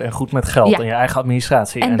gestructureerd en goed met geld en je eigen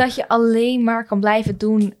administratie. En dat je alleen maar kan blijven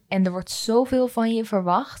doen. En er wordt zoveel van je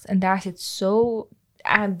verwacht. En daar zit zo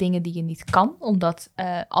aan dingen die je niet kan. Omdat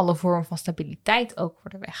alle vormen van stabiliteit ook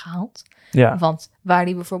worden weggehaald. Ja. Want waar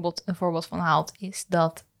die bijvoorbeeld een voorbeeld van haalt is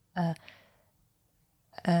dat...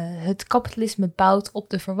 het kapitalisme bouwt op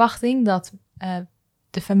de verwachting dat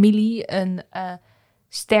de familie een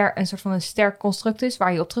soort van een sterk construct is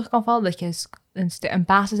waar je op terug kan vallen. Dat je een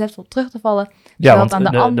basis hebt om op terug te vallen. Ja,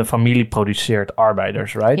 want de familie produceert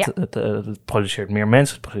arbeiders, right? Ja. Het produceert meer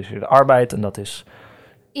mensen, het produceert arbeid en dat is...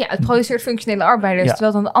 Ja, het produceert functionele arbeiders. Ja.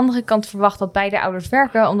 Terwijl het aan de andere kant verwacht dat beide ouders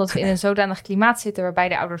werken, omdat we in een zodanig klimaat zitten waar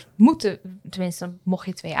beide ouders moeten, tenminste mocht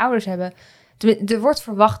je 2 ouders hebben... Er wordt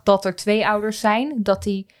verwacht dat er 2 ouders zijn, dat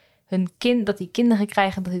die kinderen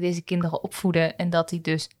krijgen, dat die deze kinderen opvoeden en dat die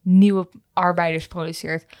dus nieuwe arbeiders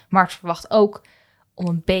produceert. Maar het verwacht ook, om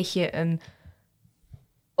een beetje een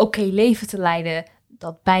oké leven te leiden,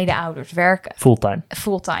 dat beide ouders werken.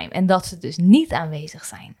 Fulltime. En dat ze dus niet aanwezig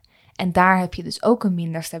zijn. En daar heb je dus ook een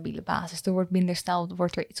minder stabiele basis. Er wordt minder snel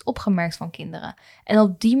wordt er iets opgemerkt van kinderen. En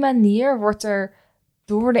op die manier wordt er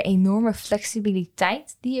door de enorme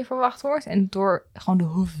flexibiliteit die je verwacht wordt en door gewoon de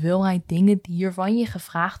hoeveelheid dingen die hier van je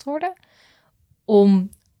gevraagd worden, om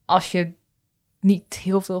als je niet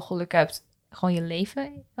heel veel geluk hebt, gewoon je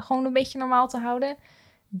leven gewoon een beetje normaal te houden.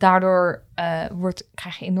 Daardoor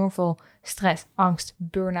krijg je enorm veel stress, angst,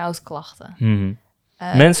 burn-out klachten.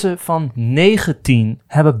 Mensen van 19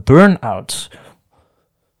 hebben burn-outs.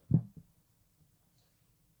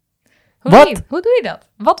 Hoe doe je dat?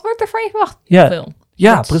 Wat wordt er van je verwacht?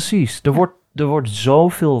 Ja, precies. Er wordt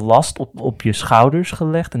zoveel last op je schouders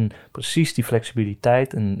gelegd. En precies die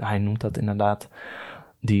flexibiliteit. En hij noemt dat inderdaad...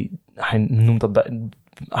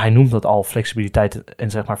 Hij noemt dat al flexibiliteit.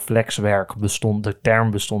 En zeg maar flexwerk bestond... De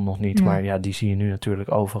term bestond nog niet. Maar ja, die zie je nu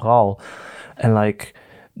natuurlijk overal. En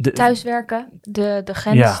thuiswerken. De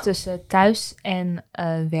grens tussen thuis en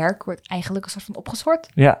werk wordt eigenlijk een soort van opgeschort.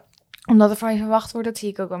 Ja. Omdat er van je verwacht wordt, dat zie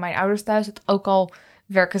ik ook bij mijn ouders thuis. Dat ook al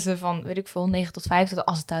werken ze van, 9 tot 5, dat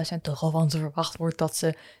als ze thuis zijn, toch gewoon te verwacht wordt dat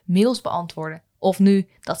ze mails beantwoorden. Of nu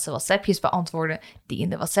dat ze WhatsAppjes beantwoorden die in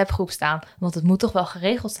de WhatsApp-groep staan. Want het moet toch wel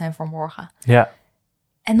geregeld zijn voor morgen. Ja.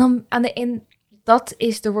 En dan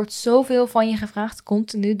er wordt zoveel van je gevraagd,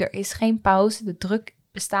 continu. Er is geen pauze, de druk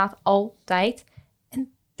bestaat altijd.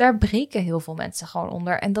 En daar breken heel veel mensen gewoon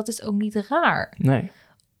onder. En dat is ook niet raar. Nee.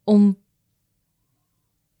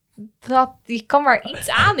 Je kan maar iets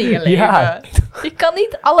aan in je leven. Ja. Je kan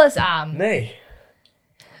niet alles aan. Nee.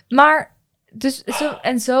 Maar,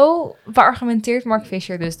 zo beargumenteert Mark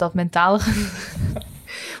Fisher dus dat mentale...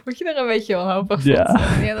 Word je er een beetje wanhopig van?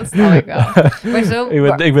 Ja, dat snap ik wel. Maar zo...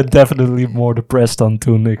 ik ben definitely more depressed dan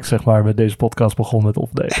toen ik zeg maar met deze podcast begon met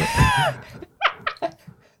opnemen.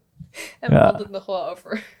 En we hadden het nog wel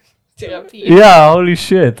over therapie. Ja, holy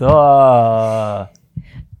shit. Ah.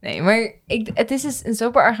 Nee, maar het is dus,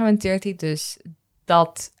 zo beargumenteert hij dus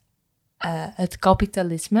dat het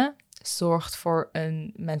kapitalisme zorgt voor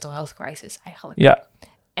een mental health crisis eigenlijk. Ja.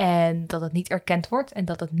 En dat het niet erkend wordt en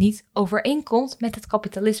dat het niet overeenkomt met het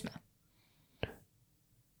kapitalisme.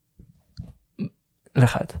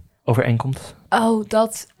 Leg uit. Overeenkomt?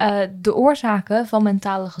 Dat de oorzaken van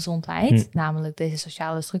mentale gezondheid, namelijk deze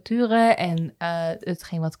sociale structuren en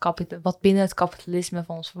hetgeen wat binnen het kapitalisme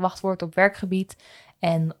van ons verwacht wordt op werkgebied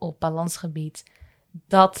en op balansgebied,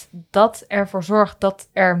 dat ervoor zorgt dat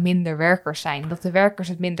er minder werkers zijn. Dat de werkers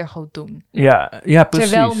het minder goed doen. Ja, precies.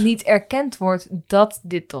 Terwijl niet erkend wordt dat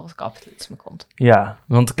dit door het kapitalisme komt. Ja,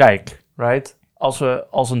 want kijk, right?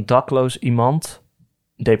 Als een dakloos iemand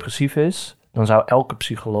depressief is, dan zou elke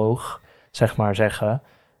psycholoog zeg maar zeggen,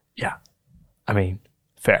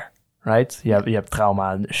 fair, right? Je hebt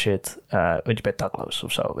trauma en shit, want je bent dakloos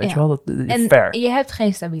of zo, weet je wel? Fair. Je hebt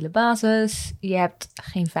geen stabiele basis, je hebt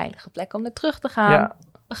geen veilige plek om naar terug te gaan. Ja.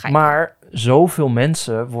 Maar zoveel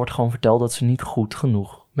mensen wordt gewoon verteld dat ze niet goed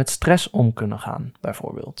genoeg met stress om kunnen gaan,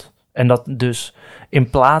 bijvoorbeeld. En dat dus in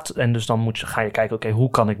plaats... En dus dan ga je kijken, oké, hoe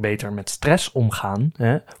kan ik beter met stress omgaan?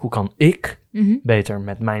 Hè? Hoe kan ik beter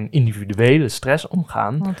met mijn individuele stress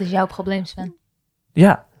omgaan? Want het is jouw probleem, Sven.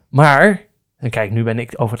 Ja, maar... En kijk, nu ben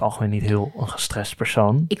ik over het algemeen niet heel een gestrest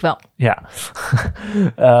persoon. Ik wel. Ja.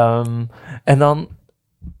 En dan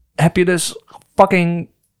heb je dus fucking...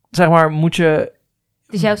 Zeg maar, moet je...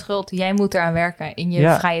 Het is jouw schuld. Jij moet eraan werken in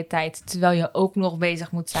je vrije tijd. Terwijl je ook nog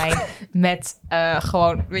bezig moet zijn met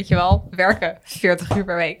gewoon, weet je wel, werken 40 uur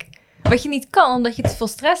per week. Wat je niet kan, omdat je te veel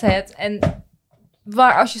stress hebt. En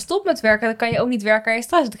als je stopt met werken, dan kan je ook niet werken aan je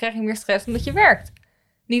stress. Dan krijg je meer stress omdat je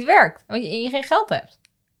niet werkt. Want je geen geld hebt.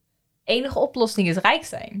 Enige oplossing is rijk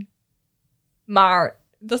zijn. Maar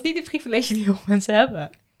dat is niet de privilege die heel veel mensen hebben.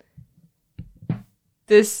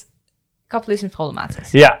 Dus kapitalisme is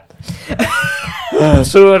problematisch. Ja.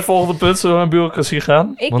 Zullen we naar het volgende punt, zullen we naar bureaucratie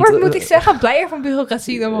gaan? Ik word, moet ik zeggen, blijer van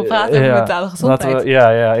bureaucratie dan we praten over mentale gezondheid.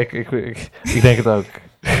 Ik denk het ook.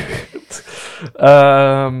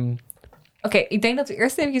 Oké, ik denk dat we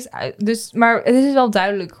eerst eventjes maar het is wel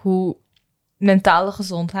duidelijk hoe mentale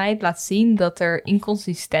gezondheid laat zien dat er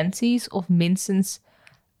inconsistenties of minstens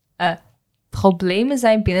problemen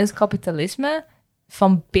zijn binnen het kapitalisme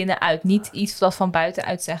van binnenuit. Niet iets dat van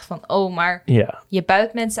buitenuit zegt van, maar je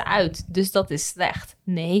buit mensen uit, dus dat is slecht.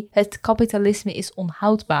 Nee, het kapitalisme is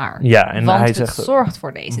onhoudbaar. Ja, en want hij het zegt, zorgt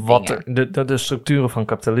voor deze dingen. De structuren van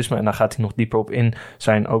kapitalisme, en daar gaat hij nog dieper op in,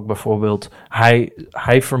 zijn ook bijvoorbeeld...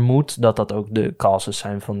 Hij vermoedt dat ook de causes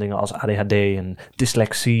zijn van dingen als ADHD en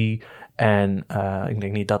dyslexie En ik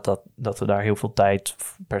denk niet dat we daar heel veel tijd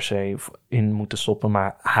per se in moeten stoppen.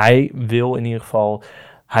 Maar hij wil in ieder geval...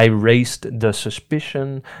 Hij raised the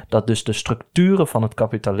suspicion dat dus de structuren van het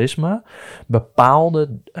kapitalisme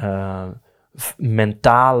bepaalde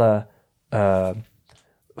mentale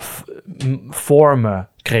vormen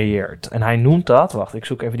creëert. En hij noemt dat... Wacht, ik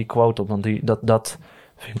zoek even die quote op, want dat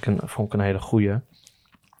vond ik een hele goeie.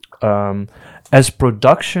 As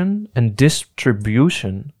production and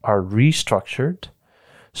distribution are restructured,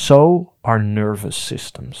 so are nervous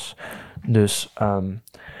systems. Dus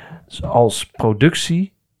als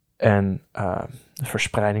productie en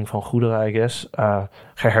verspreiding van goederen, I guess,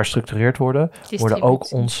 geherstructureerd worden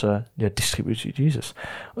ook onze distributie, Jesus.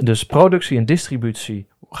 Dus productie en distributie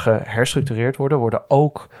geherstructureerd worden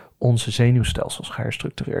ook onze zenuwstelsels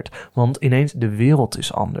geherstructureerd. Want ineens de wereld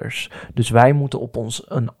is anders. Dus wij moeten op ons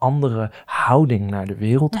een andere houding naar de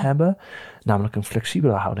wereld hebben. Namelijk een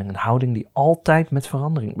flexibele houding. Een houding die altijd met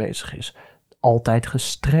verandering bezig is. Altijd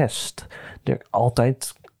gestrest.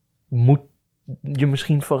 Altijd moet je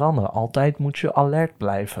misschien veranderen. Altijd moet je alert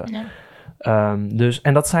blijven. Ja.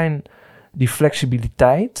 En dat zijn die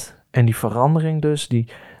flexibiliteit en die verandering dus.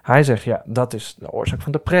 Hij zegt, ja, dat is de oorzaak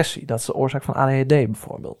van depressie. Dat is de oorzaak van ADHD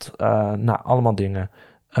bijvoorbeeld. Allemaal dingen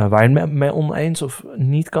waar je het mee oneens of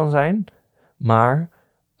niet kan zijn. Maar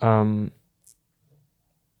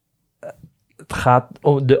het gaat...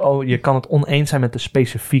 je kan het oneens zijn met de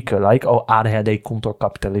specifieke. ADHD komt door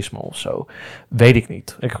kapitalisme of zo. Weet ik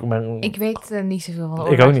niet. Ik weet niet zoveel van de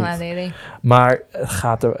oorzaak van ADHD. Maar het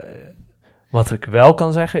gaat er... Wat ik wel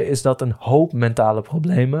kan zeggen is dat een hoop mentale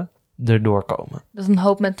problemen erdoor komen. Dat een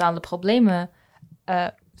hoop mentale problemen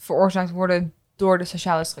veroorzaakt worden door de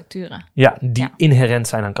sociale structuren. Ja, die inherent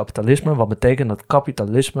zijn aan kapitalisme. Ja. Wat betekent dat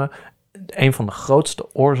kapitalisme een van de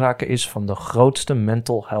grootste oorzaken is van de grootste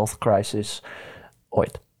mental health crisis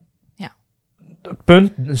ooit. Ja. Het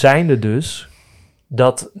punt zijnde dus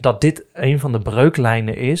dat dit een van de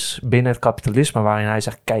breuklijnen is binnen het kapitalisme, waarin hij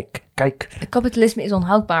zegt, kijk. Het kapitalisme is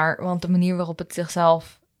onhoudbaar, want de manier waarop het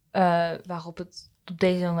zichzelf, waarop het op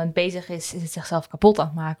deze moment bezig is het zichzelf kapot aan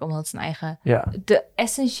het maken, omdat het zijn eigen... Ja. De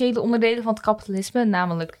essentiële onderdelen van het kapitalisme,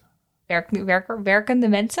 namelijk werkende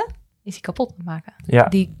mensen, is hij kapot aan het maken. Ja.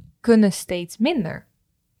 Die kunnen steeds minder,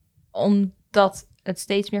 omdat het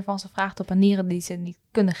steeds meer van ze vraagt op manieren die ze niet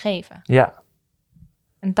kunnen geven. Ja.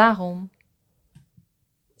 En daarom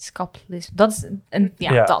is kapitalisme... Dat is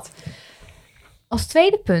dat. Als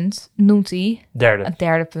tweede punt noemt hij... Het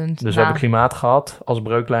derde punt. Dus we hebben klimaat gehad als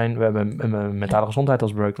breuklijn. We hebben mentale gezondheid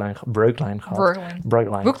als breuklijn gehad.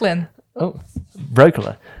 Brooklyn. Oh,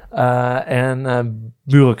 breukelen. En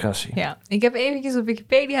bureaucratie. Ja, ik heb eventjes op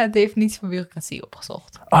Wikipedia de definitie van bureaucratie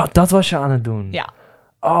opgezocht. Oh, dat was je aan het doen? Ja.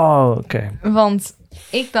 Oh, oké. Want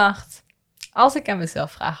ik dacht... Als ik aan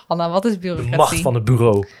mezelf vraag, Hanna, wat is bureaucratie? De macht van het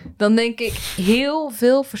bureau. Dan denk ik heel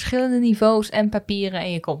veel verschillende niveaus en papieren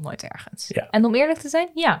en je komt nooit ergens. Ja. En om eerlijk te zijn,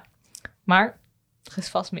 ja. Maar er is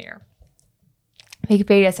vast meer.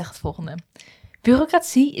 Wikipedia zegt het volgende.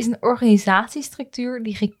 Bureaucratie is een organisatiestructuur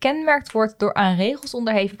die gekenmerkt wordt door aan regels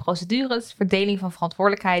onderheven procedures, verdeling van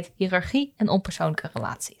verantwoordelijkheid, hiërarchie en onpersoonlijke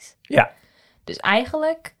relaties. Ja. Dus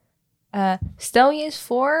eigenlijk, stel je eens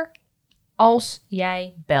voor... Als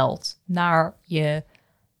jij belt naar je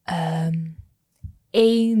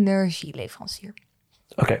energieleverancier.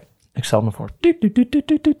 Oké, ik stel me voor. Wie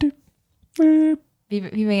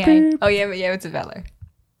ben jij? Oh, jij bent de beller.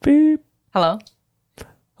 Hallo?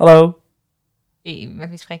 Hallo? Met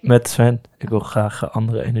wie spreek je? Met Sven. Ik wil graag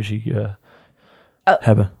andere energie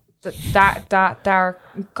hebben. Daar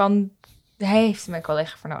kan... Hij heeft mijn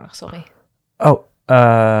collega voor nodig, sorry. Oh.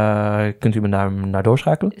 Kunt u me daar naar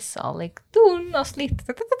doorschakelen? Zal ik doen, alsjeblieft.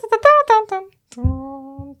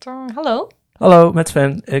 Hallo? Hallo, met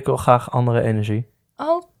Sven. Ik wil graag andere energie.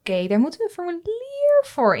 Oké, daar moeten we een formulier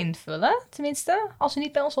voor invullen. Tenminste, als u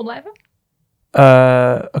niet bij ons wil blijven.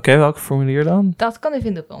 Oké, welk formulier dan? Dat kan u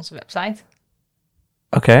vinden op onze website.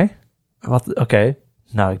 Oké. Oké.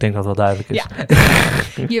 Nou, ik denk dat het wel duidelijk is.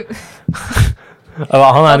 Ja.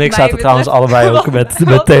 Hanna en ik zaten trouwens allebei ook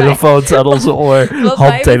met telefoons aan onze oor.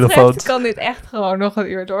 Handtelefoons. Kan dit echt gewoon nog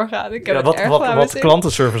een uur doorgaan. Ik heb wat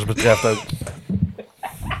klantenservice betreft ook.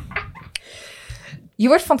 Je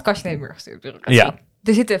wordt van het kastje naar de muur gestuurd, bureaucratie. Ja.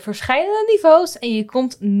 Er zitten verschillende niveaus en je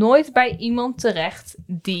komt nooit bij iemand terecht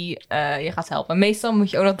die je gaat helpen. Meestal moet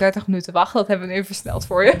je ook nog 30 minuten wachten. Dat hebben we nu versneld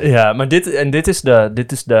voor je. Ja, maar dit is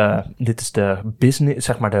de business,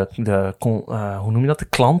 zeg maar hoe noem je dat? De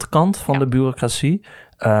klantkant van de bureaucratie.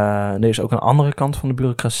 Er is ook een andere kant van de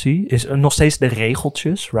bureaucratie. Is nog steeds de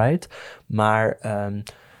regeltjes, right? Maar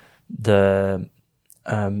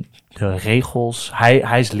de regels.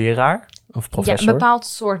 Hij is leraar of professor. Ja, een bepaald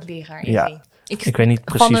soort leraar is hij. Ik weet niet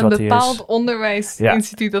precies wat hij is. Van een bepaald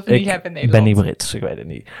onderwijsinstituut dat we niet hebben in Ik Nederland. ben niet Brits, ik weet het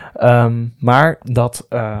niet. Maar dat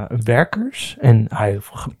werkers, en hij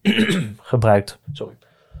gebruikt... Sorry.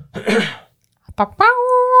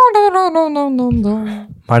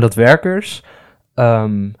 Maar dat werkers,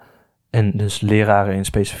 en dus leraren in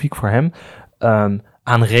specifiek voor hem...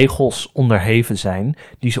 aan regels onderheven zijn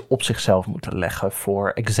die ze op zichzelf moeten leggen voor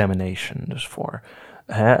examination. Dus voor,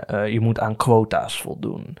 je moet aan quota's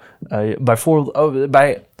voldoen. Bijvoorbeeld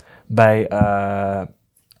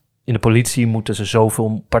in de politie moeten ze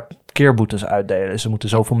zoveel parkeerboetes uitdelen. Ze moeten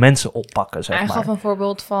zoveel mensen oppakken, zeg maar. Hij gaf een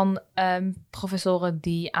voorbeeld van professoren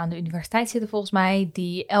die aan de universiteit zitten, volgens mij,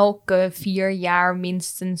 die elke 4 jaar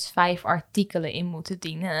minstens 5 artikelen in moeten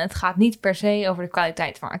dienen. En het gaat niet per se over de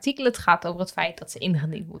kwaliteit van artikelen, het gaat over het feit dat ze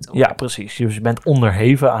ingediend moeten worden. Ja, precies. Dus je bent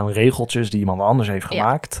onderheven aan regeltjes die iemand anders heeft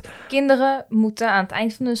gemaakt. Ja. Kinderen moeten aan het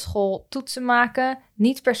eind van hun school toetsen maken.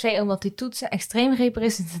 Niet per se omdat die toetsen extreem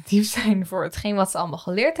representatief zijn voor hetgeen wat ze allemaal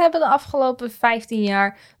geleerd hebben de afgelopen 15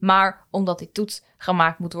 jaar, maar omdat die toets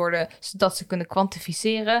gemaakt moet worden, zodat ze kunnen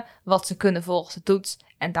kwantificeren wat ze kunnen volgens de toets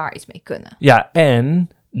en daar iets mee kunnen. Ja, en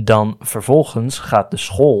dan vervolgens gaat de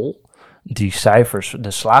school die cijfers,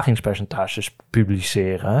 de slagingspercentages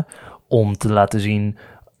publiceren om te laten zien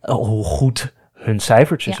hoe goed hun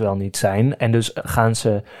cijfertjes wel niet zijn. En dus gaan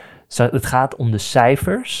ze... Het gaat om de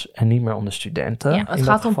cijfers en niet meer om de studenten. Ja, het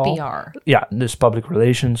gaat om PR. Ja, dus public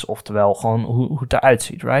relations, oftewel gewoon hoe het eruit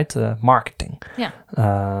ziet, right? Marketing. Ja.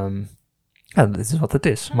 Ja, dit is wat het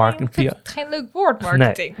is. Marketing, ik vind het geen leuk woord,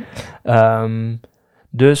 marketing.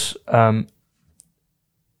 Nee.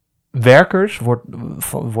 Werkers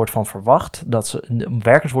wordt van verwacht dat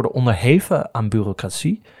werkers worden onderheven aan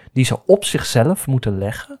bureaucratie die ze op zichzelf moeten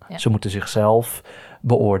leggen. Ja. Ze moeten zichzelf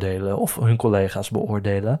beoordelen of hun collega's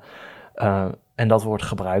beoordelen. En dat wordt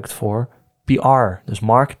gebruikt voor PR, dus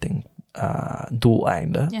marketing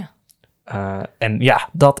doeleinden. Ja. En ja,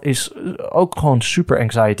 dat is ook gewoon super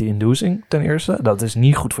anxiety-inducing ten eerste. Dat is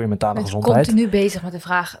niet goed voor je mentale gezondheid. Ik ben continu bezig met de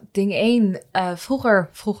vraag. Ding 1,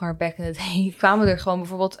 vroeger back in the day, kwamen er gewoon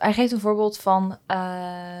bijvoorbeeld... Hij geeft een voorbeeld van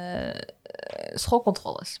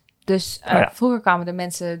schoolcontroles. Dus vroeger kwamen er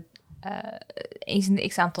mensen... eens in de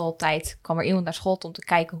x-aantal tijd kwam er iemand naar school om te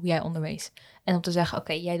kijken hoe jij onderwees. En om te zeggen,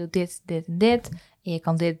 oké, jij doet dit, dit en dit. En je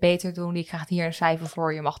kan dit beter doen. Je krijgt hier een cijfer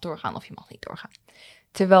voor. Je mag doorgaan of je mag niet doorgaan.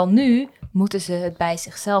 Terwijl nu moeten ze het bij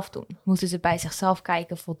zichzelf doen. Moeten ze bij zichzelf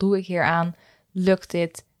kijken, voldoe ik hier aan? Lukt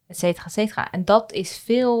dit? Et cetera, et cetera. En dat is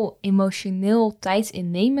veel emotioneel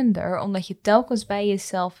tijdsinnemender, omdat je telkens bij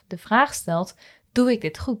jezelf de vraag stelt, doe ik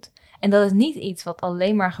dit goed? En dat is niet iets wat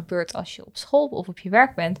alleen maar gebeurt als je op school of op je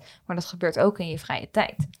werk bent, maar dat gebeurt ook in je vrije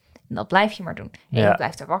tijd. En dat blijf je maar doen. En je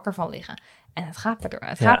blijft er wakker van liggen. En het gaat maar door.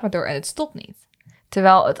 Het gaat maar door en het stopt niet.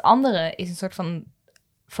 Terwijl het andere is een soort van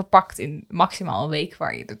verpakt in maximaal een week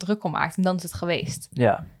waar je er druk om maakt. En dan is het geweest.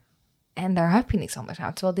 Ja. En daar heb je niks anders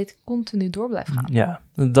aan. Terwijl dit continu door blijft gaan. Ja,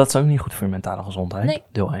 dat is ook niet goed voor je mentale gezondheid. Nee.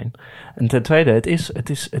 Deel 1. En ten tweede,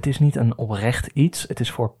 het is niet een oprecht iets. Het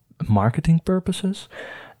is voor marketing purposes.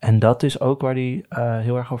 En dat is ook waar hij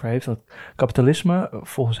heel erg over heeft. Dat kapitalisme,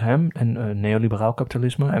 volgens hem, en neoliberaal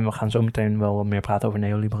kapitalisme. En we gaan zo meteen wel wat meer praten over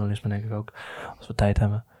neoliberalisme, denk ik ook. Als we tijd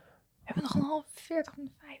hebben. We hebben nog een half 40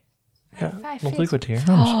 minuten. Ja, nog 3 kwartier.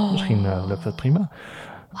 Nou, misschien lukt dat prima.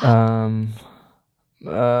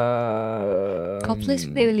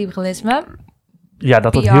 Kapitalisme, neoliberalisme. Ja,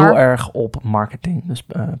 dat het heel erg op marketing, dus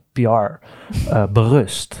PR,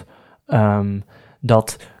 berust.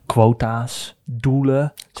 Dat quota's,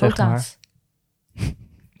 doelen, zeg maar.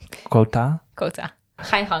 Quota? Quota.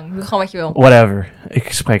 Ga je gang, doe gewoon wat je wil. Whatever,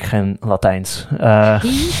 ik spreek geen Latijns. Wat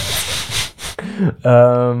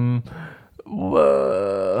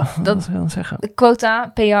wil je dan zeggen?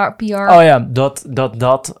 Quota, PR. Oh ja, dat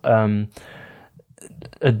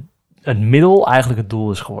het middel eigenlijk het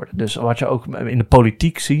doel is geworden. Dus wat je ook in de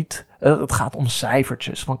politiek ziet, het gaat om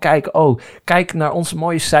cijfertjes. Van kijk naar onze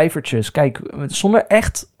mooie cijfertjes. Kijk, zonder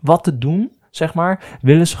echt wat te doen, zeg maar,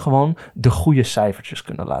 willen ze gewoon de goede cijfertjes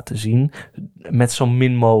kunnen laten zien. Met zo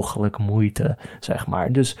min mogelijk moeite, zeg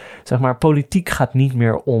maar. Dus, zeg maar, politiek gaat niet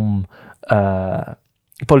meer om...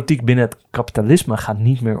 Politiek binnen het kapitalisme gaat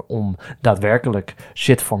niet meer om daadwerkelijk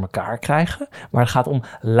shit voor elkaar krijgen. Maar het gaat om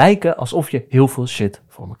lijken alsof je heel veel shit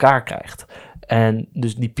voor elkaar krijgt. En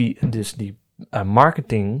dus die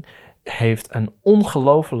marketing heeft een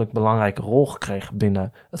ongelooflijk belangrijke rol gekregen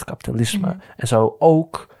binnen het kapitalisme. Mm-hmm. En zo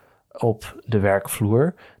ook op de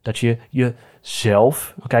werkvloer. Dat je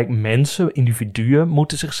jezelf... Kijk, mensen, individuen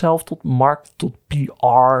moeten zichzelf tot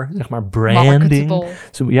PR, zeg maar branding.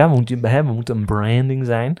 Marketable. We moeten een branding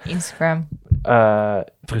zijn. Instagram.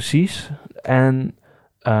 Precies. En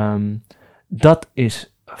dat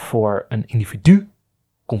is voor een individu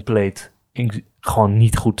compleet gewoon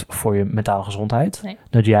niet goed voor je mentale gezondheid. Nee.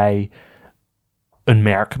 Dat jij een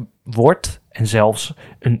merk wordt en zelfs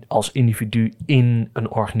als individu in een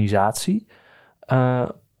organisatie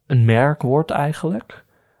een merk wordt eigenlijk.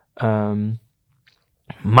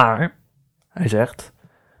 Maar, hij zegt,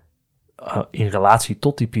 in relatie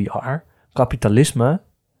tot die PR, kapitalisme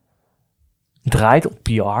draait op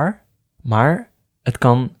PR, maar het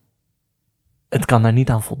kan daar niet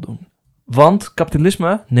aan voldoen. Want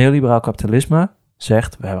kapitalisme, neoliberaal kapitalisme,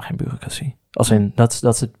 zegt, we hebben geen bureaucratie. Als in, dat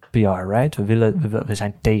is het PR, right? We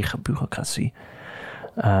zijn tegen bureaucratie.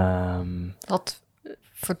 Dat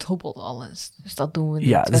vertroebelt alles. Dus dat doen we niet.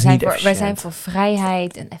 Ja, wij zijn voor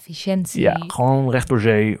vrijheid en efficiëntie. Ja, gewoon recht door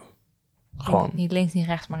zee. Gewoon. Niet links, niet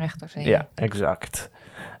rechts, maar recht door zee. Ja, exact.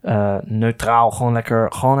 Neutraal, gewoon lekker.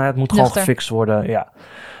 Het moet gewoon gefixt worden. Ja.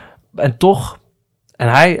 En toch... En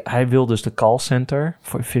hij wil dus de callcenter.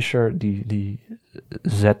 Voor Fisher, die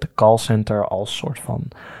zet de callcenter als soort van...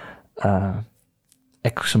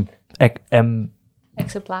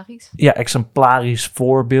 exemplarisch? Ja, exemplarisch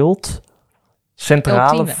voorbeeld.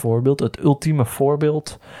 Centrale Ultieme. voorbeeld. Het ultieme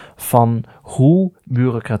voorbeeld van hoe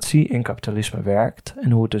bureaucratie in kapitalisme werkt.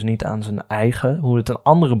 En hoe het dus niet aan zijn eigen... Hoe het een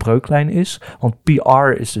andere breuklijn is. Want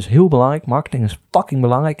PR is dus heel belangrijk. Marketing is fucking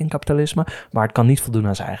belangrijk in kapitalisme. Maar het kan niet voldoen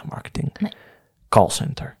aan zijn eigen marketing. Nee.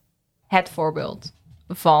 Callcenter. Het voorbeeld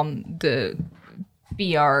van de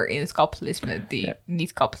PR in het kapitalisme die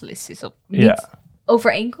niet kapitalistisch is. Niet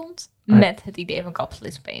overeenkomt met het idee van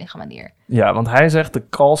kapitalisme op enige manier. Ja, want hij zegt de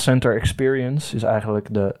callcenter experience is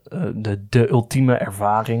eigenlijk de ultieme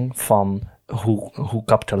ervaring van hoe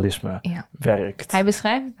kapitalisme werkt.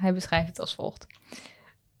 Hij beschrijft het als volgt.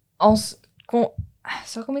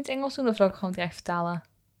 Zal ik hem in het Engels doen of zal ik gewoon direct vertalen?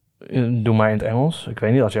 Doe maar in het Engels. Ik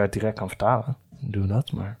weet niet als jij het direct kan vertalen. Doe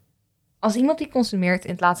dat, maar... Als iemand die consumeert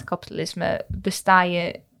in het laatste kapitalisme, besta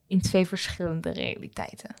je in 2 verschillende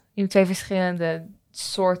realiteiten. In 2 verschillende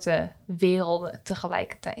soorten werelden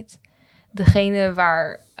tegelijkertijd. Degene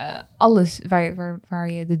waar waar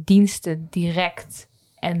je de diensten direct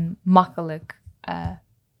en makkelijk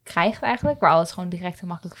krijgt eigenlijk. Waar alles gewoon direct en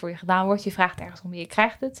makkelijk voor je gedaan wordt. Je vraagt ergens om, je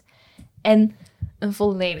krijgt het. En een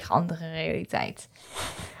volledig andere realiteit.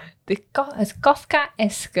 Het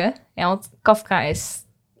Kafkaeske, want Kafka is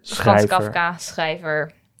Frans Kafka,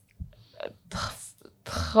 schrijver,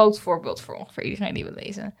 groot voorbeeld voor ongeveer iedereen die we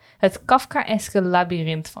lezen. Het Kafkaeske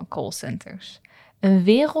labyrint van callcenters. Een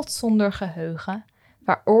wereld zonder geheugen,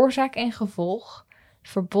 waar oorzaak en gevolg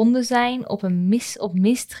verbonden zijn op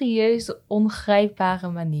mysterieuze, ongrijpbare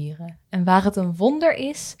manieren. En waar het een wonder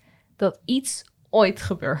is dat iets ooit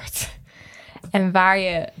gebeurt. En waar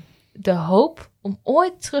je de hoop om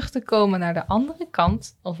ooit terug te komen naar de andere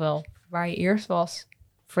kant, ofwel waar je eerst was,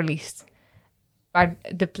 verliest. Waar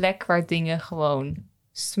de plek waar dingen gewoon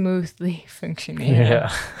smoothly functioneren. Ja.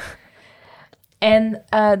 En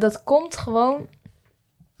dat komt gewoon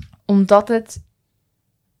omdat het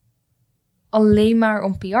alleen maar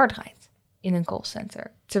om PR draait in een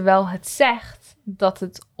callcenter. Terwijl het zegt dat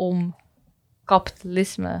het om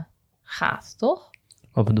kapitalisme gaat, toch?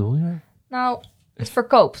 Wat bedoel je? Nou, het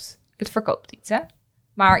verkoopt iets, hè?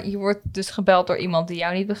 Maar je wordt dus gebeld door iemand die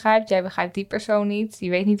jou niet begrijpt. Jij begrijpt die persoon niet. Je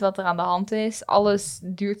weet niet wat er aan de hand is. Alles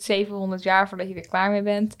duurt 700 jaar voordat je er klaar mee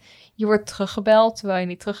bent. Je wordt teruggebeld, terwijl je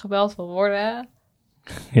niet teruggebeld wil worden.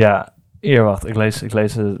 Ja, wacht. Ik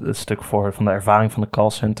lees het stuk voor van de ervaring van de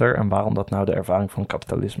callcenter en waarom dat nou de ervaring van het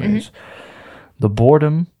kapitalisme is. The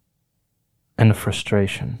boredom and the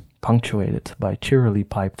frustration, punctuated by cheerily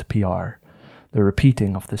piped PR. The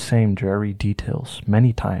repeating of the same dreary details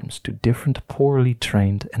many times to different poorly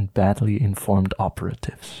trained and badly informed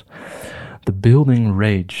operatives. The building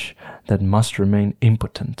rage that must remain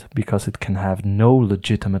impotent because it can have no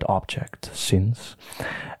legitimate object, since,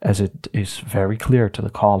 as it is very clear to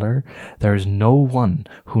the caller, there is no one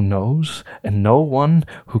who knows and no one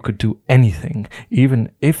who could do anything,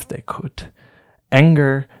 even if they could.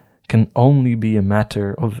 Anger can only be a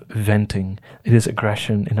matter of venting. It is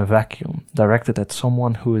aggression in a vacuum, directed at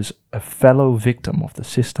someone who is a fellow victim of the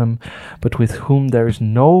system, but with whom there is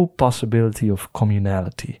no possibility of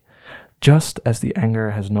communality. Just as the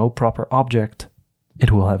anger has no proper object, it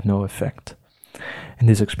will have no effect. In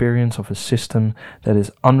this experience of a system that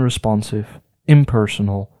is unresponsive,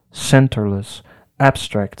 impersonal, centerless,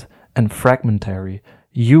 abstract, and fragmentary,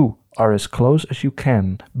 you are as close as you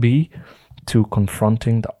can be to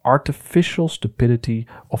confronting the artificial stupidity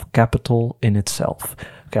of capital in itself.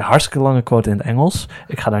 Oké, hartstikke lange quote in het Engels.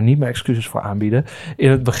 Ik ga daar niet meer excuses voor aanbieden. In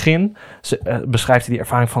het begin beschrijft hij die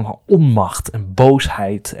ervaring van onmacht en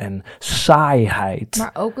boosheid en saaiheid.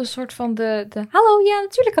 Maar ook een soort van de hallo, ja,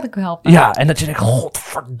 natuurlijk kan ik u helpen. Ja, en dat je denkt,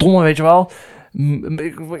 godverdomme, weet je wel.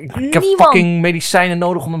 Ik heb fucking medicijnen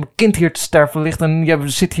nodig om mijn kind hier te sterven ligt. En je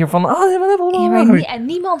zit hier van... en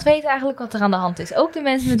niemand weet eigenlijk wat er aan de hand is. Ook de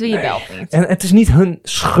mensen met wie je belt niet. En het is niet hun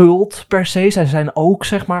schuld per se. Zij zijn ook,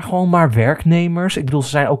 zeg maar, gewoon maar werknemers. Ik bedoel,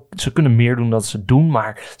 ze kunnen meer doen dan ze doen.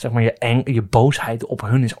 Maar, zeg maar, je boosheid op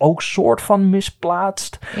hun is ook soort van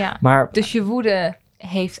misplaatst. Ja, maar, dus je woede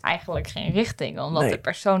heeft eigenlijk geen richting. Omdat de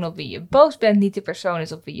persoon op wie je boos bent niet de persoon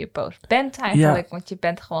is op wie je boos bent eigenlijk. Ja. Want je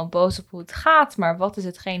bent gewoon boos op hoe het gaat. Maar wat is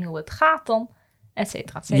hetgeen hoe het gaat dan?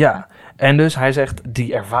 Etcetera, etcetera. Ja, en dus hij zegt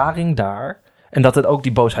die ervaring daar... En dat het ook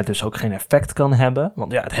die boosheid dus ook geen effect kan hebben.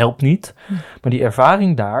 Want ja, het helpt niet. Maar die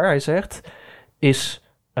ervaring daar, hij zegt, is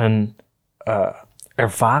een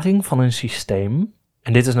ervaring van een systeem.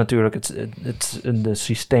 En dit is natuurlijk het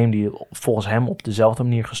systeem die volgens hem op dezelfde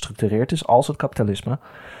manier gestructureerd is als het kapitalisme.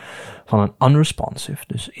 Van een unresponsive,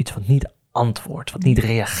 dus iets wat niet antwoordt, wat niet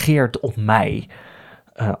reageert op mij.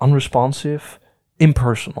 Unresponsive,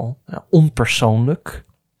 impersonal, onpersoonlijk,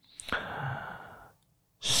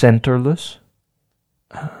 centerless,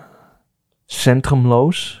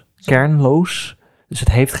 centrumloos, kernloos. Dus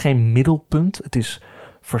het heeft geen middelpunt, het is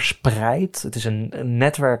verspreid, het is een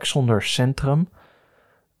netwerk zonder centrum.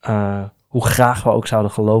 Hoe graag we ook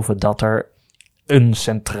zouden geloven dat er een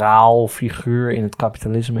centraal figuur in het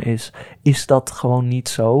kapitalisme is dat gewoon niet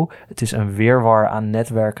zo. Het is een wirwar aan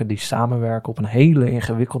netwerken die samenwerken op een hele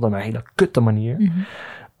ingewikkelde, maar hele kutte manier.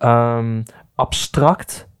 Mm-hmm.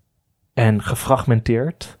 Abstract en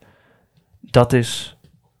gefragmenteerd. Dat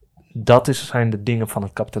zijn de dingen van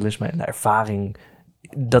het kapitalisme en de ervaring.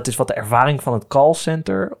 Dat is wat de ervaring van het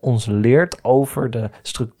callcenter ons leert over de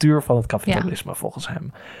structuur van het kapitalisme, volgens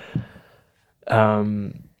hem.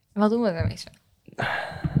 Wat doen we daarmee?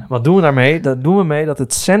 Wat doen we daarmee? Dat doen we mee dat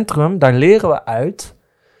het centrum, daar leren we uit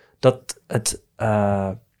dat het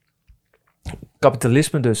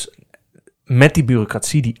kapitalisme dus met die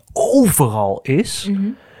bureaucratie die overal is,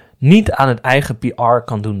 niet aan het eigen PR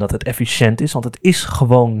kan doen dat het efficiënt is, want het is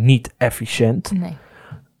gewoon niet efficiënt. Nee.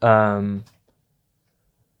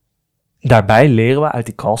 Daarbij leren we uit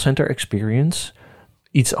die callcenter experience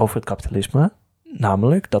iets over het kapitalisme.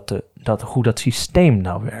 Namelijk hoe dat systeem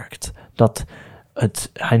nou werkt.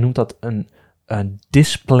 Hij noemt dat een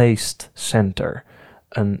displaced center.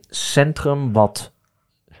 Een centrum wat...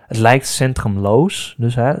 Het lijkt centrumloos.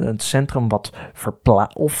 Dus een centrum wat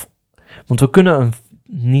want we kunnen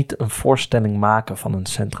niet een voorstelling maken van een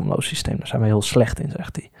centrumloos systeem. Daar zijn we heel slecht in,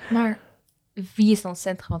 zegt hij. Maar wie is dan het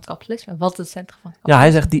centrum van het kapitalisme? Wat is het centrum van het kapitalisme? Ja,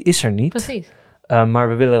 hij zegt die is er niet. Precies. Maar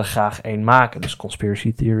we willen er graag één maken. Dus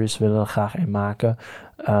conspiracy theorists willen er graag één maken.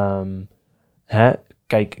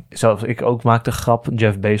 Kijk, zelfs ik ook maak de grap,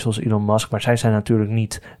 Jeff Bezos, Elon Musk, maar zij zijn natuurlijk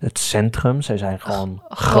niet het centrum. Zij zijn gewoon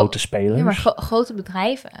grote spelers. Ja, maar grote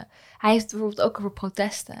bedrijven. Hij heeft bijvoorbeeld ook over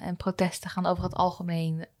protesten. En protesten gaan over het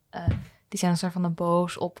algemeen, die zijn een soort van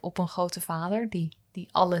boos op een grote vader die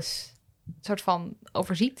alles soort van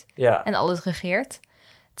overziet en alles regeert.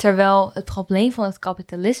 Terwijl het probleem van het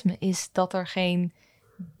kapitalisme is dat er geen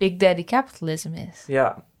Big Daddy capitalism is.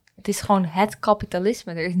 Ja. Het is gewoon het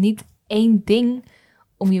kapitalisme. Er is niet één ding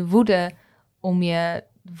om je woede, om je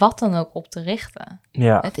wat dan ook op te richten.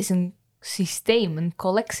 Ja. Het is een systeem, een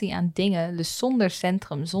collectie aan dingen. Dus zonder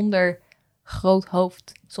centrum, zonder groot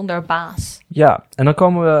hoofd, zonder baas. Ja, en dan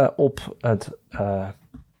komen we op het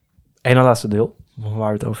ene laatste deel waar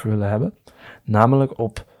we het over willen hebben. Namelijk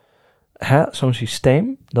op zo'n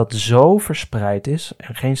systeem dat zo verspreid is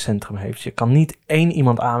en geen centrum heeft. Je kan niet één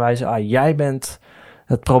iemand aanwijzen, jij bent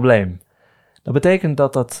het probleem. Dat betekent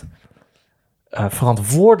dat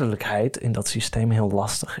verantwoordelijkheid in dat systeem heel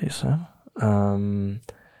lastig is. Hè?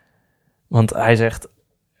 Want hij zegt,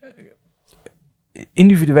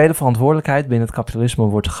 individuele verantwoordelijkheid binnen het kapitalisme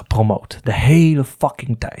wordt gepromoot. De hele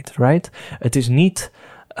fucking tijd, right? Het is niet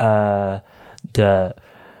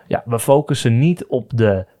we focussen niet op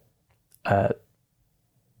de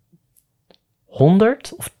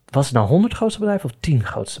 100, of was het nou 100 grootste bedrijven of 10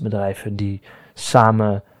 grootste bedrijven die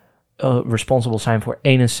samen responsible zijn voor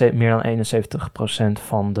meer dan 71%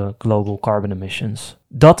 van de global carbon emissions.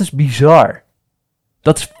 Dat is bizar.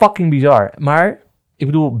 Dat is fucking bizar. Maar, ik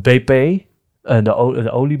bedoel, BP,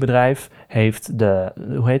 de oliebedrijf, heeft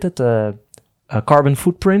de carbon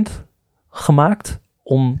footprint gemaakt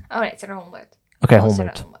om... Oh nee, het zijn er 100. Oké, 100.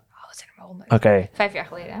 Het zijn er maar 100. Oké. 5 jaar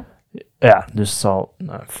geleden, hè? Ja, dus het zal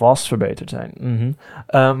vast verbeterd zijn.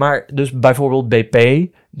 Maar dus bijvoorbeeld BP,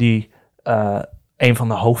 die een van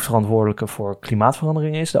de hoofdverantwoordelijken voor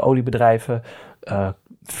klimaatverandering is, de oliebedrijven,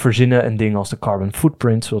 verzinnen een ding als de carbon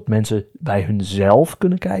footprint, zodat mensen bij hunzelf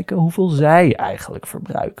kunnen kijken hoeveel zij eigenlijk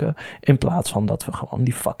verbruiken, in plaats van dat we gewoon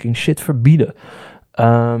die fucking shit verbieden.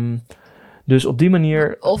 Dus op die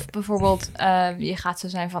manier... Of bijvoorbeeld, je gaat zo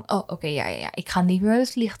zijn van, oké, ik ga niet meer met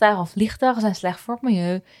het vliegtuig, of vliegtuigen zijn slecht voor het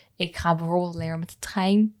milieu. Ik ga bijvoorbeeld alleen maar met de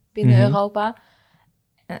trein binnen Europa.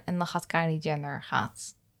 En dan gaat Kylie Jenner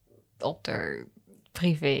op de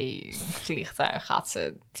privé vliegtuig, gaat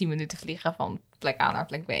ze 10 minuten vliegen van plek A naar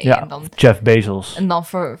plek B. Ja, en dan, Jeff Bezos. En dan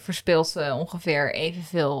verspilt ze ongeveer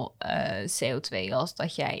evenveel CO2 als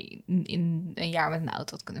dat jij in een jaar met een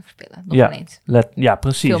auto had kunnen verspillen. Nog ineens. Ja,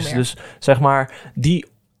 precies. Dus zeg maar, die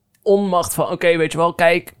onmacht van, oké, weet je wel,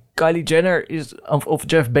 kijk, Kylie Jenner of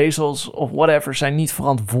Jeff Bezos of whatever zijn niet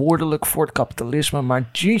verantwoordelijk voor het kapitalisme, maar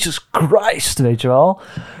Jesus Christ, weet je wel.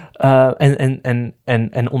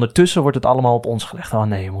 En ondertussen wordt het allemaal op ons gelegd. Oh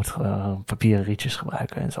nee, je moet papieren rietjes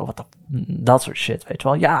gebruiken en zo. Dat soort shit, weet je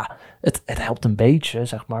wel. Ja, het helpt een beetje,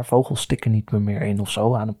 zeg maar. Vogels stikken niet meer in of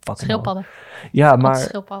zo aan een fucking... Schildpadden. Ja, maar...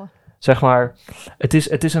 Schildpadden. Zeg maar,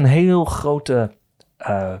 het is een heel grote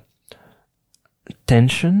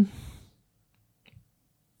tension.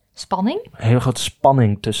 Spanning? Een hele grote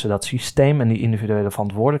spanning tussen dat systeem en die individuele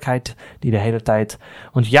verantwoordelijkheid die de hele tijd...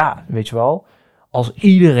 Want ja, weet je wel, als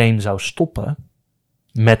iedereen zou stoppen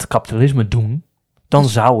met kapitalisme doen, dan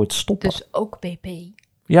zou het stoppen. Dus ook BP.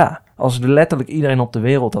 Ja, als letterlijk iedereen op de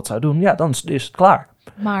wereld dat zou doen, ja, dan is het klaar.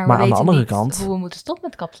 Maar aan de andere kant... hoe we moeten stoppen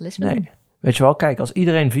met kapitalisme. Nee, weet je wel, kijk, als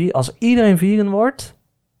iedereen vegan wordt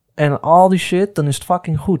en al die shit, dan is het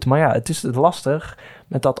fucking goed. Maar ja, het is lastig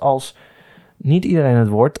met dat als niet iedereen het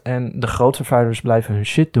wordt en de grootvervuilers blijven hun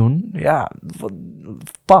shit doen. Ja,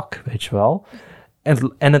 pak, weet je wel.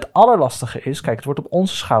 En het allerlastige is, kijk, het wordt op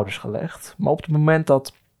onze schouders gelegd. Maar op het moment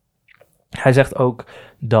dat... Hij zegt ook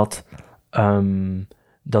dat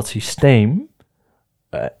dat systeem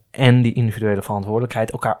en die individuele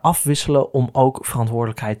verantwoordelijkheid elkaar afwisselen om ook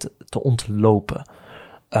verantwoordelijkheid te ontlopen.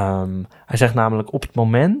 Hij zegt namelijk op het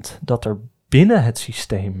moment dat er binnen het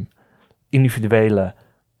systeem individuele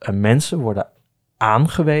mensen worden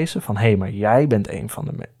aangewezen van hé, maar jij bent een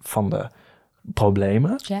van de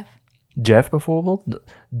problemen. Jeff bijvoorbeeld.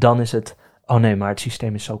 Dan is het, oh nee, maar het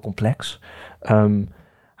systeem is zo complex.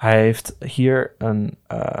 Hij heeft hier een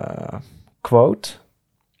quote.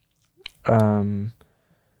 Even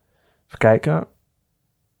kijken.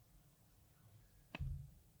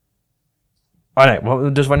 Oh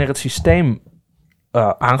nee, dus wanneer het systeem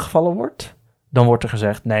aangevallen wordt, dan wordt er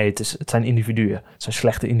gezegd, nee, het zijn individuen. Het zijn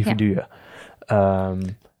slechte individuen. Ja.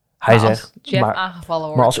 Hij zegt, aangevallen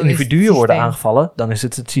wordt, maar als individuen worden aangevallen, dan is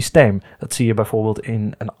het systeem. Dat zie je bijvoorbeeld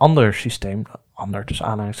in een ander systeem, ander tussen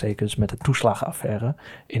aanhalingstekens met de toeslagenaffaire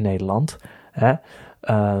in Nederland, hè,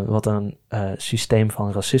 wat een systeem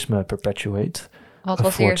van racisme perpetuate. Wat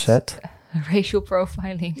was voortzet. Racial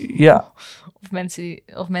profiling. Ja. Of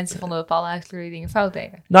mensen van een bepaalde huidskleur die dingen fout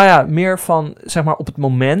deden. Nou ja, meer van, zeg maar, op het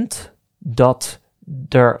moment dat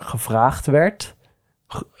er gevraagd werd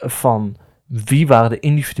van wie waren de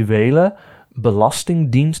individuele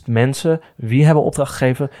belastingdienst mensen, wie hebben opdracht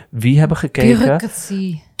gegeven, wie hebben gekeken.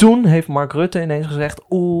 Bureaucratie. Toen heeft Mark Rutte ineens gezegd,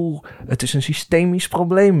 het is een systemisch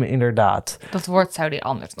probleem inderdaad. Dat woord zou hij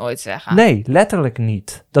anders nooit zeggen. Nee, letterlijk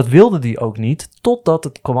niet. Dat wilde hij ook niet, totdat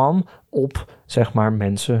het kwam op, zeg maar,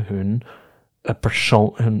 mensen hun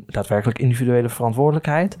daadwerkelijk individuele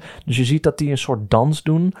verantwoordelijkheid. Dus je ziet dat die een soort dans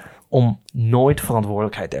doen om nooit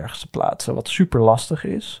verantwoordelijkheid ergens te plaatsen, wat super lastig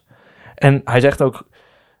is. En hij zegt ook,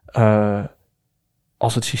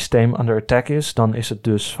 als het systeem under attack is, dan is het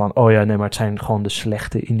dus van, oh ja, nee, maar het zijn gewoon de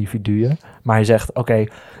slechte individuen. Maar hij zegt, oké,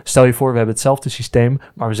 stel je voor, we hebben hetzelfde systeem,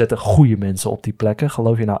 maar we zetten goede mensen op die plekken.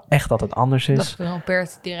 Geloof je nou echt dat het anders is? Dat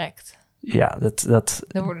corrompeert direct. Ja,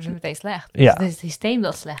 Dan worden ze meteen slecht. Ja. Dus het is het systeem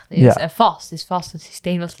dat slecht is. Ja. En vast. Het is vast het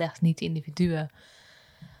systeem dat slecht is, niet de individuen.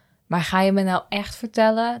 Maar ga je me nou echt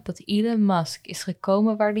vertellen dat Elon Musk is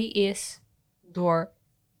gekomen waar die is door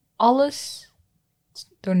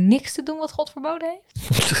niks te doen wat God verboden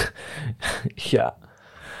heeft? Ja.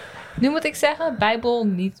 Nu moet ik zeggen, Bijbel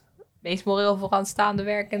niet meest moreel vooraanstaande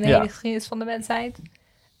werk in de hele geschiedenis van de mensheid.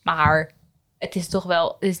 Maar het is toch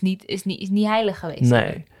wel, is niet heilig geweest.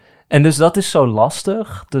 Nee. En dus dat is zo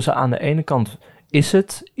lastig. Dus aan de ene kant is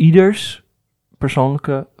het ieders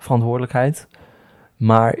persoonlijke verantwoordelijkheid,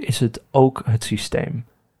 maar is het ook het systeem.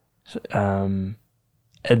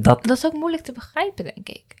 Dat is ook moeilijk te begrijpen, denk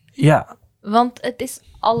ik. Ja. Want het is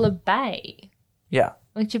allebei. Ja.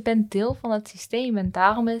 Want je bent deel van het systeem en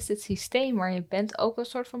daarom is het systeem. Maar je bent ook een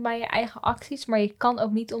soort van bij je eigen acties. Maar je kan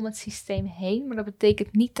ook niet om het systeem heen. Maar dat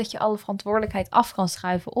betekent niet dat je alle verantwoordelijkheid af kan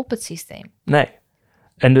schuiven op het systeem. Nee.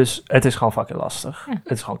 En dus het is gewoon fucking lastig. Ja.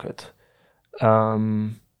 Het is gewoon kut.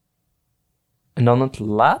 En dan het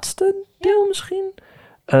laatste deel misschien.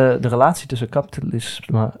 De relatie tussen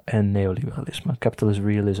kapitalisme en neoliberalisme. Capitalist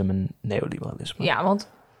realism en neoliberalisme. Ja,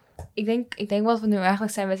 want ik denk wat we nu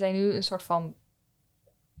eigenlijk zijn. We zijn nu een soort van...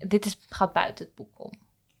 gaat buiten het boek om.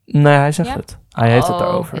 Nee, hij zegt Ja? het. Hij heeft het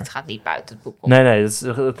daarover. Het gaat niet buiten het boek om. Nee, dat is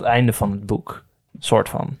het einde van het boek. Soort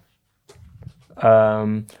van.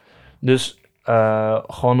 Dus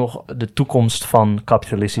gewoon nog de toekomst van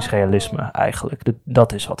kapitalistisch realisme eigenlijk.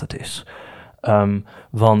 Dat is wat het is.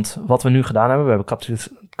 Want wat we nu gedaan hebben, we hebben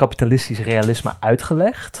kapitalistisch realisme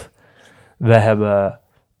uitgelegd. We hebben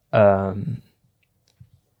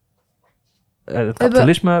het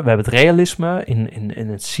kapitalisme, we hebben het realisme in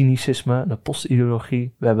het cynicisme, de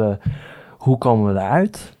postideologie. We hebben hoe komen we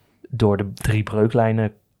eruit? Door de 3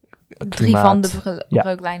 breuklijnen. Drie van de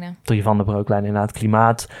breuklijnen. 3 van de breuklijnen inderdaad.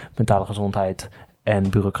 Klimaat, mentale gezondheid en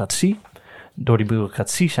bureaucratie. Door die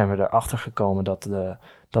bureaucratie zijn we erachter gekomen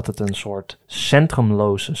dat het een soort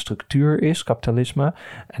centrumloze structuur is, kapitalisme.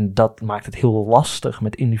 En dat maakt het heel lastig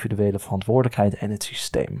met individuele verantwoordelijkheid en het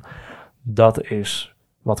systeem. Dat is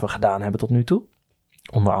wat we gedaan hebben tot nu toe,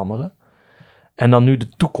 onder andere. En dan nu de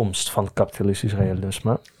toekomst van het kapitalistisch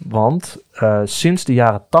realisme. Want sinds de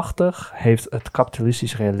jaren 80 heeft het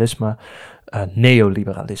kapitalistisch realisme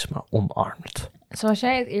neoliberalisme omarmd. Zoals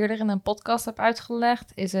jij het eerder in een podcast hebt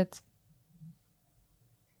uitgelegd, is het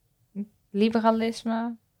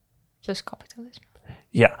liberalisme plus kapitalisme.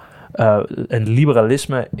 Ja, en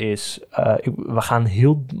liberalisme is... we gaan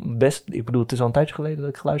heel best... Ik bedoel, het is al een tijdje geleden dat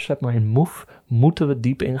ik geluisterd heb, maar in Move moeten we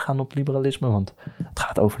diep ingaan op liberalisme, want het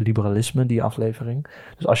gaat over liberalisme, die aflevering.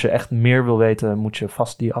 Dus als je echt meer wil weten, moet je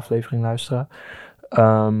vast die aflevering luisteren.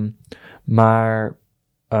 Maar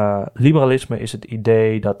liberalisme is het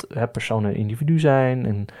idee dat personen een individu zijn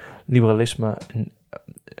en liberalisme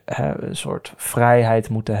een soort vrijheid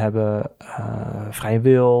moeten hebben, vrije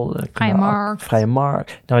wil, vrije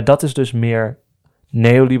markt. Nou, dat is dus meer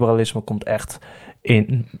neoliberalisme komt echt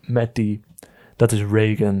in met die, dat is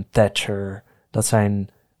Reagan, Thatcher, dat zijn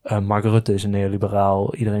Mark Rutte is een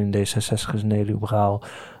neoliberaal, iedereen in D66 is een neoliberaal,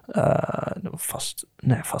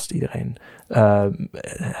 vast iedereen.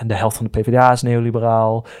 De helft van de PvdA is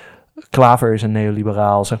neoliberaal. Klaver is een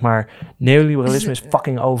neoliberaal, zeg maar. Neoliberalisme is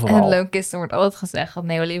fucking overal. En het leuke is, er wordt altijd gezegd dat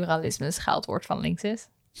neoliberalisme een scheldwoord van links is.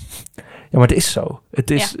 Ja, maar het is zo.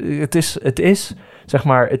 Het is, zeg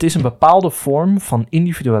maar, het is een bepaalde vorm van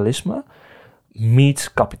individualisme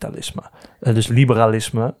meets kapitalisme. Dus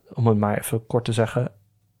liberalisme, om het maar even kort te zeggen,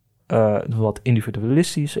 wat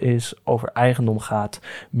individualistisch is, over eigendom gaat,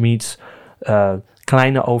 meets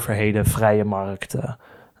kleine overheden, vrije markten.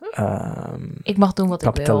 Ik mag doen wat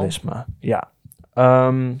kapitalisme. ik wil. Ja.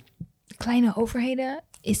 Kleine overheden,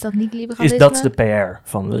 is dat niet liberalisme? Dat is de PR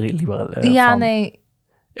van liberalisme. Ja, nee.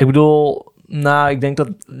 Ik bedoel, ik denk dat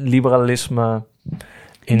liberalisme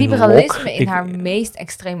in haar meest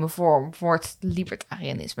extreme vorm wordt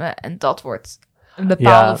libertarianisme. En dat wordt een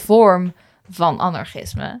bepaalde vorm van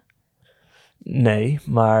anarchisme. Nee,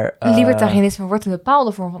 maar... libertarianisme wordt een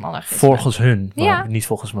bepaalde vorm van anarchisme. Volgens hun, maar niet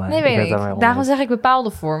volgens mij. Nee, weet ik. Daarom zeg ik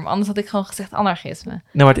bepaalde vorm. Anders had ik gewoon gezegd anarchisme. Nee,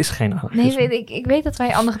 maar het is geen anarchisme. Nee, weet ik. Ik weet dat wij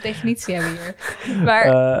een andere definitie hebben hier.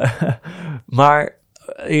 Maar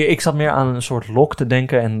ik zat meer aan een soort Locke te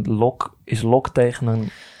denken. En Locke tegen een...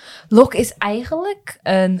 Locke is eigenlijk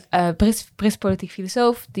een Brits politiek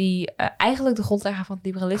filosoof die eigenlijk de grondlegger van het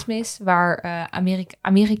liberalisme is, waar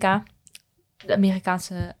Amerika, de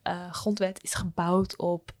Amerikaanse grondwet is gebouwd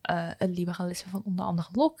op het liberalisme van onder andere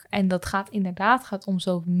Locke. En dat gaat om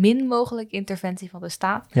zo min mogelijk interventie van de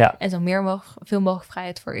staat en veel mogelijk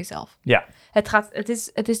vrijheid voor jezelf. Ja.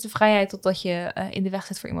 Het is de vrijheid totdat je in de weg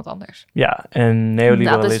zit voor iemand anders. Ja, en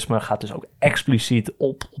neoliberalisme gaat dus ook expliciet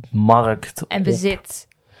op markt. En bezit.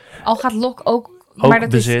 Al gaat Locke ook maar dat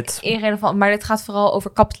bezit. Is irrelevant. Maar dit gaat vooral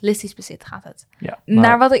over kapitalistisch bezit gaat het. Ja, maar...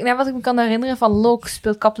 naar wat ik me kan herinneren van Locke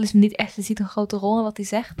speelt kapitalisme niet expliciet een grote rol in wat hij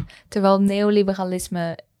zegt. Terwijl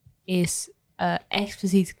neoliberalisme is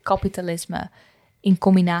expliciet kapitalisme in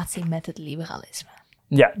combinatie met het liberalisme.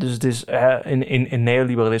 Ja, dus het is in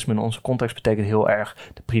neoliberalisme in onze context betekent heel erg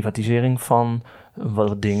de privatisering van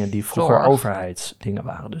wat dingen die vroeger overheidsdingen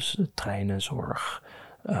waren. Dus de treinen, zorg,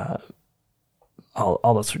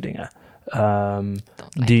 al dat soort dingen.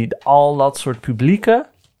 Al dat soort publieke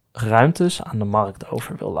ruimtes aan de markt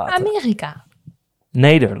over wil laten. Amerika.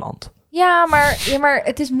 Nederland. Ja, maar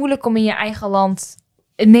het is moeilijk om in je eigen land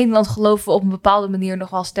in Nederland geloven we op een bepaalde manier nog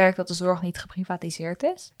wel sterk dat de zorg niet geprivatiseerd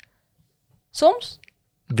is. Soms.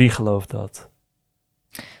 Wie gelooft dat?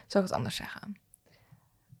 Zou ik het anders zeggen?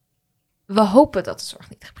 We hopen dat de zorg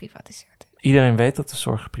niet geprivatiseerd is. Iedereen weet dat de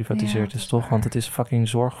zorg geprivatiseerd Ja, is, dat is toch? waar. Want het is fucking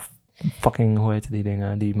zorg... Fucking, hoe heet die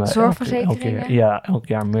dingen? Die me Zorgverzekeringen? elk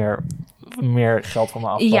jaar meer geld van me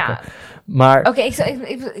afpakken. Ja. Maar Oké,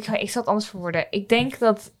 ik zal het anders verwoorden. Ik denk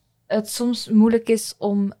dat het soms moeilijk is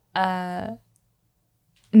om...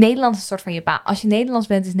 Nederland is een soort van je basis. Als je Nederlands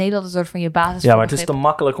bent, is Nederland een soort van je basis. ja, maar het is te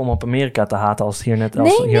makkelijk om op Amerika te haten als het hier net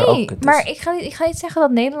als hier ook het is. Maar ik ga niet zeggen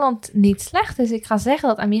dat Nederland niet slecht is. Ik ga zeggen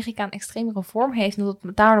dat Amerika een extremere vorm heeft en dat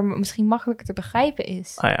het daardoor misschien makkelijker te begrijpen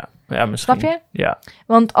is. Ah ja, misschien. Snap je? Ja.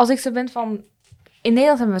 Want als ik zo ben van... In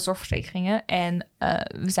Nederland hebben we zorgverzekeringen en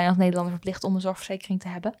we zijn als Nederlander verplicht om een zorgverzekering te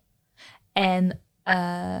hebben. En,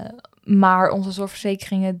 maar onze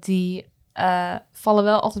zorgverzekeringen die vallen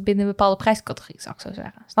wel altijd binnen een bepaalde prijscategorie, zou ik zo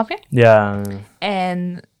zeggen. Snap je? Ja.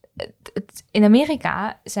 En in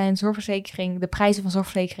Amerika zijn de prijzen van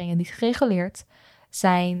zorgverzekeringen niet gereguleerd.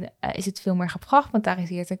 Is het veel meer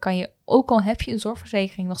gefragmentariseerd en kan je, ook al heb je een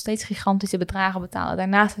zorgverzekering, nog steeds gigantische bedragen betalen.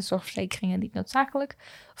 Daarnaast zijn zorgverzekeringen niet noodzakelijk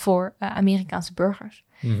voor Amerikaanse burgers.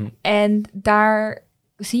 Mm-hmm. En daar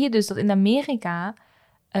zie je dus dat in Amerika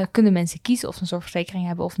kunnen mensen kiezen of ze een zorgverzekering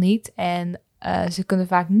hebben of niet. En ze kunnen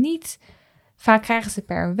vaak krijgen ze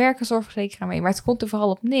per werk een zorgverzekeraar mee. Maar het komt er vooral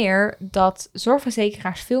op neer dat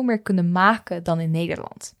zorgverzekeraars veel meer kunnen maken dan in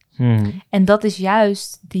Nederland. En dat is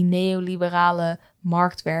juist die neoliberale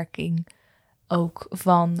marktwerking ook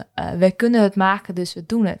van... wij kunnen het maken, dus we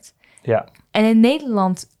doen het. Ja. En in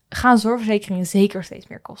Nederland gaan zorgverzekeringen zeker steeds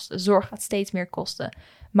meer kosten. Zorg gaat steeds meer kosten.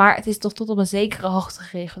 Maar het is toch tot op een zekere hoogte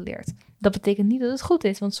gereguleerd. Dat betekent niet dat het goed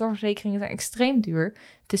is, want zorgverzekeringen zijn extreem duur.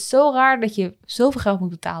 Het is zo raar dat je zoveel geld moet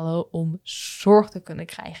betalen om zorg te kunnen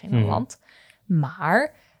krijgen in een land.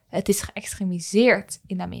 Maar het is geëxtremiseerd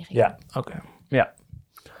in Amerika. Ja, oké. Ja.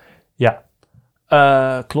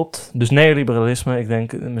 Klopt. Dus neoliberalisme, ik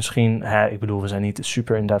denk misschien... ik bedoel, we zijn niet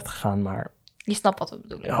super in depth gegaan, maar... Je snapt wat we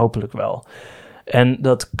bedoelen. Hopelijk wel. En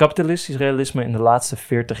dat kapitalistisch realisme in de laatste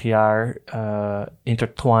 40 jaar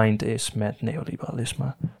intertwined is met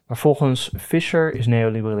neoliberalisme. Maar volgens Fisher is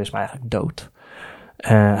neoliberalisme eigenlijk dood.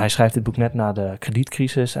 Hij schrijft dit boek net na de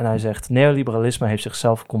kredietcrisis en hij zegt... neoliberalisme heeft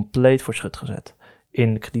zichzelf compleet voor schut gezet.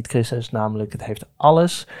 In de kredietcrisis namelijk, het heeft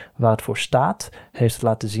alles waar het voor staat... heeft het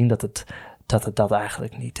laten zien dat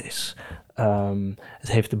eigenlijk niet is.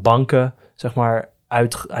 Het heeft de banken, zeg maar...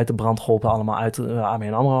 Uit de brand geholpen, allemaal uit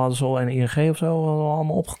ABN AMRO hadden zo en ING of zo,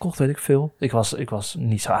 allemaal opgekocht, weet ik veel. Ik was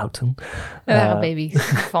niet zo oud toen. We waren baby's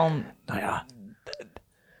van nou ja,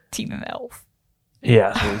 10 en 11.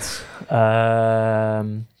 Ja, zoiets.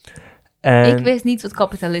 En Ik wist niet wat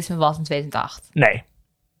kapitalisme was in 2008. nee,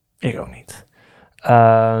 ik ook niet.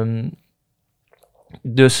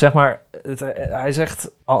 Dus zeg maar, hij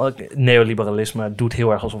zegt, neoliberalisme doet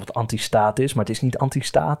heel erg alsof het anti-staat is, maar het is niet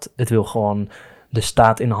anti-staat. Het wil gewoon de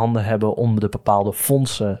staat in handen hebben om de bepaalde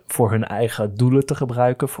fondsen voor hun eigen doelen te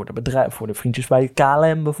gebruiken. Voor de bedrijven, voor de vriendjes bij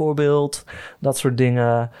KLM bijvoorbeeld. Dat soort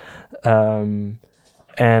dingen.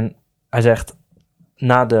 En hij zegt,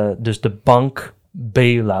 na de bank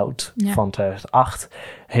bailout van 2008...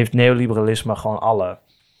 heeft neoliberalisme gewoon alle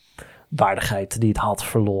waardigheid die het had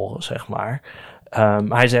verloren, zeg maar.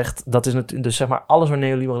 Hij zegt, dat is dus zeg maar alles waar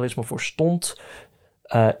neoliberalisme voor stond,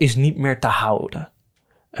 is niet meer te houden.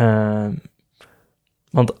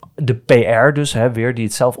 Want de PR dus, weer die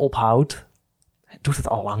het zelf ophoudt, doet het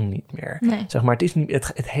al lang niet meer. Nee. Zeg maar,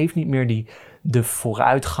 het heeft niet meer de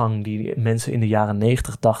vooruitgang die mensen in de jaren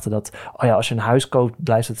 90 dachten dat, als je een huis koopt,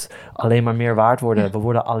 blijft het alleen maar meer waard worden. Ja. We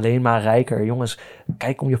worden alleen maar rijker. Jongens,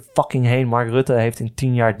 kijk om je fucking heen. Mark Rutte heeft in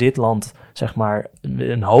 10 jaar dit land, zeg maar,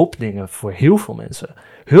 een hoop dingen voor heel veel mensen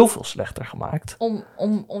heel veel slechter gemaakt.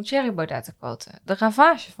 Om Thierry Baudet te quoten. De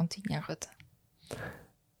ravage van 10 jaar Rutte.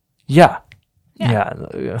 Ja.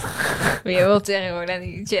 Je wilt Thierry Baudet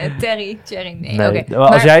niet. Thierry, nee. Nee. Okay.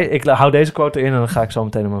 Als ik hou deze quote in en dan ga ik zo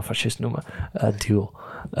meteen hem een fascist noemen. Deal.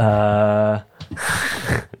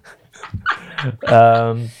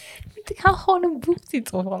 Ik haal gewoon een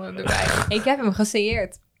boektitel van hem erbij. Ik heb hem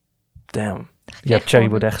gesigneerd. Damn. Je hebt Thierry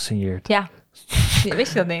Baudet gesigneerd. Ja.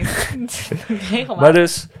 Wist je dat niet? Regelmatig. Maar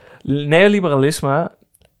dus, neoliberalisme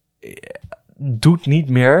doet niet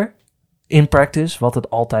meer in practice wat het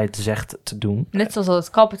altijd zegt te doen. Net zoals dat het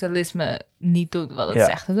kapitalisme niet doet wat het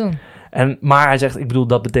zegt te doen. Maar hij zegt, ik bedoel,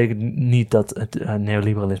 dat betekent niet dat het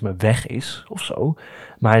neoliberalisme weg is of zo.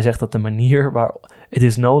 Maar hij zegt dat de manier waar... It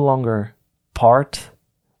is no longer part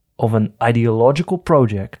of an ideological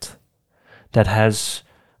project that has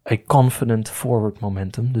a confident forward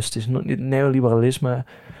momentum. Dus het neoliberalisme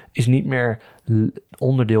is niet meer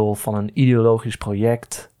onderdeel van een ideologisch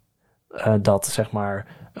project dat zeg maar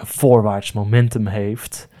een voorwaarts momentum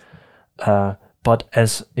heeft, but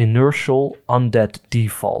as inertial undead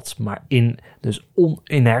defaults. Maar dus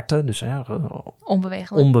inerte, dus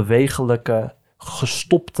onbewegelijke,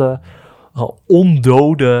 gestopte,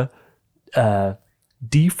 ondode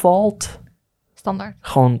default. Standaard.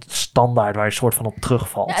 Gewoon standaard waar je soort van op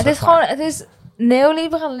terugvalt. Ja, het is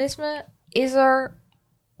neoliberalisme is er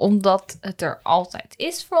omdat het er altijd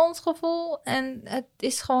is voor ons gevoel. En het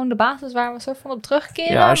is gewoon de basis waar we soort van op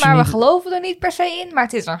terugkeren. Ja, maar we geloven er niet per se in, maar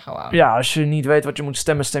het is er gewoon. Ja, als je niet weet wat je moet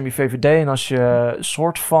stemmen, stem je VVD. En als je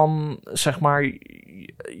soort van, zeg maar,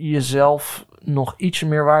 jezelf nog ietsje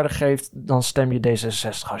meer waarde geeft, dan stem je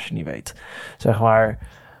D66 als je niet weet. Zeg maar.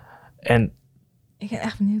 En ik ben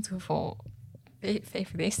echt benieuwd hoeveel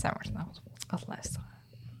VVD-stemmers naar onze podcast luisteren.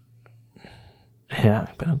 Ja,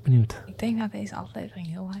 ik ben ook benieuwd. Ik denk na deze aflevering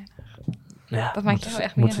heel weinig. Ja, dat maakt jou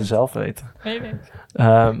echt moeten ze zelf weten. Nee. Maar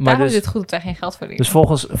daarom dus, is het goed dat wij geen geld verdienen. Dus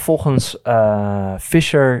volgens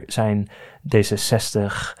Fischer zijn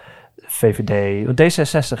D66, VVD...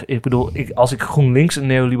 D66, ik bedoel, als ik GroenLinks een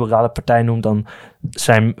neoliberale partij noem, dan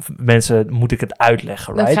zijn mensen, moet ik het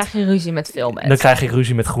uitleggen, dan right? krijg je ruzie met veel mensen. Dan krijg ik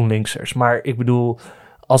ruzie met GroenLinksers. Maar ik bedoel,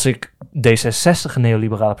 als ik D66 een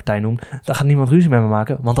neoliberale partij noem, dan gaat niemand ruzie met me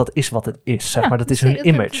maken, want dat is wat het is. Zeg maar, dat is hun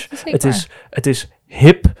image. Het is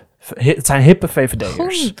hip. Het zijn hippe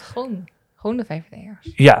VVD'ers. Groene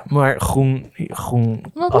VVD'ers. Ja, maar groen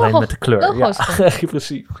alleen met de kleur. Ja,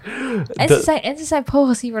 precies. En ze zijn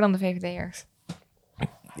progressiever dan de VVD'ers.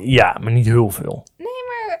 Ja, maar niet heel veel. Nee,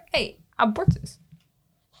 maar abortus.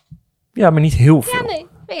 Ja, maar niet heel veel. Ja, nee,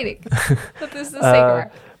 weet ik. dat is zeker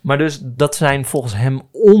waar. Maar dus, dat zijn volgens hem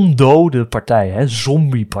ondode partijen, hè?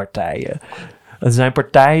 Zombiepartijen. Het zijn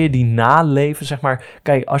partijen die naleven, zeg maar.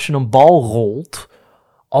 Kijk, als je een bal rolt,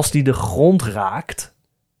 als die de grond raakt.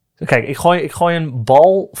 Kijk, ik gooi een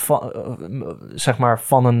bal van, zeg maar,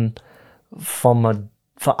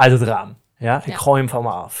 uit het raam. Ja? Ik gooi hem van me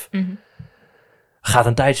af. Mm-hmm. Gaat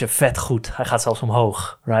een tijdje vet goed. Hij gaat zelfs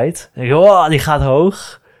omhoog, right? Dan denk je, die gaat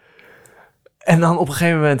hoog. En dan op een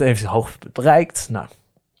gegeven moment heeft hij het hoogtepunt bereikt. Nou,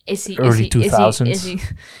 is hij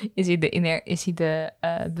de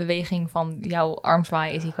beweging van jouw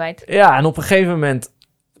armzwaai is hij kwijt? Ja, en op een gegeven moment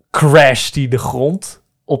crasht hij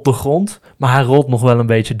op de grond, maar hij rolt nog wel een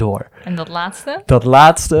beetje door. En dat laatste? Dat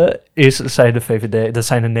laatste zijn de VVD, dat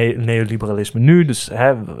zijn de neoliberalisme nu. Dus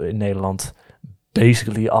in Nederland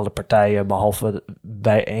basically alle partijen, behalve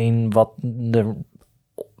bijeen wat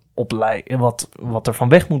er van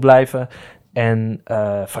weg moet blijven. En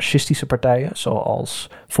fascistische partijen, zoals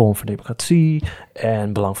Forum voor Democratie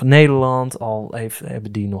en Belang van Nederland,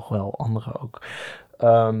 hebben die nog wel andere ook.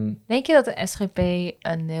 Denk je dat de SGP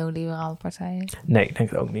een neoliberale partij is? Nee, ik denk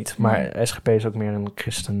het ook niet. Maar SGP is ook meer een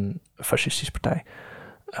christen-fascistische partij.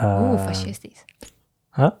 Fascistisch.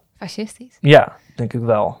 Huh? Fascistisch? Ja, denk ik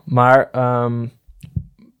wel. Maar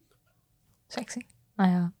sexy.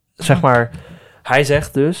 Nou ja. Zeg maar, hij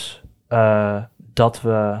zegt dus dat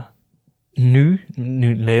we nu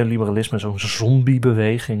neoliberalisme zo'n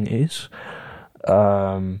zombiebeweging is,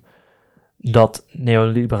 dat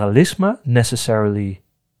neoliberalisme necessarily,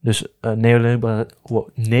 dus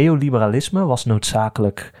neoliberalisme was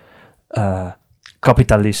noodzakelijk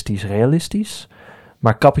kapitalistisch-realistisch,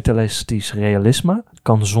 maar kapitalistisch realisme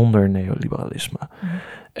kan zonder neoliberalisme. Mm-hmm.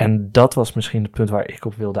 En dat was misschien het punt waar ik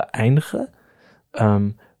op wilde eindigen.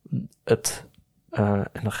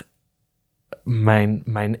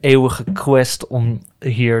 Mijn eeuwige quest om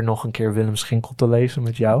hier nog een keer Willem Schinkel te lezen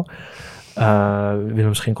met jou.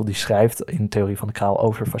 Willem Schinkel die schrijft in Theorie van de Kraal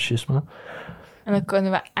over fascisme. En dan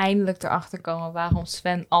kunnen we eindelijk erachter komen waarom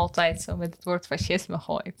Sven altijd zo met het woord fascisme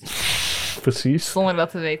gooit. Precies. Zonder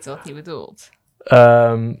dat we weten wat hij bedoelt.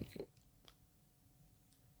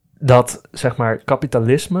 Dat, zeg maar,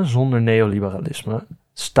 kapitalisme zonder neoliberalisme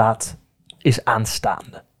is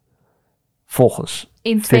aanstaande. Volgens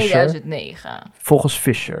in 2009. Fischer, volgens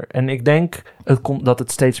Fischer. En ik denk dat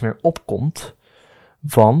het steeds meer opkomt,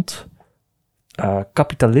 want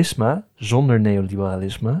kapitalisme zonder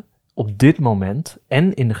neoliberalisme op dit moment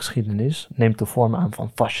en in de geschiedenis neemt de vorm aan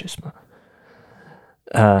van fascisme.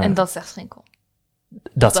 En dat zegt Schinkel.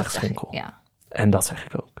 Dat zegt Schinkel. Ja. En dat zeg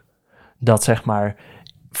ik ook. Dat, zeg maar,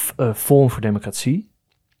 Forum voor Democratie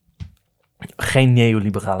geen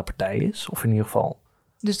neoliberale partij is, of in ieder geval.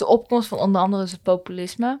 Dus de opkomst van onder andere het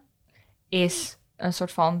populisme is een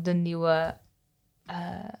soort van de nieuwe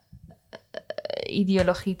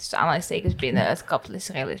ideologie tussen aanhalingstekens binnen het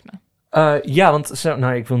kapitalistische realisme. Ja, want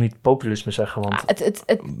ik wil niet populisme zeggen, want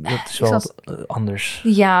dat is wel anders.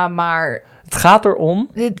 Ja, maar... Het gaat erom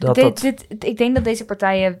ik denk dat deze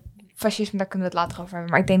partijen... Fascisme, daar kunnen we het later over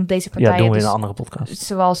hebben. Maar ik denk dat deze partijen... Ja, doen we in een andere podcast.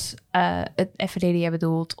 Zoals het FVD die jij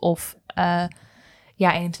bedoelt, of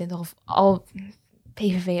 21, of al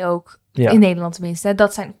PVV ook, in Nederland tenminste.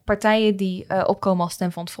 Dat zijn partijen die opkomen als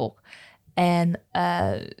stem van het volk. En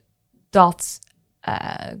dat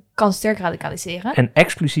kan sterk radicaliseren. En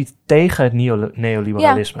expliciet tegen het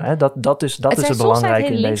neoliberalisme. Hè? Dat is het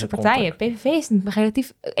belangrijke in deze partijen. PVV is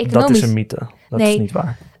relatief economisch... Dat is een mythe. Dat is niet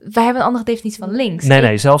waar. Wij hebben een andere definitie van links.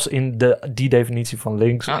 Nee, zelfs in die definitie van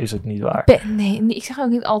links is het niet waar. Nee, ik zeg ook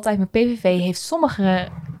niet altijd, maar PVV heeft sommige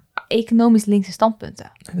economisch linkse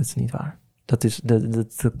standpunten. Nee, dat is niet waar.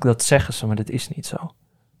 Dat zeggen ze, maar dat is niet zo.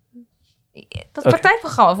 Dat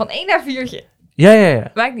partijprogramma van 1 naar 4.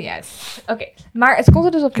 Ja. Maakt niet uit. Oké, maar het komt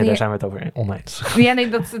er dus op neer... daar zijn we het over oneens. Ja, nee,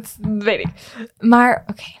 dat weet ik. Maar,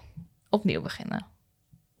 opnieuw beginnen.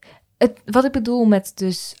 Wat ik bedoel met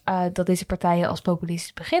dus dat deze partijen als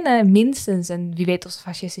populistisch beginnen, minstens, en wie weet of ze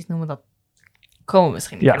fascistisch noemen, dat komen we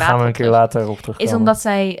misschien gaan we een keer later op terugkomen. Is omdat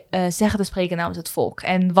zij zeggen te spreken namens het volk.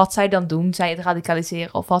 En wat zij dan doen, zij het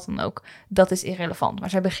radicaliseren of wat dan ook, dat is irrelevant. Maar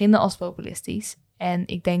zij beginnen als populistisch. En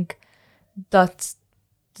ik denk dat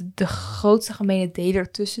de grootste gemene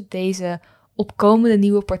deler tussen deze opkomende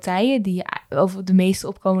nieuwe partijen, over de meeste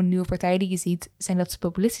opkomende nieuwe partijen die je ziet, zijn dat ze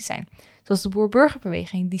populistisch zijn. Zoals de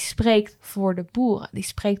boer-burgerbeweging, die spreekt voor de boeren, die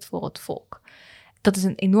spreekt voor het volk. Dat is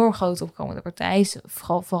een enorm grote opkomende partij,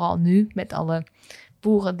 vooral nu met alle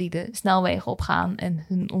boeren die de snelwegen opgaan en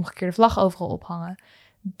hun omgekeerde vlag overal ophangen.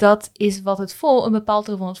 Dat is wat een bepaald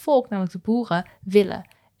deel van het volk, namelijk de boeren, willen.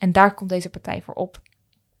 En daar komt deze partij voor op.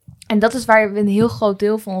 En dat is waar we een heel groot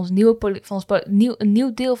deel van ons een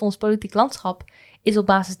nieuw deel van ons politiek landschap is op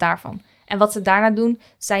basis daarvan. En wat ze daarna doen,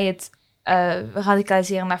 zij het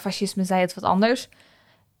radicaliseren naar fascisme, zij het wat anders,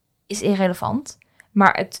 is irrelevant.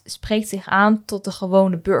 Maar het spreekt zich aan tot de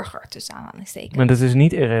gewone burger, tussen aanhalingstekens. Maar dat is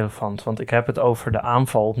niet irrelevant, want ik heb het over de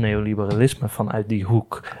aanval op neoliberalisme vanuit die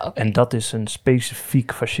hoek. Okay. En dat is een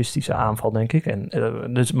specifiek fascistische aanval, denk ik.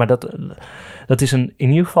 Maar dat is in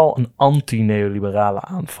ieder geval een anti-neoliberale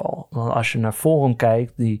aanval. Want als je naar Forum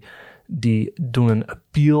kijkt, die doen een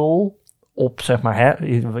appeal op, zeg maar,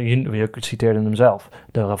 je citeerde hem zelf,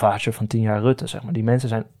 de ravage van 10 jaar Rutte, zeg maar. Die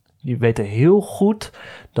mensen die weten heel goed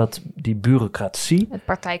dat die bureaucratie... Het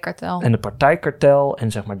partijkartel. En de partijkartel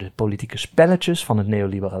en zeg maar de politieke spelletjes van het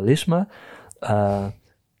neoliberalisme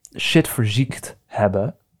shit verziekt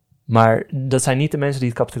hebben. Maar dat zijn niet de mensen die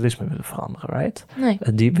het kapitalisme willen veranderen, right? Nee.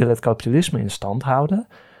 Die willen het kapitalisme in stand houden.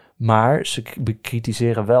 Maar ze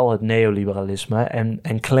bekritiseren wel het neoliberalisme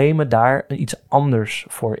en claimen daar iets anders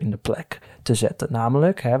voor in de plek te zetten.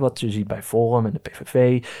 Namelijk, wat je ziet bij Forum en de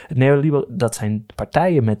PVV, het neoliberalisme, dat zijn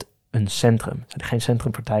partijen met een centrum. Het zijn geen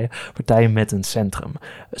centrumpartijen, partijen met een centrum.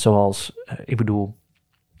 Zoals,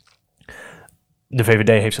 de VVD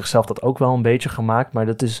heeft zichzelf dat ook wel een beetje gemaakt, maar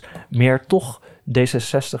dat is meer toch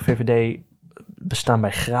D66, VVD bestaan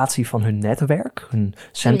bij gratie van hun netwerk, hun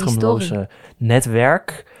centrumloze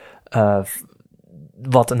netwerk,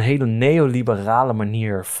 wat een hele neoliberale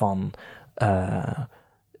manier van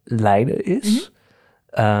leiden is.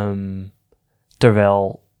 Mm-hmm.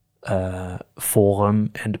 Terwijl Forum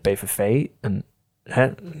en de PVV een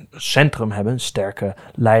centrum hebben, een sterke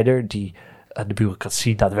leider die de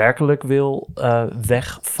bureaucratie daadwerkelijk wil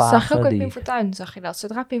wegvagen. Zag je ook bij Pim Fortuyn, zag je dat?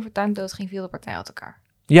 Zodra Pim Fortuyn dood ging, viel de partij uit elkaar.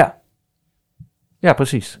 Ja,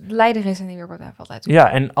 precies. De leider is en die partij valt uit.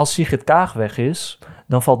 Ja, en als Sigrid Kaag weg is,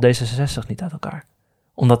 dan valt D66 niet uit elkaar.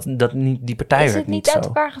 Omdat die partij is werkt niet zo. Uit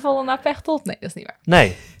elkaar gevallen na Pechtold? Nee, dat is niet waar.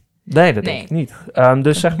 Nee, dat denk ik niet.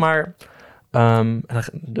 Dus zeg maar...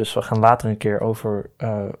 dus we gaan later een keer over...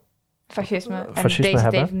 fascisme. En fascisme deze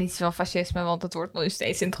hebben. definitie van fascisme, want het wordt nu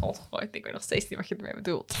steeds in het grond gegooid. Ik weet nog steeds niet wat je ermee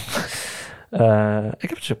bedoelt. Ik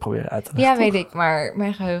heb het je proberen uit te leggen. Ja, weet ik, maar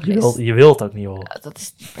mijn geheugen is... Je wilt het ook niet horen. Ja, dat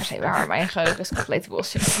is niet per se waar, mijn geheugen is complete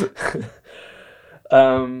bullshit.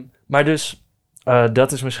 Maar dus,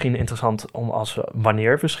 dat is misschien interessant om als we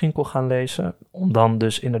wanneer Verschinkel gaan lezen, om dan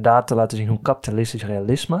dus inderdaad te laten zien hoe kapitalistisch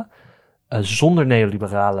realisme zonder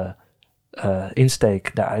neoliberale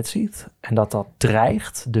insteek daaruit ziet. En dat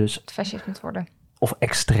dreigt dus... Het fascisme te worden. Of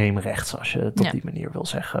extreem rechts, als je het op die manier wil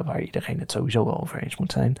zeggen, waar iedereen het sowieso wel over eens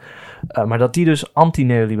moet zijn. Maar dat die dus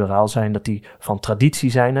anti-neoliberaal zijn, dat die van traditie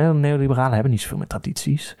zijn. Neoliberalen hebben niet zoveel met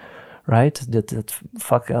tradities, right? Dat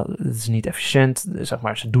is niet efficiënt, zeg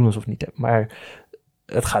maar, ze doen alsof het niet... Maar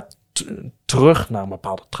het gaat terug naar een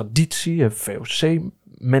bepaalde traditie, een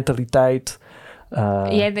VOC-mentaliteit.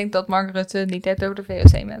 Jij denkt dat Mark Rutte niet heeft over de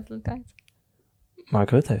VOC-mentaliteit? Mark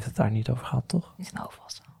Rutte heeft het daar niet over gehad, toch? In zijn hoofd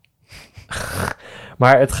was.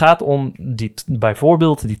 Maar het gaat om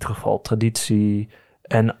bijvoorbeeld die terugvaltraditie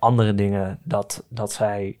en andere dingen dat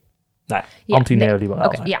zij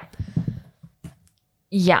anti-neoliberaal zijn. Ja.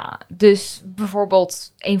 Ja, dus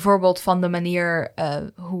bijvoorbeeld een voorbeeld van de manier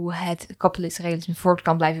hoe het kapitalistische realisme voort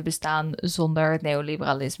kan blijven bestaan zonder het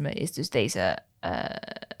neoliberalisme is dus deze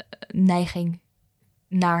neiging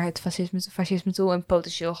naar het fascisme toe en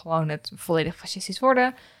potentieel gewoon het volledig fascistisch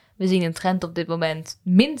worden. We zien een trend op dit moment,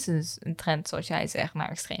 minstens een trend zoals jij zegt, naar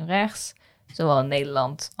extreem rechts. Zowel in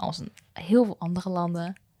Nederland als in heel veel andere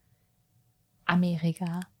landen.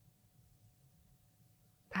 Amerika.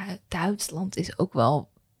 Duitsland is ook wel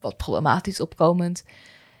wat problematisch opkomend.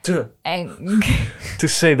 To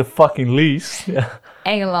say the fucking least. Yeah.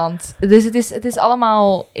 Engeland. Dus het is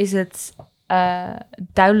allemaal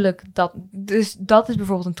duidelijk dat... Dus dat is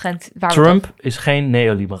bijvoorbeeld een trend waar Trump is geen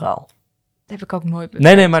neoliberaal. Dat heb ik ook nooit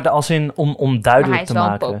begrepen. Nee, maar als in om duidelijk te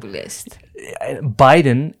maken. Maar hij is wel een populist.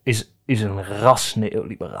 Biden is een ras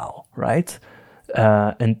neoliberaal, right?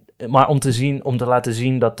 Maar om te laten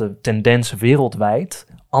zien dat de tendens wereldwijd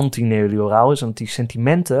anti-neoliberaal is en dat die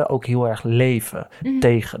sentimenten ook heel erg leven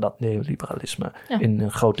tegen dat neoliberalisme in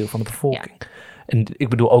een groot deel van de bevolking. Ja. En ik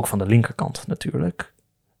bedoel ook van de linkerkant natuurlijk.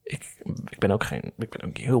 Ik ben ook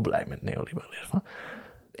heel blij met neoliberalisme.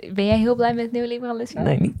 Ben jij heel blij met neoliberalisme?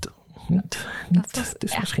 Nee, niet. Het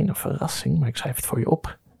is misschien een verrassing, maar ik schrijf het voor je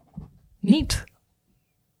op. Niet.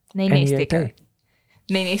 Nee, sticker.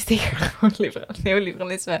 Nee, sticker.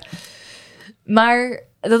 Neoliberalisme. Maar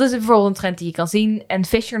dat is bijvoorbeeld een trend die je kan zien. En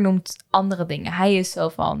Fisher noemt andere dingen. Hij is zo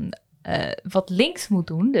van... wat links moet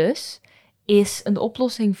doen dus... is een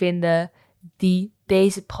oplossing vinden... die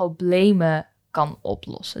deze problemen kan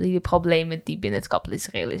oplossen. Die de problemen die binnen het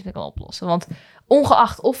kapitalistische realisme kan oplossen. Want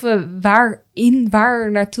ongeacht of we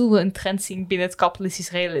waar naartoe we een trend zien binnen het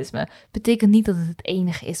kapitalistisch realisme... betekent niet dat het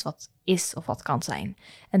enige is wat is of wat kan zijn.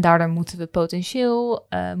 En daardoor moeten we potentieel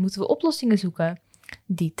oplossingen zoeken...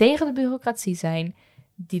 die tegen de bureaucratie zijn...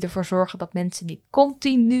 die ervoor zorgen dat mensen niet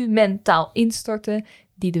continu mentaal instorten...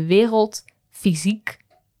 die de wereld fysiek,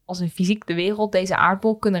 als in fysiek de wereld, deze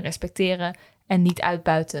aardbol kunnen respecteren... en niet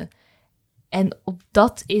uitbuiten. En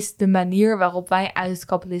dat is de manier waarop wij uit het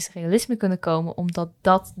kapitalistische realisme kunnen komen... omdat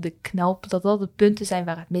dat de punten zijn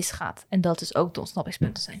waar het misgaat. En dat dus ook de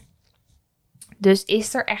ontsnappingspunten zijn. Dus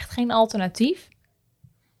is er echt geen alternatief?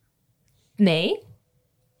 Nee.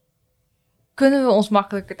 Kunnen we ons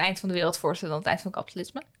makkelijk het eind van de wereld voorstellen dan het eind van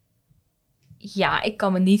kapitalisme? Ja, ik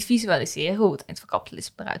kan me niet visualiseren hoe het eind van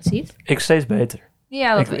kapitalisme eruit ziet. Ik steeds beter.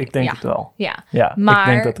 Ja, ik denk het wel. Ja.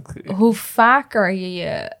 Maar ik denk dat hoe vaker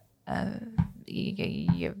je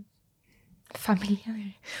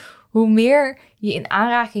familie... Hoe meer je in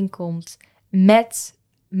aanraking komt met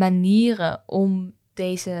manieren om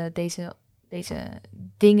deze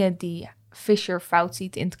dingen die Fisher fout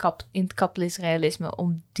ziet in het kapitalistisch realisme,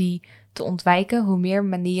 om die te ontwijken, hoe meer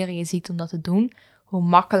manieren je ziet om dat te doen, hoe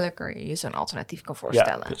makkelijker je zo'n alternatief kan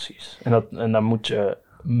voorstellen. Ja, precies. En dan moet je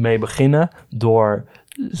mee beginnen door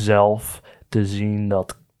zelf te zien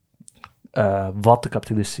dat wat de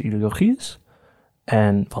kapitalistische ideologie is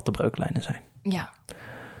en wat de breuklijnen zijn. Ja.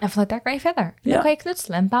 En vanuit daar kan je verder. Ja. Dan kan je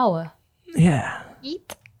knutselen en bouwen. Ja.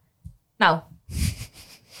 Eat. Nou.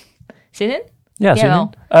 Zin in? Ja, zin in.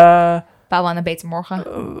 Bouwen aan een beter morgen.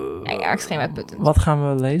 Ja, ik scheen uitputtend. Wat gaan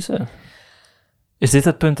we lezen? Is dit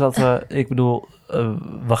het punt dat we... ik bedoel,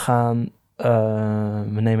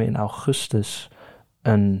 we nemen in augustus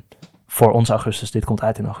voor ons augustus, dit komt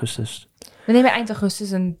uit in augustus. We nemen eind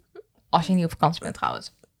augustus als je niet op vakantie bent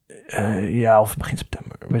trouwens. Of begin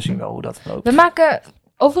september. We zien wel hoe dat loopt. We maken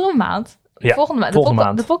over een maand, volgende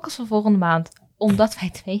maand. De podcast van volgende maand, omdat wij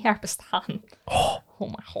 2 jaar bestaan. Oh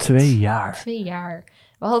mijn god. 2 jaar. 2 jaar.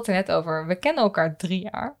 We hadden het er net over, we kennen elkaar 3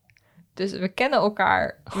 jaar. Dus we kennen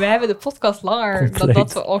elkaar. We hebben de podcast langer dan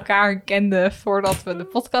dat we elkaar kenden voordat we de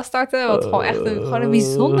podcast starten. Wat gewoon echt een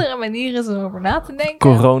bijzondere manier is om over na te denken.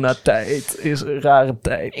 Coronatijd is een rare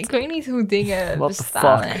tijd. Ik weet niet hoe dingen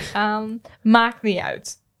bestaan en gaan. Maakt niet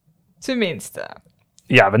uit. Tenminste.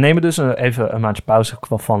 Ja, we nemen dus even een maandje pauze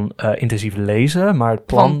van intensief lezen. Maar het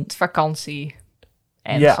plan... Van vakantie.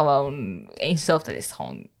 En gewoon eens zelf, dan is het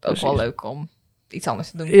gewoon ook wel leuk om iets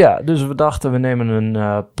anders te doen. Ja, dus we dachten we nemen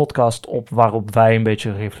een podcast op waarop wij een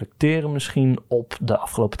beetje reflecteren misschien op de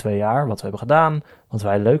afgelopen 2 jaar. Wat we hebben gedaan, wat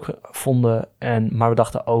wij leuk vonden. Maar we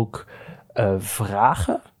dachten ook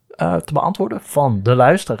vragen te beantwoorden van de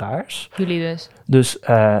luisteraars. Jullie dus. Dus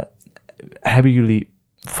hebben jullie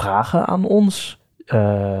vragen aan ons?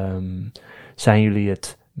 Zijn jullie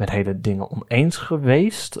het met hele dingen oneens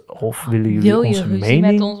geweest? Of willen jullie Wil je onze ruzie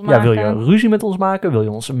mening... met ons Ja, wil je maken? ruzie met ons maken? Wil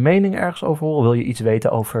je onze mening ergens over horen? Wil je iets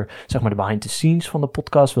weten over, zeg maar, de behind the scenes van de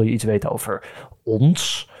podcast? Wil je iets weten over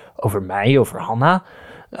ons? Over mij? Over Hanna?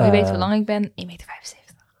 Wil je weten hoe lang ik ben? 1,75 meter.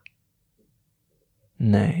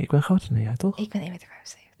 Nee, ik ben groter dan jij, toch? Ik ben 1,75 meter.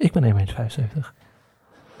 Ik ben 1,75 meter.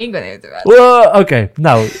 Ik ben 1,75 meter. Wow, Oké,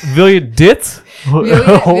 nou, wil je dit?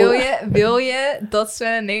 Wil je dat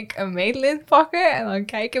Sven en ik een meetlint pakken en dan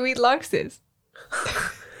kijken wie het langst is?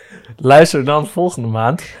 Luister dan volgende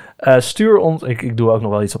maand. Stuur ons... Ik doe ook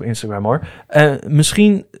nog wel iets op Instagram, hoor.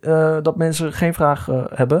 Misschien dat mensen geen vraag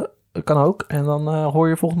hebben. Kan ook. En dan hoor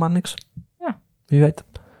je volgende maand niks. Ja. Wie weet.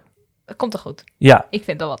 Dat komt toch goed? Ja. Ik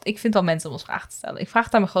vind wel mensen om ons vragen te stellen. Ik vraag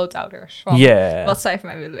het aan mijn grootouders. Van Yeah. wat zij van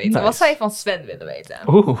mij willen weten. Nice. Wat zij van Sven willen weten.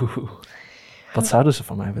 Oeh. Wat zouden ze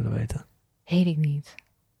van mij willen weten? Weet ik niet.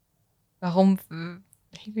 Waarom?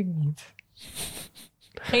 Weet ik niet.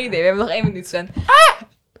 Geen idee. We hebben nog 1 minuut, Sven.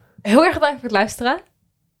 Heel erg bedankt voor het luisteren.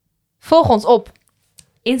 Volg ons op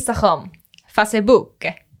Instagram, Facebook,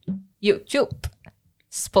 YouTube,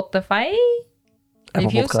 Spotify. Apple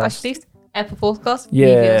Reviews, Podcast. alsjeblieft. Apple Podcast.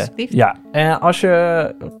 Yeah. Reviews, alsjeblieft. Ja, en als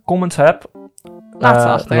je comments hebt... Laat ze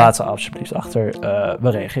achter. Laat ze alsjeblieft achter. We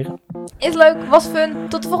reageren. Is leuk, was fun.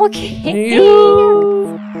 Tot de volgende keer.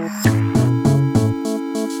 Joe.